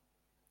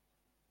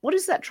 What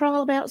is that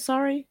trial about?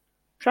 Sorry?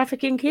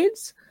 Trafficking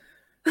kids?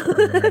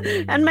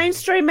 And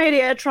mainstream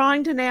media are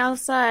trying to now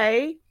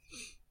say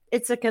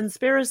it's a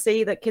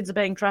conspiracy that kids are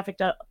being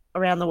trafficked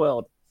around the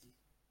world.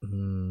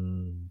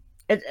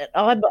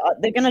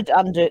 They're going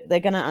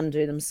to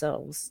undo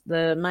themselves.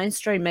 The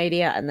mainstream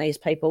media and these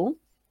people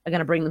are going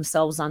to bring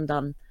themselves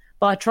undone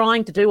by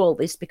trying to do all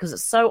this, because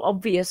it's so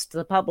obvious to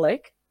the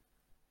public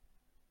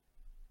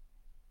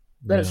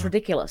that it's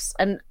ridiculous.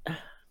 And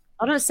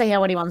I don't see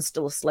how anyone's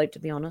still asleep, to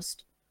be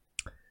honest.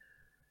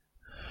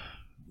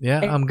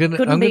 Yeah, it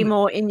couldn't be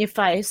more in your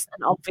face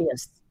and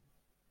obvious.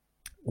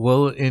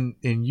 Well, and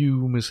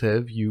you, Miss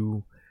Hev,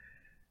 you're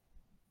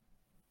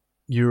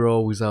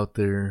always out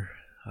there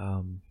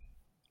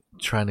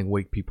trying to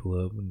wake people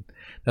up, and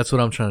that's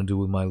what I'm trying to do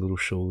with my little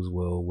show as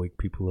well. Wake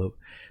people up.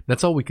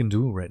 That's all we can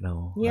do right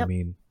now. Yep. I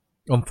mean,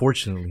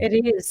 unfortunately, it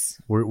is.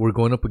 We're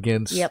going up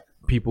against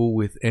people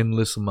with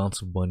endless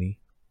amounts of money,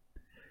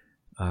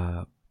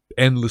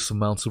 endless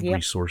amounts of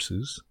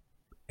resources.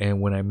 And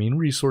when I mean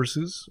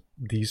resources,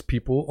 these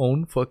people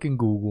own fucking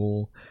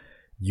Google,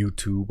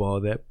 YouTube,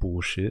 all that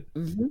bullshit.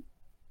 Mm-hmm.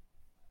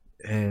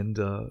 And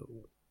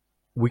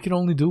we can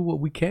only do what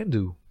we can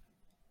do.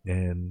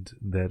 And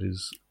that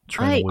is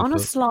trying to wake on a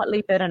up.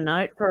 Slightly better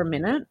note for a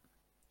minute.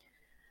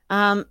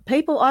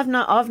 People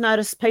I've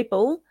noticed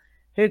people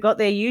who got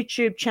their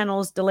YouTube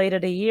channels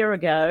deleted a year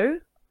ago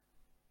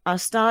are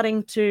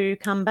starting to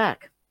come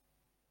back.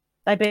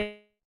 They've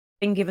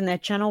been given their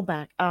channel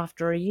back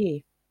after a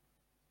year.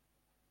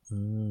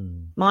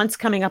 Mine's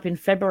coming up in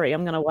February.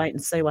 I'm going to wait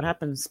and see what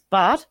happens.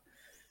 But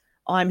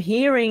I'm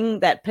hearing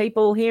that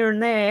people here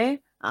and there,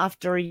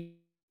 after a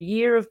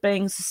year of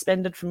being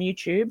suspended from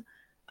YouTube,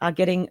 are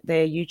getting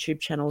their YouTube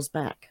channels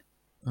back.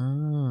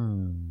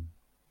 That'd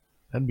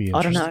be interesting.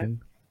 I don't know,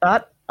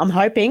 but I'm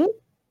hoping.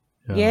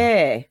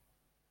 Yeah.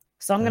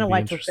 So I'm going to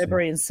wait till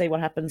February and see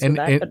what happens with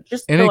that. But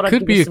just thought I'd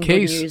give you some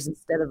good news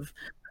instead of.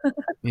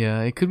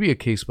 Yeah, it could be a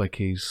case by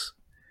case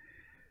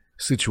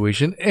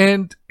situation,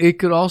 and it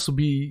could also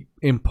be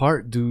in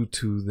part due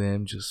to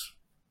them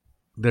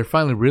they're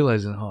finally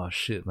realizing, oh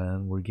shit,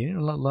 man, we're getting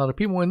a lot of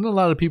people, and a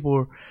lot of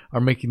people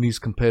are making these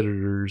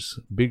competitors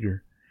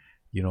bigger.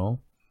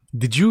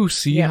 Did you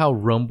see how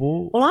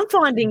Rumble? Well, I'm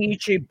finding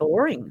YouTube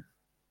boring.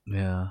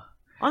 Yeah,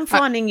 I'm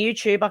finding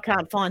YouTube. I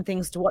can't find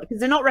things to watch because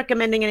they're not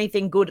recommending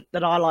anything good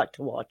that I like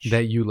to watch.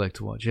 That you like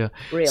to watch, yeah.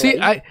 Really?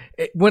 See,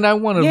 when I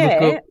want to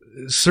look up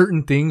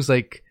certain things,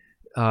 like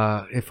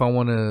if I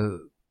want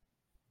to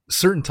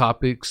certain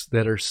topics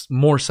that are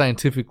more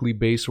scientifically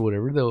based or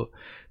whatever,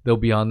 they'll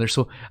be on there.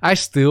 So I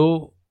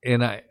still,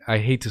 and I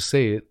hate to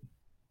say it,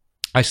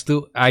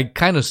 I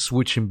kind of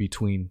switch in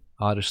between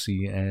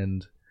Odyssey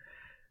and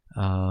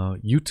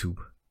YouTube.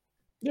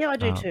 Yeah, I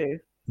do too.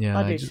 Yeah,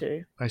 I do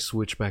too. I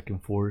switch back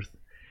and forth,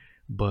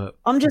 but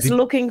I'm just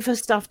looking for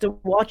stuff to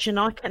watch, and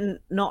I can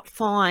not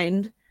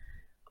find,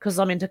 because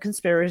I'm into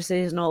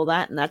conspiracies and all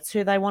that, and that's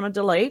who they want to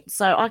delete.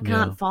 So I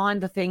can't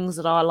find the things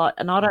that I like,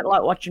 and I don't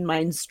like watching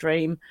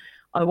mainstream.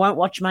 I won't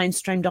watch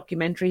mainstream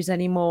documentaries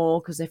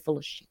anymore because they're full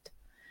of shit.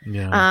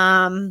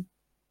 Yeah.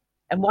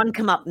 And one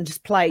come up and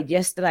just played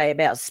yesterday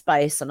about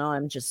space, and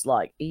I'm just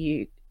like,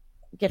 you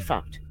get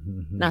fucked.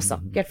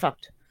 NASA, get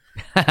fucked.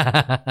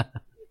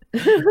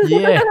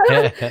 Yeah.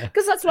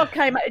 Because that's what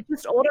came up. It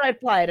just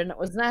auto-played, and it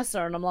was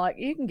NASA, and I'm like,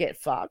 you can get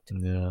fucked.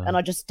 Yeah. And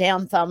I just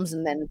down thumbs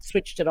and then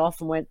switched it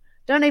off and went,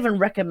 don't even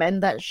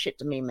recommend that shit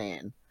to me,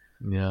 man.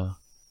 Yeah.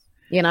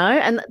 You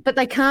know, but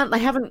they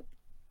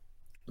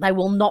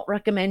will not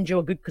recommend you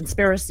a good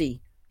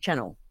conspiracy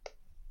channel.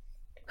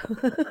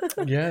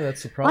 Yeah,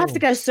 that's the I problem. have to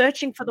go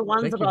searching for the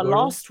ones Thank that you, I Gordon.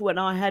 lost when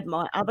I had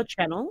my other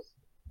channel.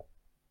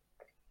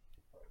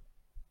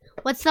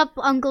 What's up,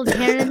 Uncle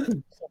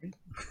Karen?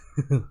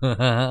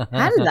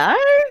 Hello.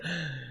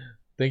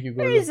 Thank you,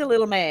 There's Gordon. a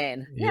little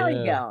man. How are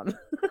you Yeah. going?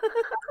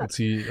 Let's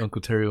see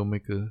Uncle Terry will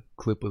make a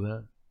clip of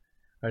that.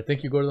 All right,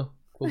 thank you, Gordo.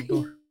 Close the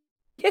door.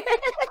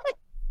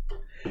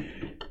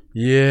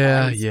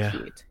 Yeah, He's yeah.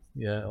 cute.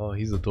 Yeah, oh,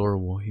 he's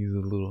adorable. He's a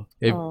little.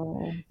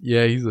 Oh.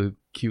 Yeah, he's a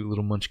cute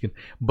little munchkin.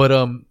 But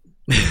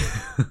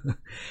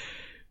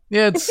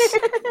yeah, it's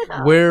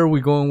where are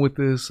we going with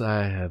this?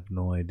 I have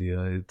no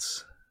idea.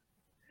 It's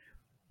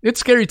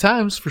scary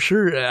times for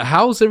sure.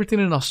 How's everything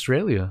in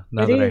Australia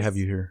now It that I is. have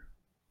you here?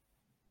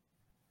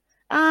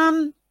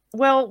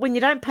 Well, when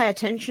you don't pay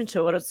attention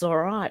to it, it's all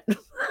right.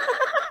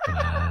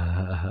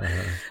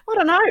 I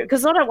don't know,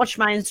 because I don't watch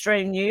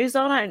mainstream news.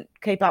 I don't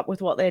keep up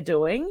with what they're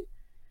doing.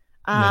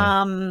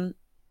 And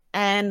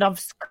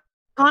I've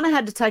kind of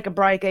had to take a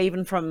break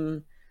even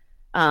from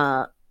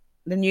the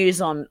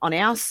news on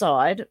our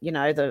side, you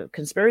know, the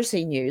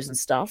conspiracy news and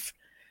stuff,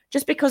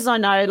 just because I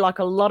know like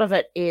a lot of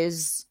it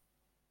is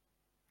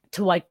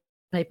to wake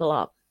people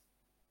up.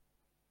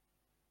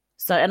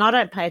 So, and I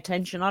don't pay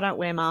attention. I don't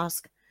wear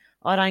masks.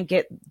 I don't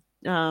get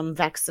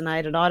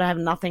vaccinated. I don't have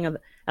nothing of,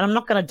 and I'm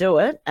not going to do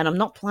it, and I'm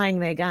not playing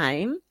their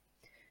game.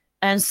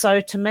 And so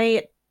to me,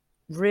 it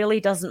really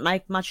doesn't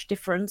make much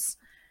difference,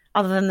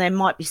 other than there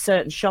might be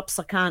certain shops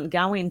I can't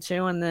go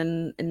into, and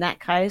then in that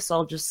case,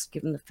 I'll just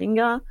give them the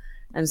finger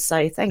and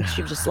say, thanks,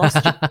 you've just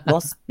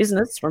lost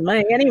business from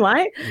me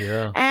anyway.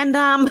 Yeah.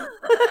 And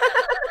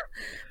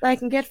they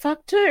can get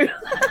fucked too.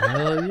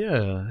 Hell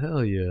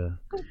yeah.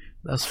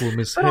 That's what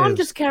Miss. But I'm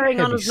just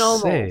carrying on Heavy as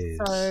normal. says.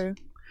 So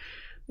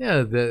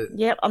Yeah,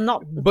 yep, I'm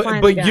not. but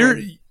playing but the you're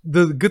game.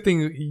 the good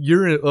thing,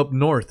 you're up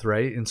north,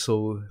 right? And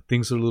so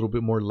things are a little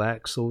bit more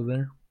lax over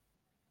there.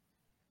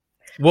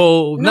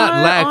 Well, not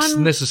No, lax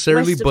I'm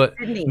necessarily, west of but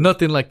Sydney.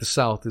 nothing like the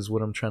south is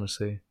what I'm trying to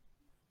say.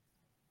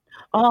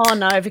 Oh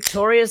no,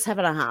 Victoria's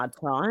having a hard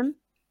time.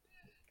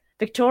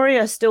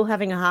 Victoria's still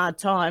having a hard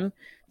time.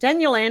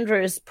 Daniel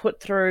Andrews put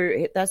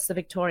through, that's the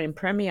Victorian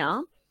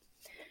Premier.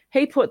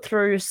 He put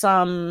through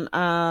some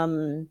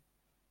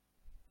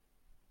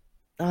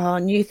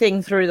new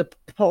thing through the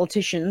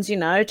politicians, you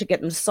know, to get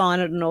them to sign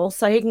it and all,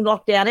 so he can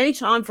lock down any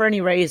time for any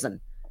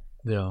reason.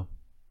 Yeah.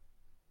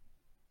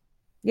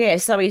 Yeah,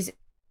 so he's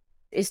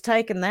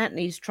taken that and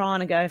he's trying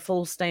to go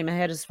full steam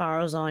ahead as far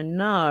as I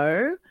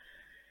know.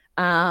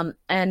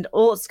 And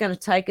all it's going to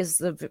take is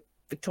the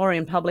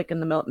Victorian public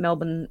and the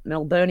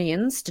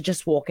Melburnians to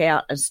just walk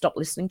out and stop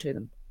listening to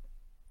them.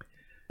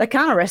 They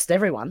can't arrest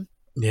everyone.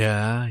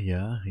 Yeah.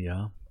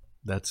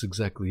 That's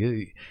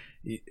exactly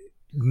it.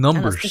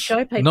 Numbers, And it's to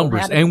show people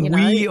numbers, how to, and you know,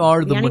 we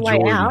are the only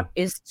majority. way out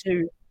is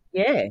to,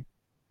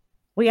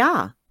 we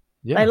are.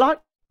 Yeah. They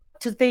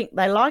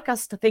like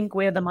us to think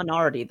we're the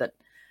minority that,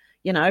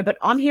 you know, but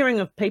I'm hearing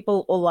of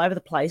people all over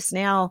the place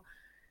now,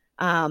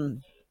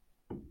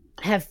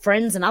 have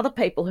friends and other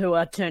people who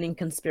are turning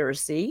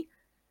conspiracy.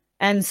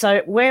 And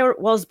so where it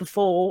was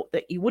before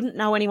that you wouldn't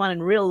know anyone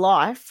in real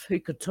life who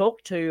could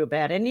talk to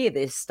about any of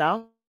this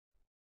stuff,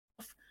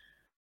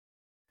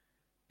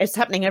 it's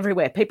happening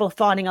everywhere. People are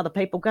finding other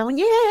people going,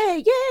 yeah,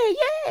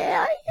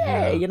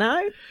 you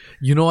know,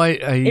 You know, I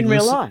in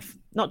real listen- life,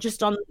 not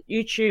just on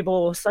YouTube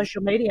or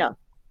social media.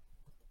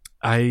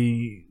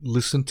 I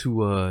listened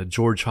to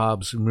George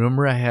Hobbs.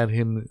 Remember, I had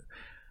him.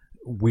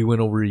 We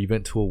went over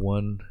Event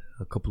 201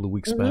 a couple of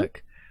weeks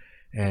back,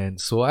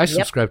 and so I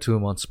subscribed to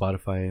him on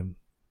Spotify.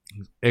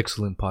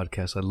 Excellent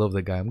podcast. I love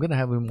that guy. I'm gonna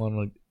have him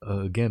on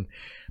again,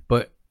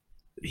 but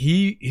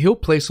he'll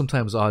play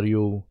sometimes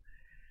audio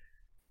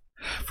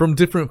from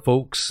different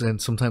folks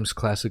and sometimes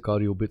classic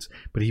audio bits.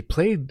 But he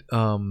played.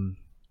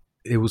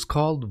 It was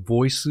called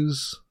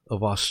Voices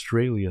of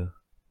Australia,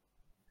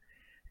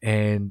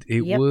 and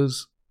it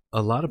was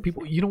a lot of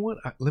people. You know what?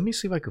 Let me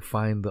see if I could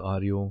find the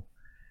audio,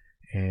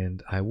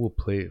 and I will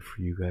play it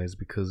for you guys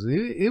because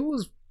it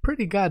was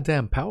pretty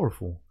goddamn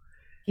powerful.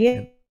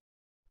 Yeah.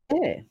 And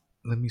Yeah.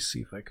 let me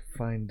see if I can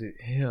find it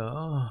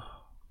here.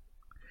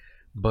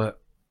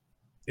 But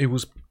it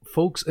was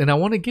folks, and I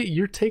want to get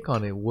your take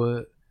on it.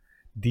 What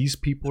these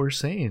people are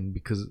saying,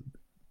 because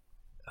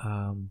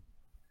um,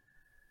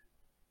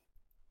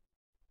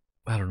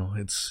 I don't know.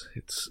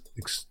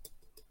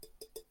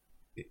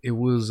 It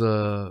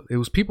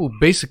was people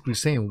basically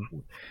saying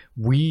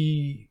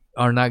we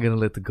are not gonna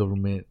let the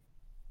government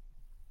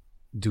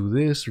do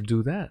this or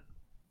do that.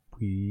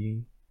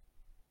 We're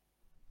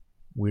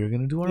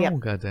gonna do our Yep. own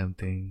goddamn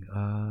thing.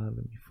 Let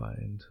me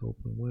find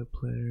open web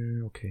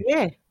player. Okay,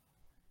 Yeah.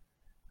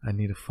 I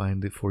need to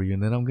find it for you,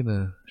 and then I'm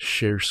gonna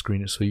share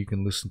screen it so you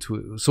can listen to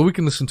it, so we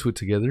can listen to it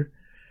together.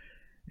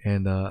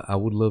 And I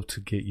would love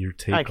to get your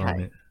take on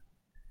Okay. it.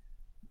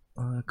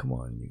 Come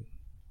on, you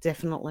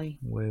Definitely.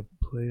 web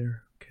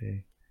player.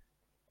 Okay,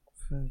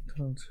 Fact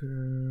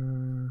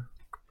Hunter.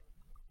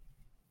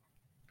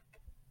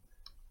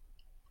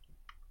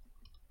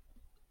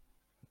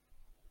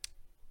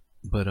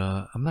 But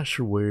I'm not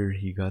sure where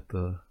he got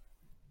the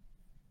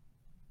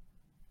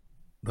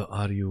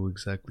audio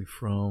exactly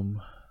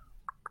from.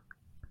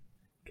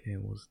 Okay,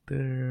 it was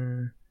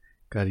there.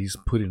 God, he's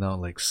putting out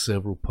like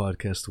several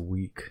podcasts a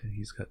week.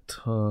 He's got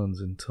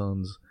tons and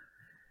tons.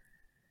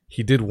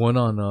 He did one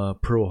on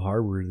Pearl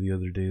Harbor the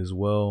other day as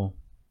well,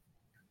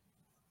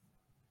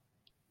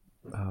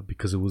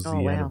 because it was Oh,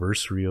 the wow.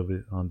 anniversary of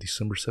it on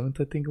December 7th,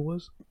 I think it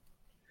was.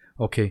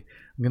 Okay,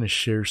 I'm gonna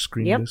share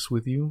screen Yep. this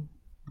with you.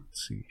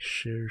 Let's see,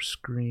 share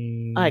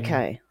screen.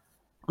 Okay.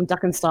 I'm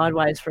ducking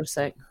sideways for a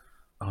sec.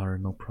 Alright,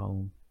 no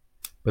problem.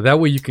 But that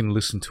way you can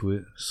listen to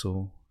it.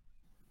 So,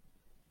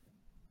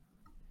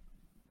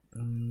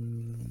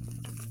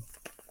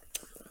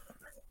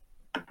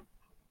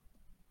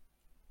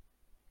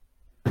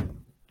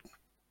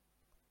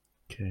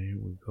 okay, here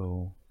we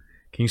go.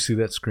 Can you see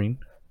that screen?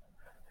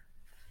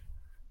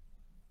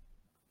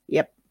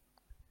 Yep.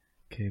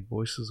 Okay,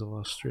 Voices of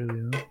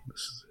Australia.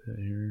 This is it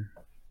here.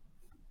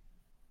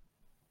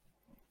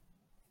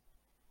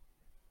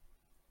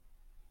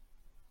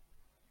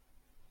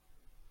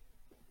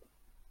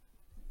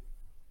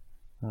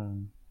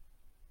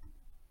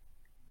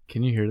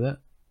 Can you hear that?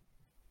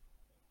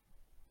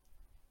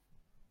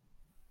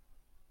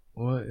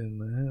 What in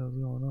the hell is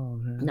going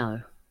on here? No.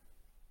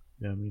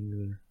 Yeah, me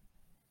neither.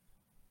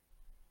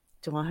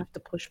 Do I have to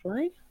push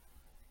play?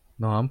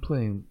 No, I'm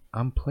playing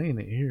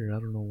it here. I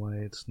don't know why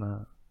it's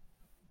not.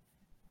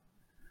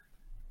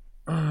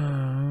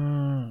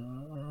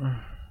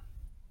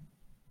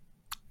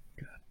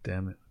 God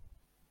damn it.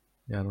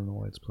 Yeah, I don't know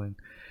why it's playing.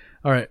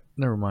 Alright,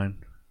 never mind.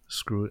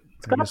 Screw it.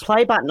 It's got a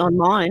play button on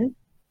mine.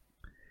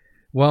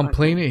 Well, I'm Okay.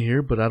 playing it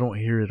here, but I don't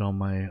hear it on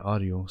my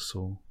audio,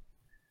 so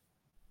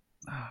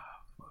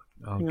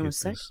I'll Hang on a get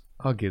sec. this.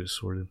 I'll get it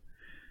sorted.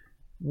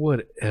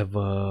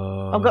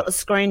 Whatever. I've got the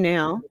screen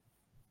now.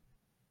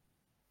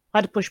 I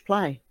had to push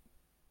play.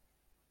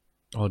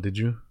 Oh, did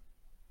you?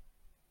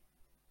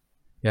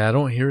 Yeah, I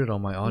don't hear it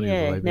on my audio.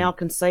 Yeah, though. now I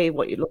can see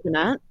what you're looking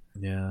at.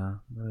 Yeah,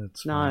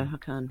 that's No, fine. I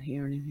can't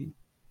hear anything.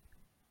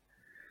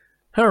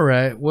 All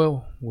right.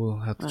 Well, we'll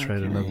have to try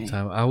it another Okay.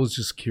 time. I was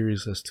just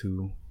curious as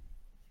to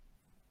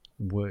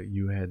what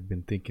you had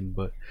been thinking,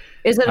 but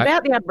Is it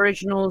about the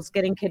Aboriginals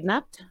getting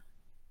kidnapped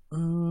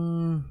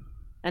um,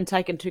 and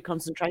taken to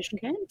concentration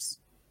camps?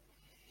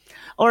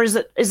 Or is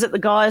it the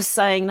guys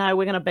saying, no,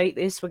 we're going to beat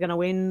this, we're going to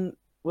win,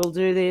 we'll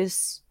do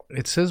this?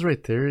 it says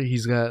right there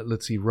he's got,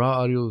 let's see, raw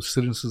audio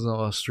citizens of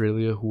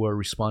Australia who are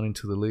responding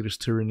to the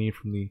latest tyranny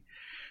from the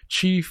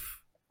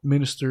Chief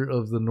Minister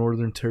of the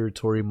Northern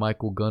Territory,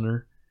 Michael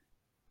Gunner.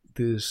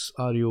 This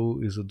audio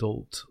is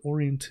adult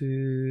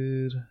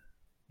oriented.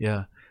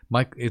 Yeah,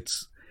 Mike.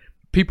 It's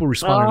people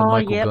responding to Oh,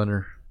 Michael yep.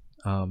 Gunner,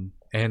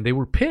 and they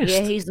were pissed.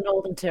 Yeah, he's the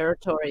Northern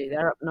Territory.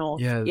 They're up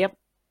north. Yeah. Yep.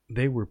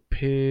 They were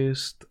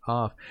pissed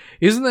off.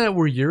 Isn't that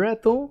where you're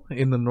at though,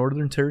 in the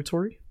Northern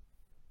Territory?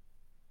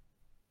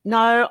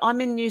 No,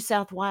 I'm in New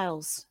South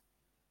Wales.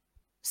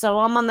 So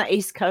I'm on the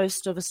east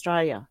coast of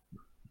Australia.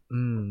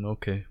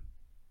 Okay.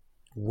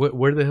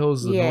 Where the hell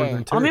is the Yeah, Northern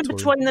I'm Territory? in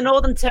between the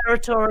Northern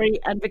Territory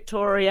and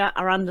Victoria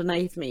are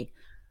underneath me.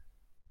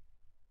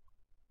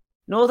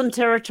 Northern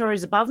Territory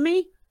is above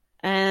me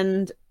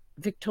and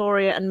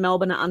Victoria and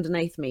Melbourne are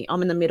underneath me.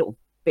 I'm in the middle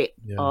bit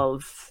Yeah.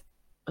 of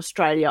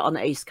Australia on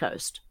the east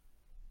coast.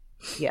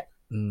 Yeah,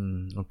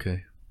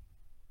 Okay.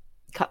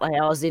 couple of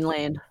hours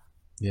inland.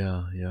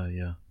 Yeah.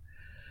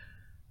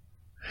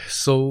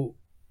 So,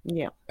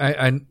 Yeah.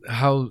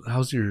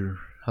 how's your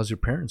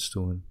parents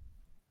doing?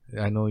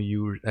 I know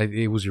you were.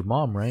 It was your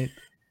mom, right?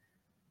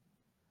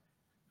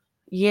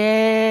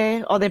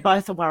 Yeah. Oh, they're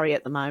both a worry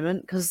at the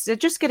moment because they're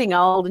just getting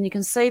old and you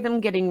can see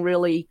them getting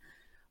really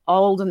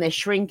old and they're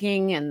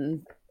shrinking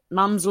and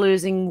mum's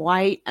losing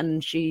weight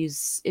and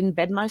she's in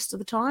bed most of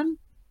the time.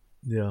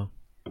 Yeah.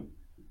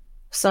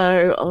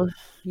 So,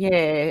 yeah,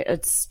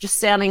 it's just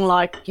sounding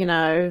like,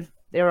 they're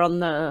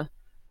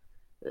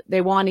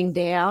winding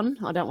down.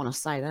 I don't want to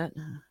say that.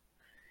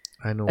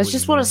 I know. It's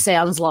just what it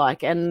sounds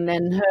like. And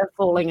then her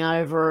falling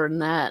over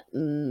and that,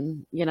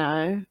 and,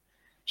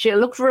 she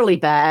looked really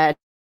bad.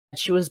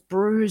 She was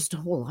bruised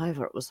all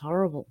over. It was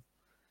horrible.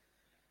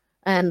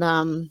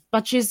 And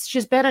but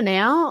she's better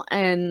now.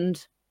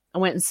 And I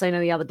went and seen her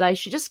the other day.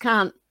 She just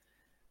can't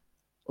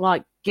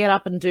like get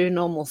up and do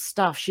normal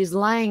stuff. She's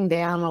laying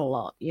down a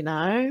lot, you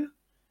know.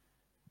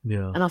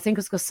 Yeah. And I think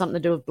it's got something to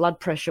do with blood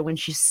pressure. When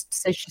she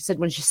said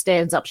when she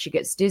stands up, she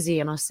gets dizzy.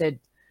 And I said,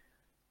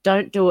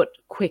 don't do it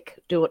quick.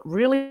 Do it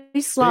really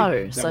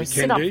slow. So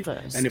sit up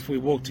first. And if we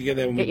walk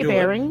together and get we your do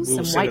bearings it, we'll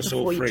and set wait us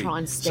all before you free. try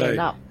and stand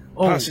up. Pass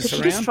Because this she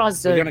around. just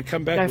tries to We're going to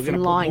come back. go We're going from to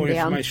put lying more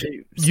down to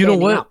information. standing You know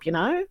what? up, you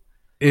know?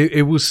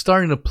 It was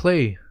starting to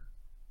play.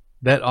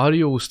 That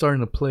audio was starting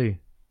to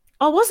play.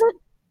 Oh, was it?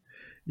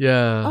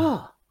 Yeah.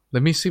 Oh.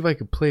 Let me see if I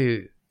could play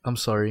it. I'm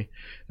sorry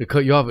to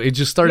cut you off. It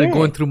just started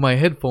going through my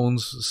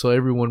headphones, so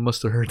everyone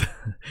must have heard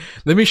that.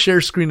 Let me share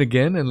screen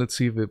again, and let's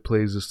see if it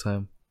plays this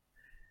time.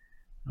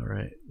 All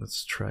right,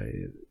 let's try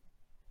it.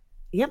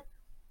 Yep.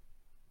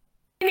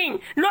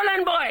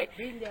 Nolan boy,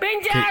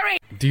 Benjari.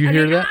 Do you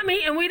hear that?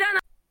 Army and we don't.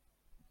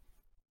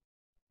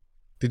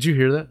 Did you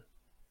hear that?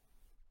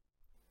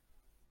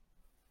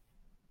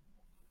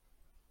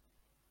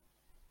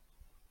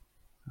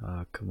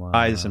 Come on.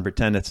 Eyes and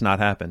pretend it's not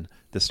happened.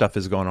 This stuff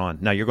is going on.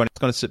 Now you're going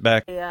to sit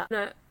back. Yeah.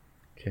 No.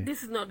 Okay.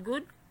 This is not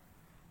good.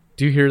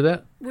 Do you hear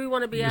that? We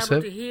want to be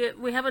able to hear.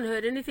 We haven't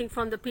heard anything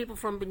from the people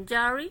from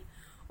Benjari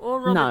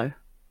or Robert. No.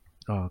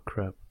 Oh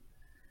crap.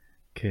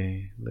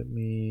 Okay, let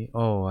me.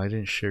 Oh, I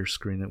didn't share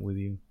screen it with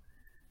you.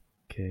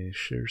 Okay,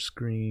 share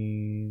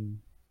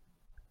screen.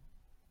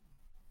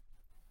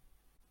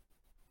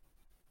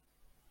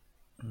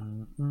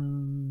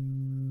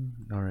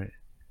 All right.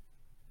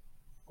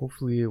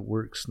 Hopefully it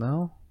works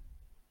now.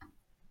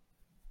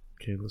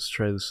 Okay, let's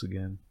try this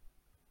again.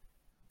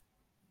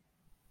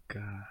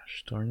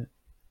 Gosh darn it.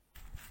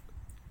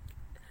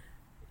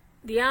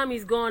 The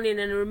army's gone in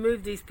and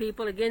removed these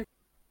people again.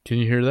 Can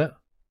you hear that?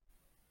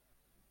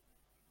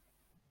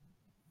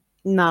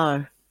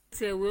 No.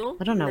 Their will.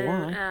 I don't know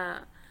why.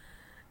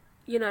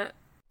 You know.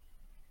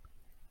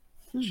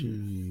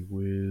 Gee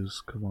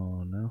whiz, come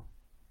on now.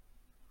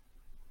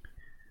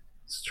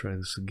 Let's try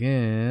this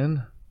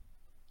again.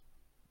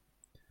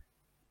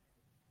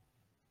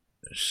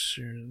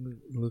 Share,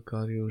 look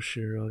audio,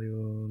 share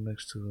audio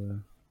next to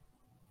the.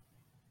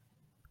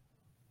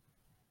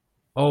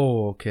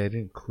 Oh, okay, I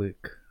didn't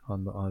click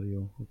on the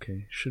audio.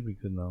 Okay, should be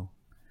good now.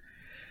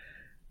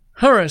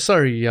 Alright,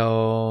 sorry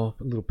y'all.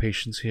 A little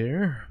patience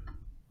here.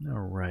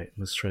 Alright,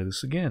 let's try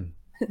this again.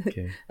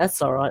 Okay.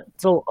 That's all right.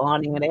 It's all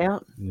ironing it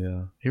out.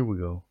 Yeah, here we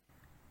go.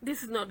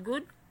 This is not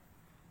good.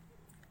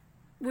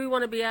 We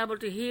want to be able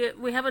to hear.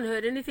 We haven't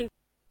heard anything.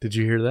 Did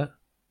you hear that?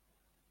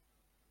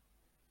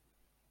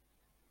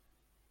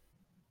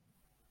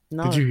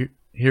 No. Did you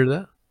hear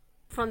that?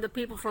 From the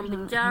people from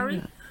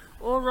Benjari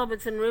or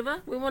Robertson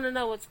River. We want to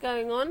know what's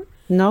going on.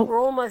 No. We're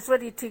almost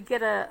ready to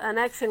get an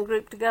action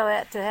group to go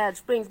out to Howard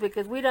Springs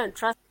because we don't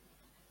trust.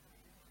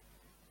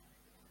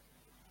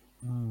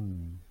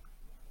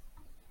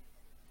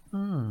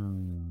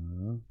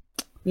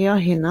 Yeah, I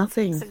hear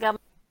nothing. The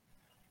government.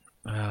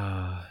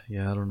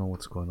 Yeah, I don't know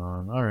what's going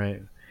on. All right,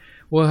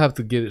 we'll have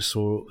to get it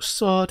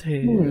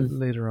sorted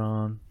later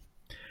on.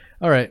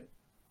 All right,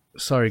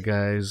 sorry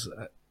guys.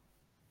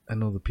 I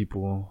know the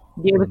people.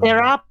 Yeah, but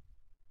there are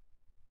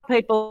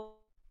people.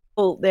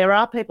 There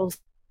are people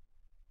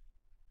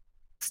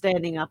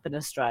standing up in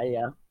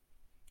Australia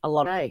a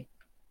lot today,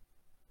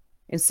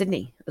 in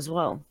Sydney as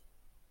well.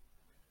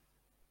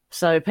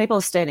 So people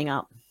are standing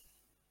up.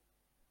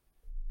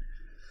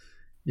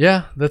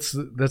 Yeah, that's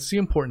the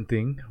important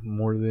thing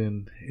more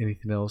than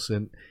anything else,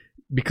 and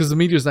because the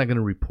media is not going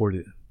to report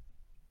it,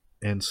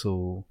 and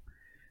so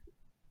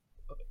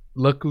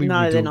luckily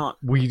they're not.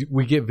 We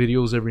get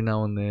videos every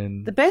now and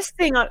then. The best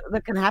thing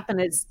that can happen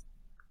is,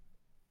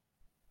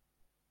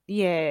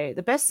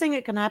 the best thing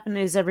that can happen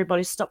is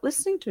everybody stop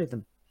listening to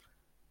them.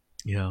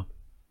 Yeah,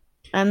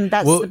 and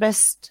that's the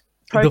best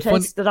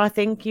protest that I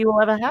think you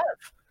will ever have.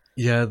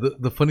 Yeah,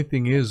 the funny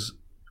thing is,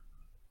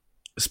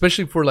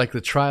 especially for like the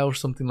trial or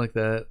something like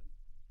that,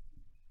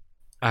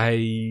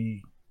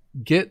 I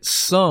get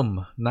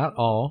some, not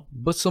all,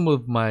 but some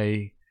of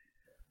my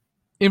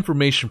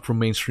information from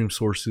mainstream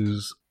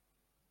sources.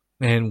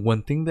 And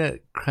one thing that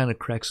kind of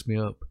cracks me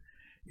up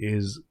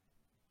is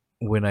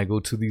when I go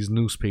to these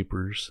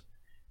newspapers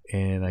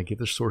and I get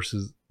their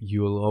sources,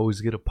 you'll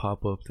always get a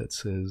pop-up that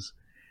says,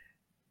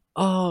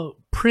 "Oh,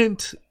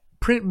 print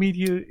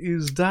media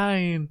is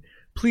dying.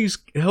 Please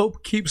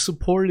help keep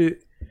support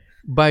it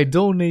by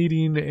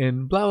donating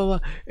and blah blah blah."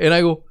 And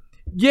I go,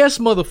 yes,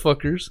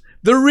 motherfuckers,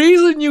 the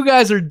reason you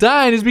guys are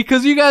dying is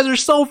because you guys are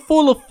so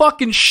full of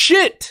fucking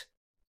shit.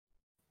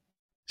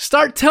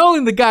 Start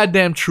telling the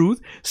goddamn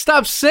truth.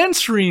 Stop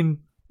censoring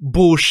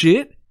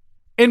bullshit,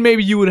 and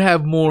maybe you would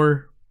have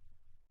more.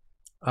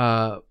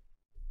 Did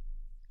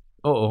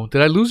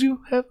I lose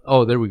you?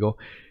 Oh, there we go.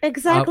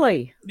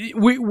 Exactly.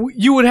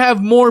 You would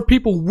have more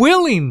people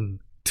willing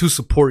to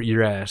support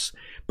your ass.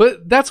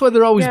 But that's why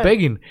they're always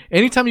begging.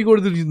 Anytime you go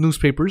to the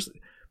newspapers,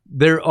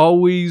 they're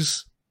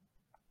always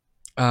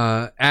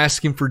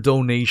asking for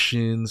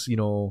donations,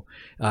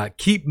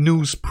 keep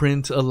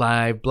newsprint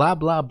alive, blah,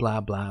 blah,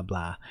 blah, blah,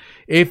 blah.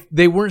 If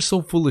they weren't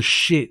so full of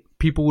shit,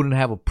 people wouldn't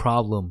have a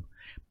problem.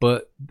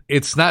 But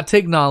it's not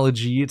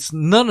technology. It's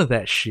none of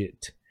that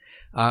shit.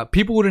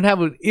 People wouldn't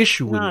have an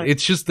issue with it.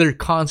 It's just their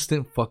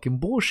constant fucking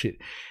bullshit.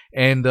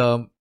 And,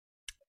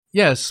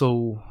 yeah,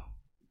 so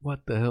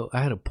what the hell?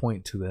 I had a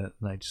point to that,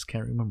 and I just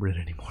can't remember it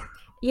anymore.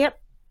 Yep.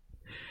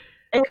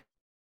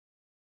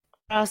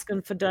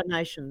 Asking for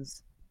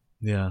donations.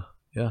 Yeah.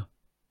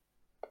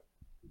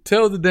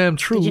 Tell the damn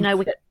truth. Did you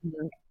know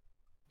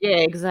Yeah,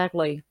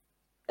 exactly.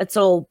 It's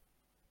all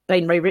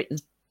been rewritten.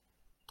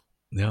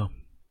 Yeah.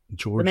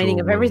 The meaning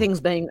of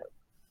everything's being...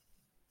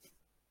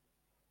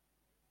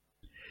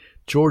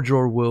 George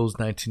Orwell's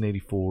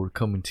 1984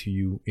 coming to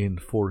you in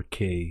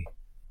 4K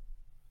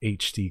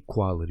HD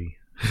quality.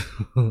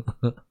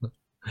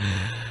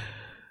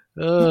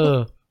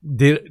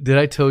 Did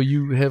I tell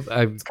you it's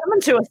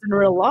coming to us in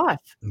real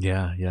life.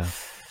 Yeah.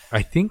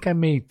 I think I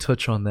may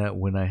touch on that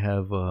when I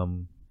have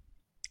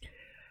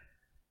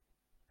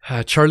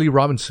Charlie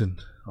Robinson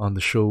on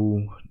the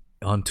show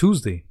on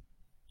Tuesday.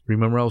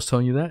 Remember I was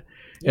telling you that?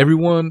 Yeah.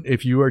 Everyone,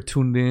 if you are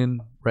tuned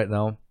in right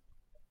now,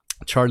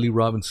 Charlie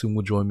Robinson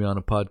will join me on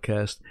a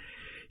podcast.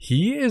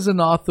 He is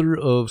an author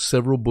of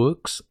several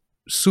books,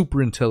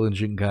 super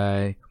intelligent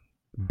guy,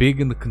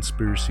 big in the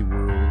conspiracy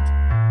world.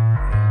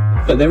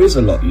 But there is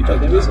a lot you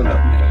don't know.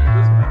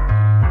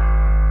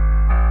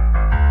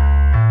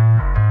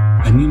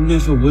 And you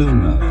never will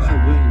know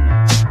that.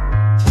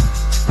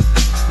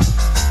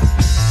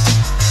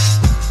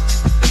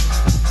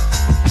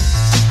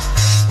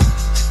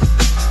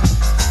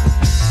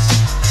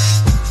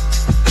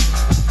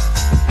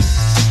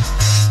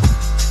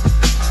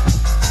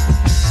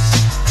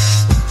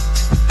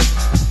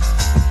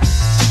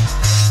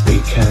 Be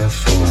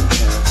careful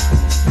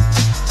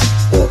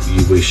what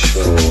you wish for.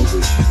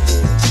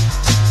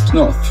 It's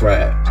not a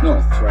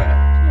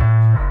threat.